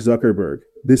Mark Zuckerberg.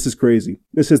 This is crazy.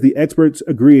 It says the experts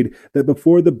agreed that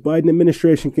before the Biden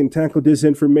administration can tackle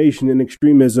disinformation and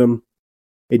extremism,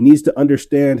 it needs to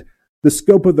understand the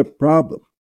scope of the problem.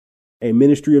 A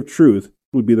ministry of truth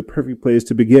would be the perfect place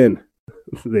to begin,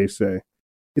 they say.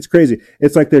 It's crazy.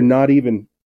 It's like they're not even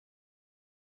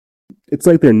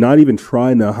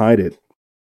trying to hide it.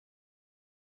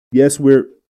 Yes, we're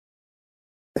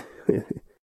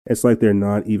It's like they're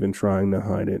not even trying to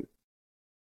hide it.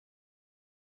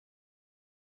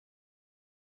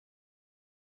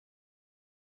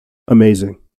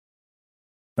 Amazing.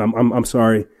 I'm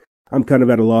sorry. I'm kind of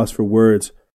at a loss for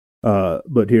words.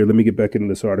 But here, let me get back into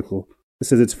this article. It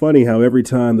says it's funny how every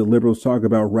time the liberals talk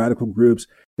about radical groups,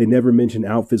 they never mention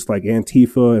outfits like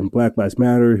Antifa and Black Lives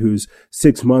Matter, whose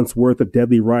 6 months worth of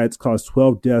deadly riots caused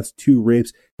 12 deaths, 2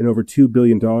 rapes, and over $2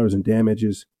 billion in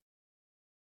damages.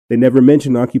 They never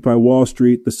mention Occupy Wall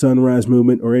Street, the Sunrise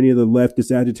Movement, or any of the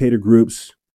leftist agitator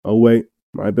groups. Oh, wait,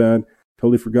 my bad.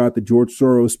 Totally forgot that George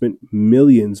Soros spent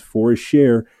millions for his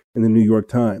share in the New York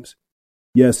Times.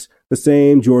 Yes, the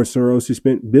same George Soros who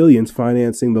spent billions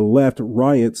financing the left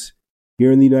riots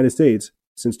here in the United States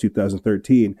since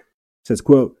 2013. Says,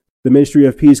 quote, the Ministry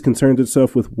of Peace concerns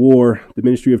itself with war. The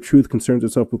Ministry of Truth concerns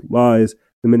itself with lies.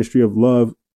 The Ministry of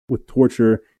Love with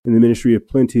torture. And the Ministry of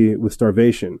Plenty with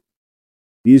starvation.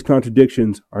 These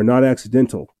contradictions are not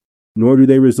accidental, nor do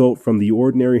they result from the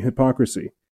ordinary hypocrisy.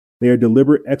 They are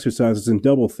deliberate exercises in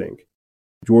doublethink.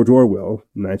 George Orwell,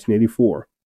 1984.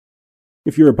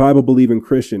 If you're a Bible-believing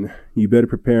Christian, you better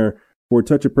prepare for a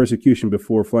touch of persecution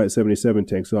before Flight 77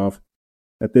 takes off.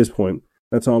 At this point,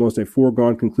 that's almost a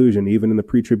foregone conclusion, even in the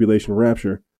pre-tribulation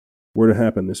rapture, were to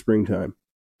happen this springtime.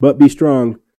 But be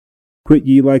strong. Quit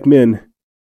ye like men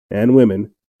and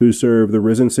women who serve the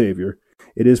risen Savior.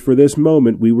 It is for this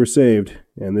moment we were saved,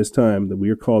 and this time that we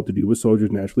are called to do what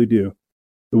soldiers naturally do.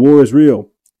 The war is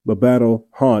real, the battle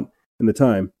hot, and the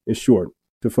time is short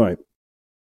to fight.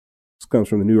 This comes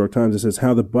from the New York Times. It says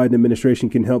how the Biden administration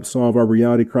can help solve our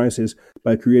reality crisis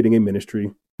by creating a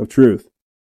ministry of truth.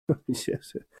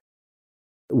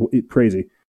 Crazy.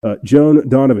 Joan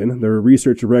Donovan, the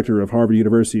research director of Harvard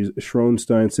University's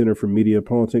Schronstein Center for Media,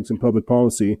 Politics, and Public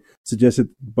Policy, suggested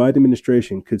the Biden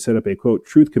administration could set up a, quote,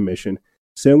 truth commission,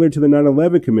 similar to the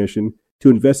 9/11 Commission, to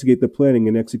investigate the planning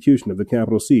and execution of the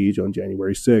Capitol siege on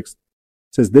January 6th.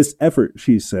 Says this effort,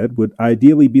 she said, would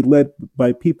ideally be led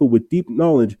by people with deep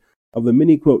knowledge of the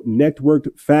many, quote,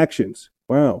 networked factions.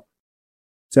 Wow.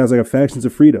 Sounds like a factions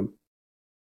of freedom.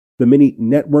 The many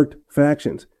networked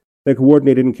factions that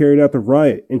coordinated and carried out the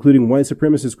riot, including white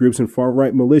supremacist groups and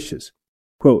far-right militias.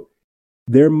 Quote,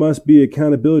 there must be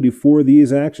accountability for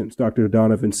these actions, Dr.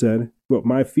 Donovan said. Quote,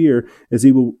 my fear is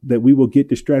that we will get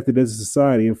distracted as a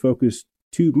society and focus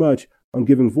too much on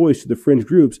giving voice to the fringe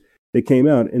groups that came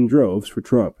out in droves for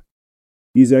Trump.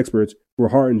 These experts were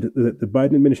heartened that the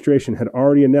Biden administration had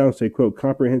already announced a, quote,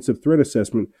 comprehensive threat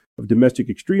assessment of domestic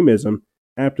extremism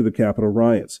after the Capitol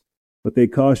riots. But they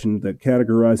cautioned that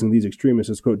categorizing these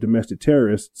extremists as, quote, domestic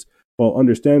terrorists, while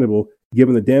understandable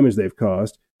given the damage they've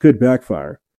caused, could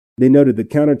backfire. They noted that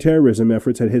counterterrorism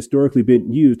efforts had historically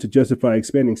been used to justify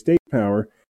expanding state power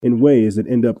in ways that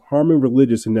end up harming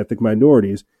religious and ethnic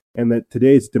minorities, and that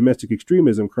today's domestic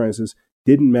extremism crisis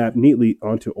didn't map neatly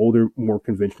onto older, more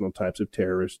conventional types of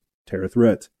terror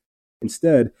threats.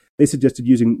 Instead, they suggested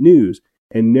using news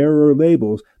and narrower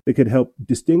labels that could help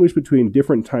distinguish between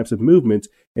different types of movements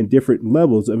and different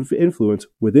levels of influence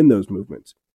within those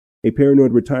movements. A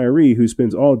paranoid retiree who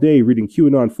spends all day reading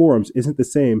QAnon forums isn't the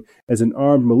same as an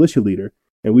armed militia leader,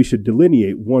 and we should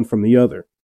delineate one from the other.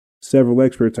 Several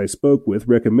experts I spoke with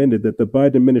recommended that the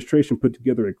Biden administration put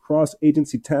together a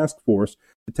cross-agency task force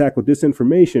to tackle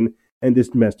disinformation and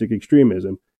domestic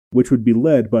extremism, which would be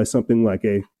led by something like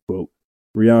a, quote,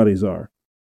 reality czar.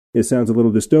 It sounds a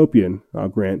little dystopian, I'll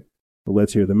grant, but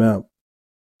let's hear them out.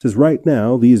 It says right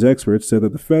now, these experts said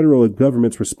that the federal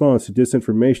government's response to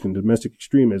disinformation and domestic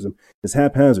extremism is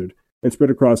haphazard and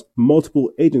spread across multiple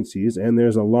agencies, and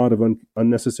there's a lot of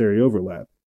unnecessary overlap.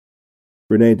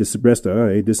 Renee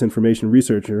DeSebresta, a disinformation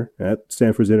researcher at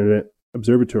Stanford's Internet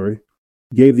Observatory,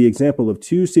 gave the example of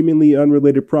two seemingly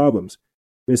unrelated problems: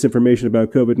 misinformation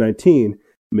about COVID-19,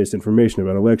 misinformation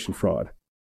about election fraud.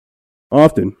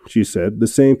 Often, she said, the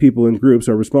same people and groups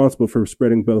are responsible for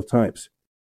spreading both types.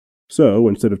 So,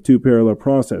 instead of two parallel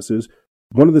processes,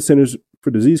 one of the Centers for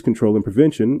Disease Control and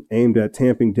Prevention aimed at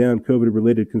tamping down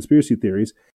COVID-related conspiracy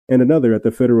theories, and another at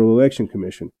the Federal Election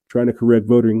Commission, trying to correct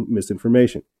voting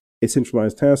misinformation. A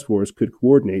centralized task force could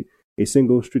coordinate a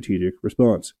single strategic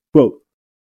response. Quote,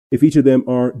 if each of them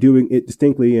are doing it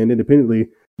distinctly and independently,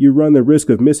 you run the risk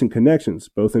of missing connections,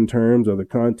 both in terms of the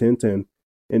content and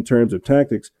in terms of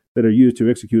tactics that are used to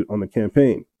execute on the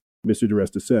campaign, Mr.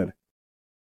 DeResta said.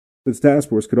 This task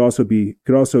force could also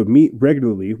meet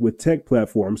regularly with tech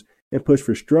platforms and push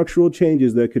for structural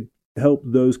changes that could help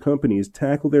those companies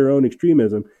tackle their own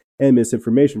extremism and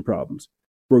misinformation problems.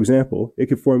 For example, it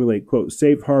could formulate, quote,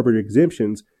 safe harbor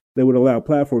exemptions that would allow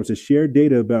platforms to share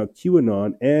data about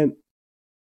QAnon and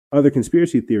other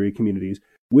conspiracy theory communities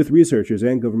with researchers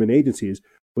and government agencies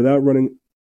without running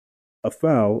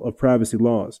afoul of privacy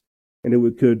laws. And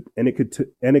it could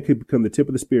become the tip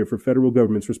of the spear for federal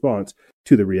government's response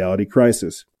to the reality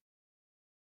crisis.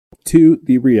 To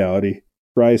the reality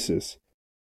crisis.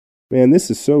 Man,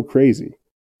 this is so crazy.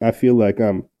 I feel like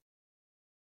I'm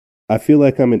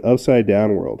in upside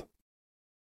down world.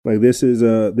 Like this is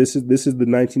the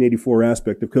 1984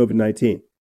 aspect of COVID-19,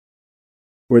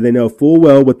 where they know full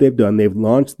well what they've done. They've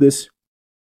launched this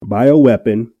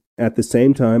bioweapon at the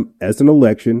same time as an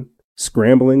election,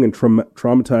 scrambling and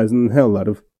traumatizing the hell out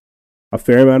of a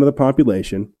fair amount of the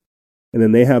population. And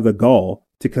then they have the gall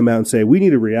to come out and say, we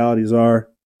need a reality czar.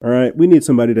 All right, we need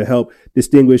somebody to help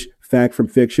distinguish fact from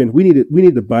fiction. We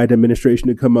need the Biden administration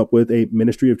to come up with a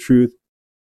ministry of truth.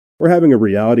 We're having a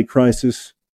reality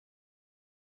crisis.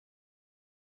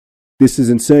 This is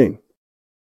insane.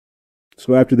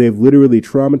 So after they've literally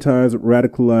traumatized,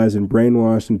 radicalized, and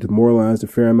brainwashed and demoralized a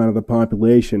fair amount of the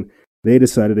population, they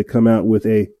decided to come out with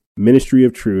a ministry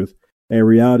of truth, a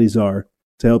reality czar,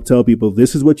 to help tell people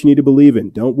this is what you need to believe in.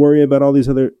 Don't worry about all these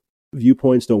other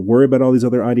viewpoints. Don't worry about all these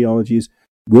other ideologies.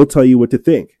 We'll tell you what to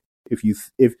think. If you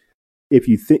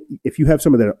have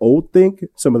some of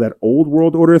that old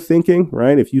world order thinking,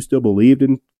 right? If you still believed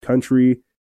in country,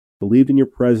 believed in your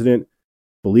president,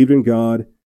 believed in God,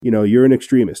 you're an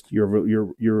extremist.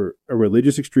 You're a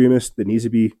religious extremist that needs to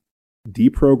be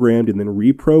deprogrammed and then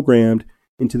reprogrammed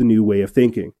into the new way of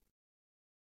thinking.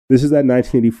 This is that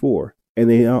 1984,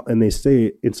 and they say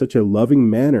it in such a loving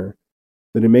manner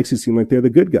that it makes it seem like they're the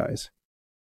good guys.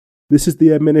 This is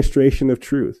the administration of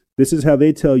truth. This is how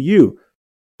they tell you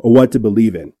what to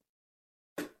believe in.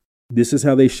 This is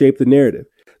how they shape the narrative.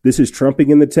 This is trumping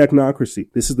in the technocracy.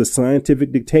 This is the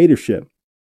scientific dictatorship.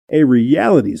 A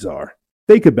reality czar.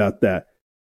 Think about that.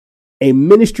 A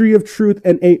ministry of truth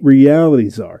and a reality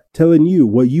czar telling you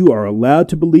what you are allowed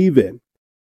to believe in.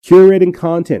 Curating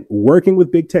content, working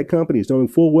with big tech companies, knowing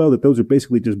full well that those are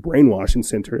basically just brainwashing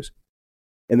centers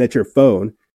and that your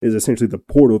phone is essentially the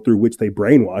portal through which they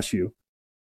brainwash you.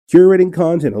 Curating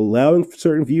content, allowing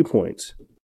certain viewpoints.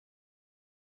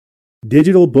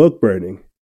 Digital book burning.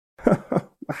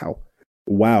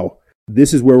 Wow.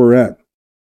 This is where we're at.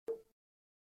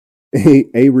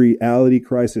 A reality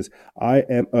crisis. I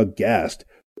am aghast.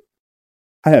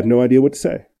 I have no idea what to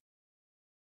say.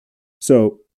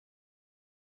 So,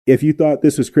 if you thought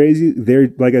this was crazy,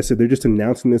 like I said, they're just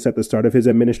announcing this at the start of his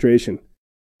administration.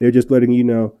 They're just letting you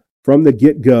know from the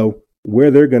get-go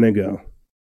where they're going to go.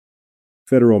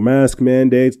 Federal mask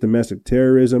mandates, domestic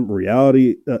terrorism,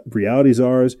 reality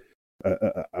czars,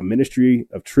 a ministry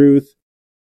of truth.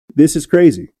 This is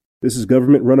crazy. This is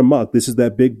government run amok. This is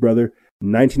that Big Brother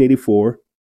 1984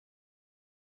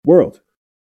 world.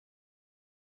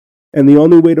 And the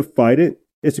only way to fight it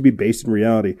is to be based in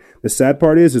reality. The sad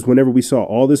part is whenever we saw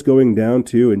all this going down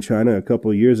too in China a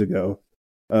couple of years ago,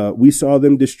 we saw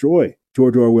them destroy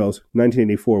George Orwell's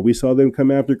 1984. We saw them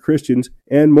come after Christians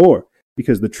and more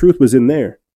because the truth was in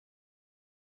there.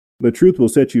 The truth will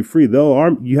set you free.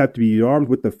 You have to be armed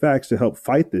with the facts to help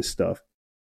fight this stuff.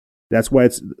 That's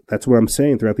what I'm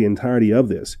saying throughout the entirety of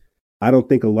this. I don't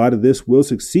think a lot of this will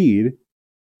succeed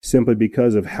simply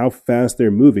because of how fast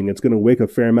they're moving. It's going to wake a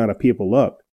fair amount of people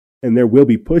up, and there will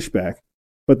be pushback.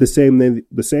 But the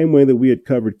same way that we had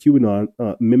covered QAnon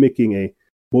mimicking a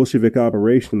Bolshevik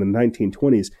operation in the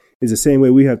 1920s is the same way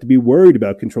we have to be worried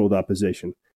about controlled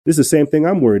opposition. This is the same thing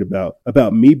I'm worried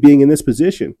about me being in this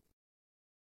position.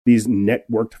 These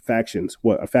networked factions.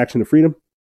 What, a faction of freedom?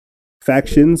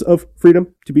 Factions of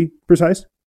freedom, to be precise.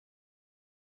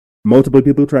 Multiple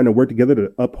people trying to work together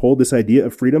to uphold this idea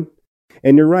of freedom.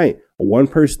 And you're right. One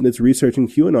person that's researching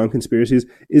QAnon conspiracies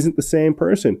isn't the same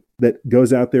person that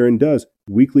goes out there and does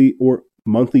weekly or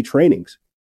monthly trainings.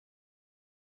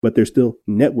 But they're still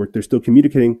networked. They're still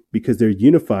communicating because they're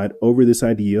unified over this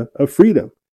idea of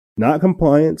freedom. Not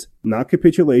compliance, not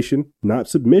capitulation, not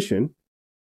submission,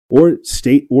 or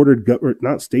state-ordered government,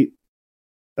 not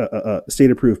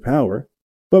state-approved power,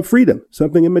 but freedom,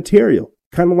 something immaterial,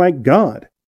 kind of like God.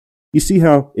 You see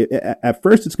how at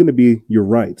first it's going to be your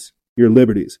rights, your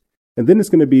liberties, and then it's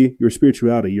going to be your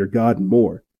spirituality, your God, and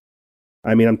more.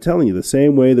 I mean, I'm telling you, the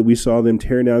same way that we saw them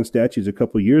tear down statues a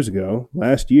couple of years ago,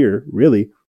 last year,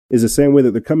 really, is the same way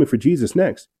that they're coming for Jesus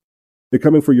next. They're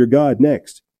coming for your God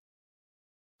next.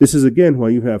 This is, again, why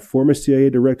you have former CIA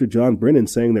Director John Brennan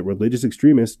saying that religious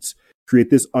extremists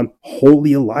create this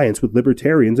unholy alliance with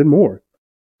libertarians and more.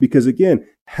 Because, again,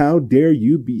 how dare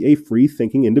you be a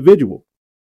free-thinking individual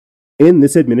in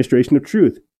this administration of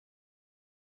truth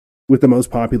with the most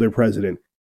popular president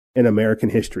in American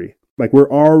history? Like,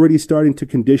 we're already starting to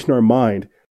condition our mind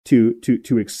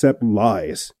to accept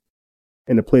lies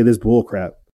and to play this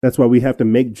bullcrap. That's why we have to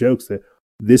make jokes that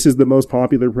this is the most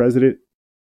popular president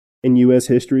in U.S.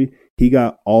 history. He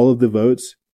got all of the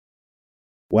votes.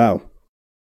 Wow.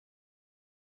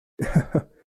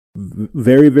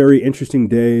 Very, very interesting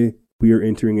day we are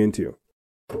entering into.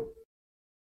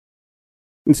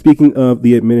 And speaking of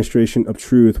the administration of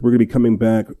truth, we're going to be coming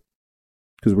back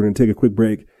because we're going to take a quick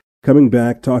break. Coming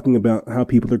back, talking about how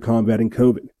people are combating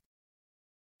COVID.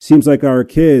 Seems like our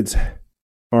kids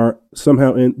are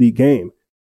somehow in the game.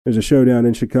 There's a showdown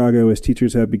in Chicago as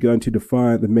teachers have begun to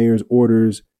defy the mayor's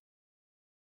orders.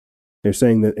 They're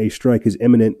saying that a strike is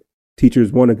imminent.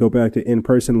 Teachers want to go back to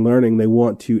in-person learning. They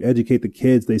want to educate the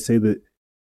kids. They say that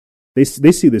they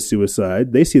see the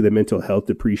suicide. They see the mental health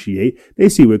depreciate. They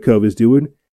see what COVID is doing.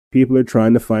 People are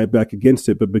trying to fight back against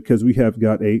it. But because we have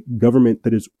got a government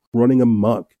that is running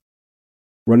amok,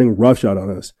 running roughshod on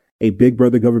us, a big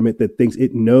brother government that thinks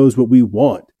it knows what we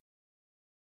want,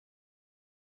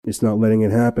 it's not letting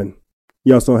it happen.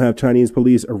 You also have Chinese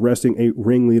police arresting a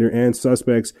ringleader and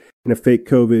suspects in a fake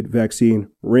COVID vaccine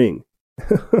ring.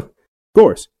 Of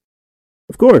course.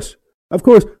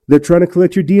 They're trying to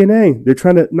collect your DNA. They're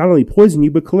trying to not only poison you,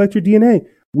 but collect your DNA.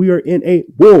 We are in a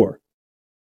war.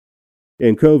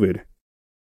 And COVID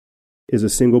is a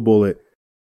single bullet.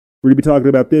 We're going to be talking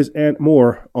about this and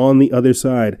more on the other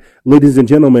side. Ladies and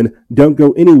gentlemen, don't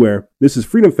go anywhere. This is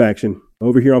Freedom Faction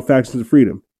over here on Factions of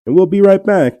Freedom. And we'll be right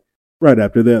back right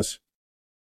after this.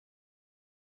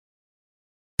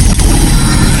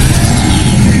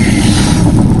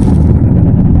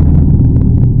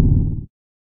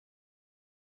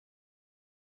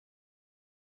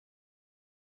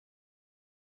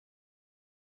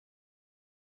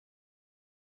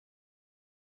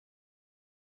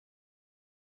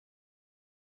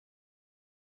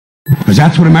 Because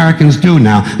that's what Americans do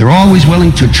now. They're always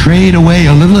willing to trade away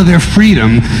a little of their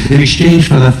freedom in exchange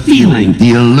for the feeling,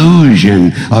 the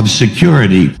illusion of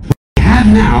security. What we have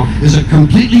now is a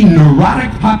completely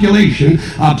neurotic population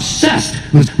obsessed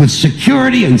with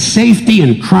security and safety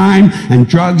and crime and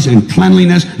drugs and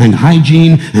cleanliness and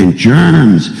hygiene and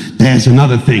germs. There's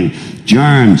another thing,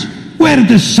 germs. Where did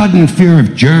this sudden fear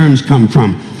of germs come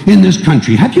from? In this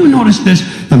country. Have you noticed this?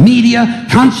 The media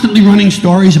constantly running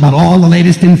stories about all the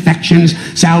latest infections,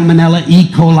 salmonella, E.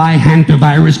 coli,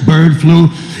 hantavirus, bird flu,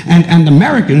 and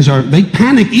Americans they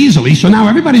panic easily, so now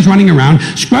everybody's running around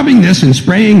scrubbing this and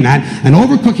spraying that and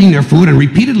overcooking their food and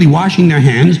repeatedly washing their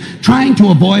hands, trying to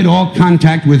avoid all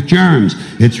contact with germs.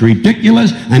 It's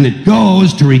ridiculous, and it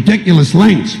goes to ridiculous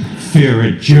lengths. Fear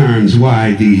of germs,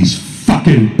 why these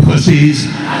fucking pussies?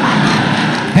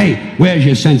 Hey, where's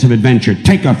your sense of adventure?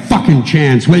 Take a fucking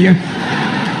chance, will you?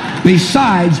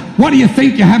 Besides, what do you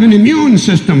think you have an immune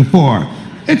system for?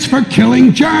 It's for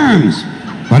killing germs.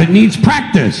 But it needs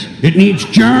practice. It needs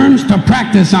germs to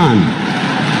practice on.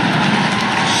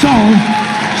 So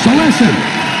listen.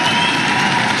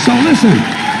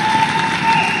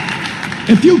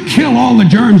 If you kill all the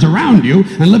germs around you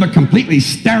and live a completely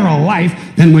sterile life,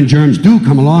 then when germs do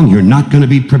come along, you're not going to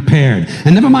be prepared.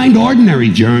 And never mind ordinary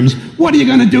germs, what are you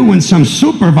going to do when some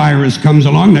super virus comes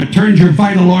along that turns your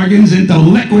vital organs into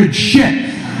liquid shit?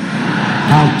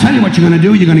 I'll tell you what you're going to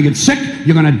do. You're going to get sick,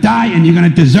 you're going to die, and you're going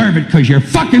to deserve it because you're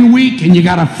fucking weak and you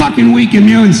got a fucking weak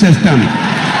immune system.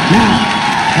 Now,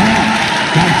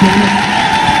 God damn it.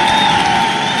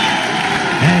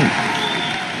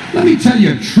 Let me tell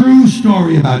you a true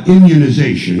story about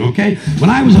immunization, okay? When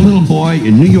I was a little boy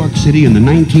in New York City in the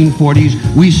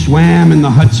 1940s, we swam in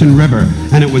the Hudson River,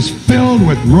 and it was filled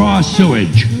with raw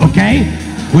sewage, okay?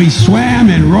 We swam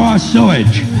in raw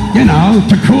sewage,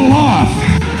 to cool off.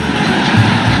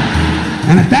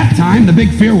 And at that time, the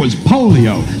big fear was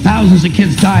polio. Thousands of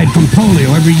kids died from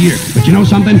polio every year. But you know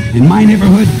something? In my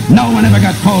neighborhood, no one ever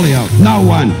got polio. No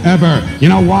one, ever. You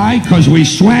know why? Because we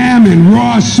swam in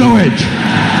raw sewage.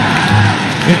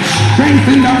 It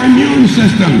strengthened our immune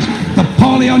systems. The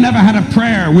polio never had a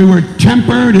prayer. We were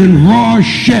tempered in raw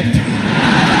shit.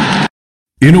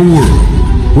 In a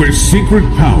world where secret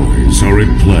powers are at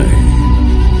play,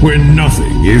 where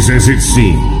nothing is as it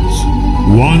seems,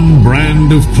 one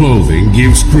brand of clothing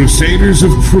gives crusaders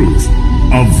of truth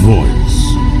a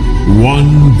voice.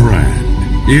 One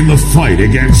brand in the fight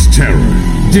against terror,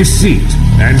 deceit,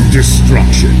 and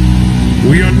destruction.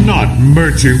 We are not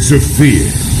merchants of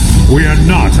fear. We are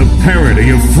not a parody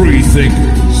of free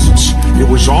thinkers. It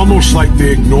was almost like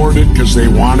they ignored it because they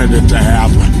wanted it to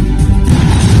happen.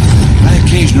 I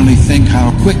occasionally think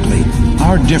how quickly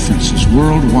our differences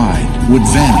worldwide would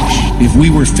vanish if we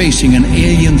were facing an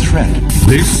alien threat.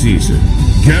 This season,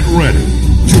 Get ready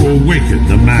to awaken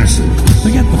the masses.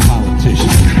 Forget the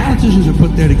politicians. Politicians are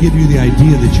put there to give you the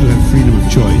idea that you have freedom of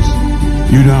choice.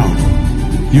 You don't.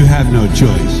 You have no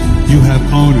choice. You have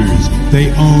owners.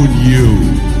 They own you.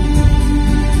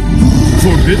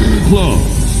 Forbidden Clothes.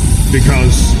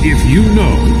 Because if you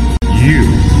know, you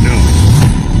know.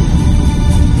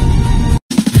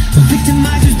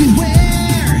 Victimizers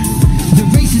beware. The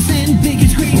racist and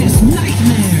bigots' greatest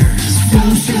nightmare.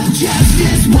 Social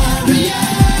justice warriors.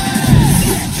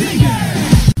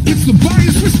 It's the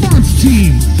bias response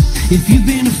team. If you've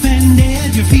been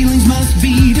offended, your feelings must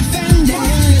be defended.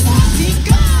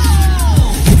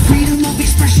 Freedom of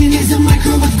expression is a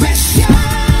microaggression.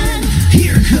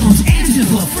 Here comes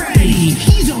Angela Freddy.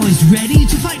 He's always ready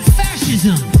to fight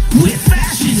fascism with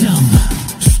fascism.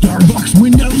 Starbucks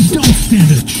windows don't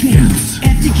stand a chance.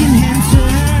 Ethic enhancer.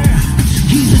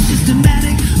 He's a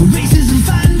systematic racism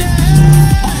finder.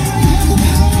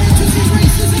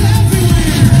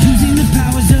 Using the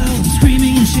powers of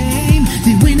screaming and shame,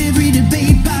 they win every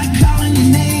debate by calling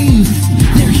your names.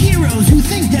 They're heroes who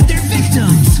think that they're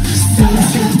victims.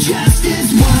 Social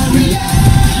justice warriors.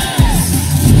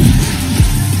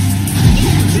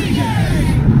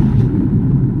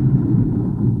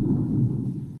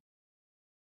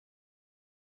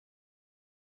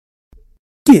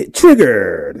 Get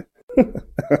triggered.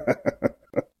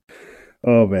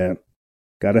 Oh man,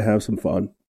 gotta have some fun.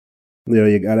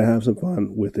 You gotta have some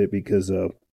fun with it because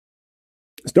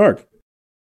it's dark.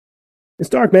 It's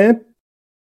dark, man.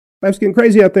 Life's getting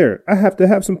crazy out there. I have to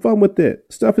have some fun with it.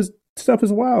 Stuff is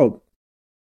wild.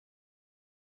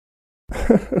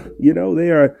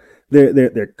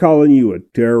 They're calling you a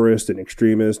terrorist and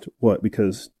extremist. What?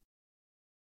 Because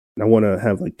I want to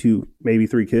have like 2, maybe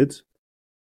 3 kids.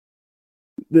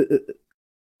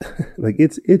 Like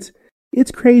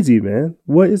it's crazy, man.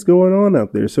 What is going on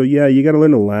out there? So yeah, you got to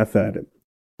learn to laugh at it.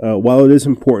 While it is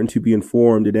important to be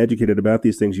informed and educated about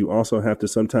these things, you also have to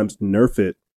sometimes nerf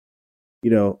it.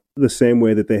 The same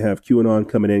way that they have QAnon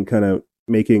coming in, kind of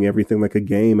making everything like a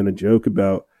game and a joke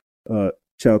about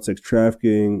child sex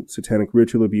trafficking, satanic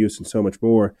ritual abuse, and so much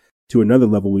more. To another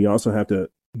level, we also have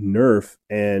to nerf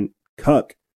and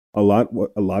cuck a lot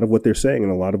of what they're saying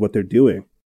and a lot of what they're doing.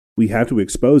 We have to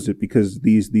expose it because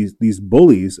these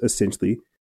bullies, essentially,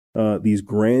 these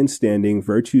grandstanding,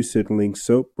 virtue signaling,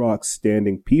 soapbox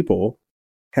standing people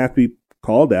have to be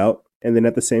called out, and then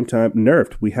at the same time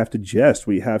nerfed. We have to jest.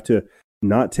 We have to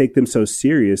not take them so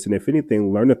serious, and if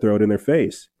anything, learn to throw it in their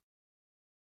face.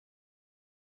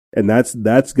 And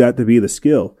that's got to be the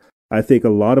skill. I think a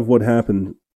lot of what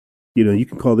happened, you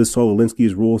can call this Saul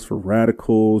Alinsky's rules for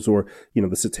radicals, or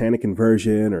the satanic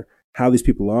inversion, or how these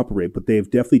people operate, but they've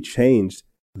definitely changed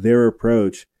their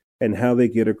approach and how they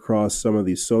get across some of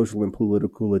these social and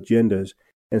political agendas.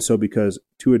 And so because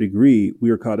to a degree, we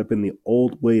are caught up in the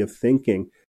old way of thinking,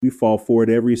 we fall for it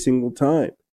every single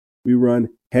time. We run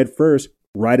headfirst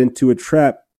right into a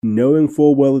trap, knowing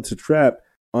full well it's a trap,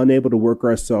 unable to work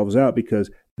ourselves out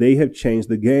because they have changed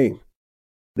the game.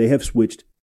 They have switched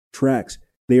tracks.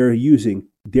 They are using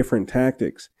different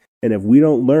tactics. And if we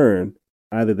don't learn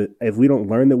if we don't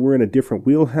learn that we're in a different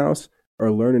wheelhouse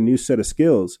or learn a new set of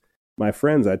skills, my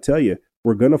friends, I tell you,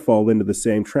 we're going to fall into the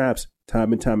same traps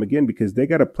time and time again because they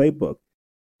got a playbook.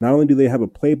 Not only do they have a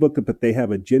playbook, but they have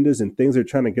agendas and things they're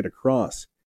trying to get across.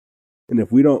 And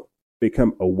if we don't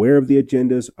become aware of the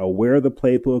agendas, aware of the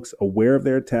playbooks, aware of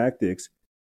their tactics,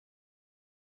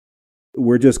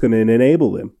 we're just going to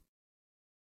enable them.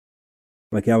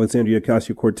 Like Alexandria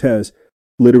Ocasio-Cortez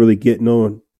literally getting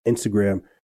on Instagram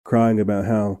crying about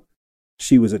how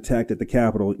she was attacked at the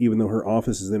Capitol, even though her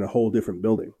office is in a whole different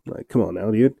building. Like, come on now,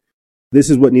 dude.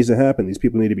 This is what needs to happen. These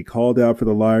people need to be called out for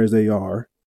the liars they are,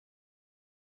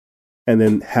 and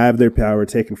then have their power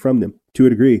taken from them to a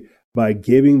degree. By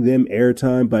giving them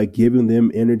airtime, by giving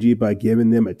them energy, by giving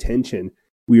them attention,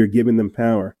 we are giving them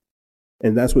power.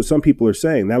 And that's what some people are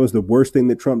saying. That was the worst thing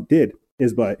that Trump did,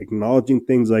 is by acknowledging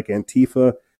things like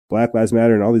Antifa, Black Lives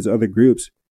Matter, and all these other groups.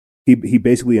 He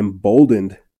basically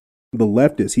emboldened the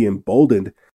leftists. He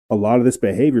emboldened a lot of this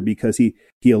behavior because he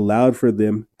allowed for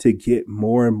them to get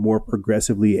more and more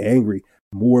progressively angry,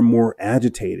 more and more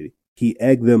agitated. He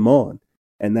egged them on.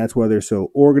 And that's why they're so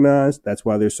organized. That's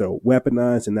why they're so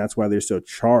weaponized. And that's why they're so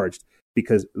charged,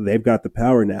 because they've got the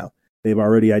power now. They've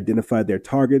already identified their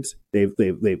targets. They're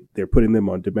putting them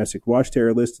on domestic watch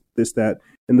terror lists, this, that,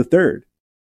 and the third.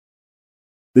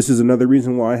 This is another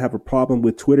reason why I have a problem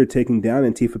with Twitter taking down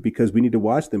Antifa, because we need to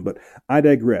watch them. But I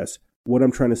digress. What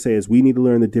I'm trying to say is we need to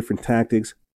learn the different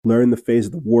tactics, learn the phase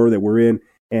of the war that we're in,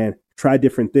 and try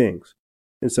different things.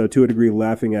 And so to a degree,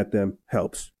 laughing at them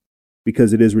helps,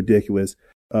 because it is ridiculous.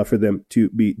 for them to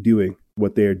be doing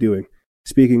what they are doing.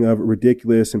 Speaking of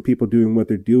ridiculous and people doing what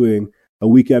they're doing, a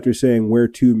week after saying wear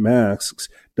 2 masks,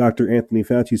 Dr. Anthony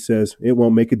Fauci says it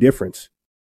won't make a difference.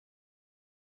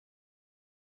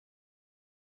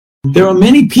 There are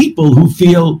many people who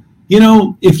feel,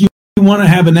 if you want to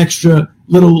have an extra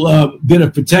little bit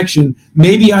of protection,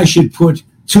 maybe I should put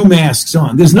 2 masks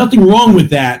on. There's nothing wrong with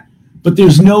that, but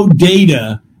there's no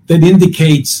data that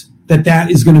indicates that that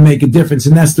is going to make a difference.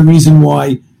 And that's the reason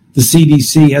why the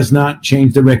CDC has not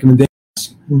changed their recommendations.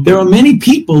 There are many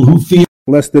people who feel.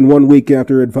 Less than 1 week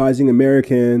after advising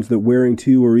Americans that wearing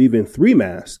 2 or even 3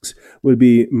 masks would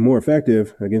be more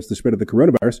effective against the spread of the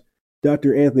coronavirus,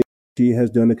 Dr. Anthony Fauci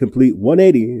has done a complete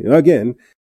 180 again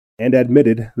and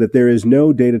admitted that there is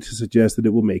no data to suggest that it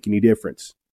will make any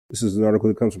difference. This is an article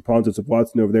that comes from Paul Joseph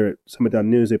Watson over there at Summit Down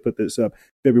News. They put this up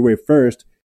February 1st. It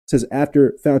says,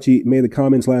 after Fauci made the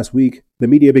comments last week, the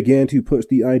media began to push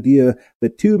the idea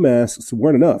that 2 masks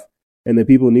weren't enough and that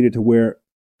people needed to wear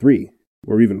 3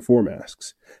 or even 4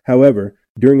 masks. However,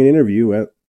 during an interview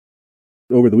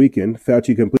over the weekend,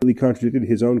 Fauci completely contradicted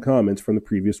his own comments from the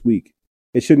previous week.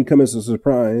 It shouldn't come as a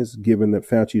surprise, given that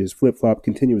Fauci has flip-flopped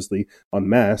continuously on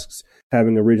masks,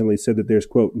 having originally said that there's,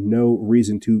 quote, no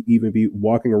reason to even be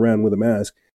walking around with a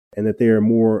mask, and that they are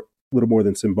little more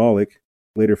than symbolic.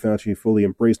 Later, Fauci fully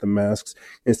embraced the masks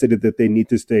and stated that they need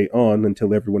to stay on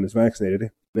until everyone is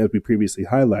vaccinated, as we previously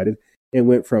highlighted, and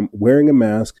went from wearing a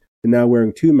mask to now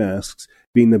wearing 2 masks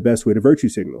being the best way to virtue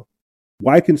signal.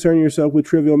 Why concern yourself with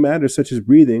trivial matters such as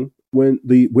breathing when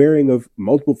the wearing of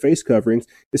multiple face coverings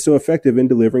is so effective in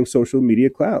delivering social media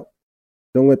clout?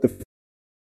 Don't let the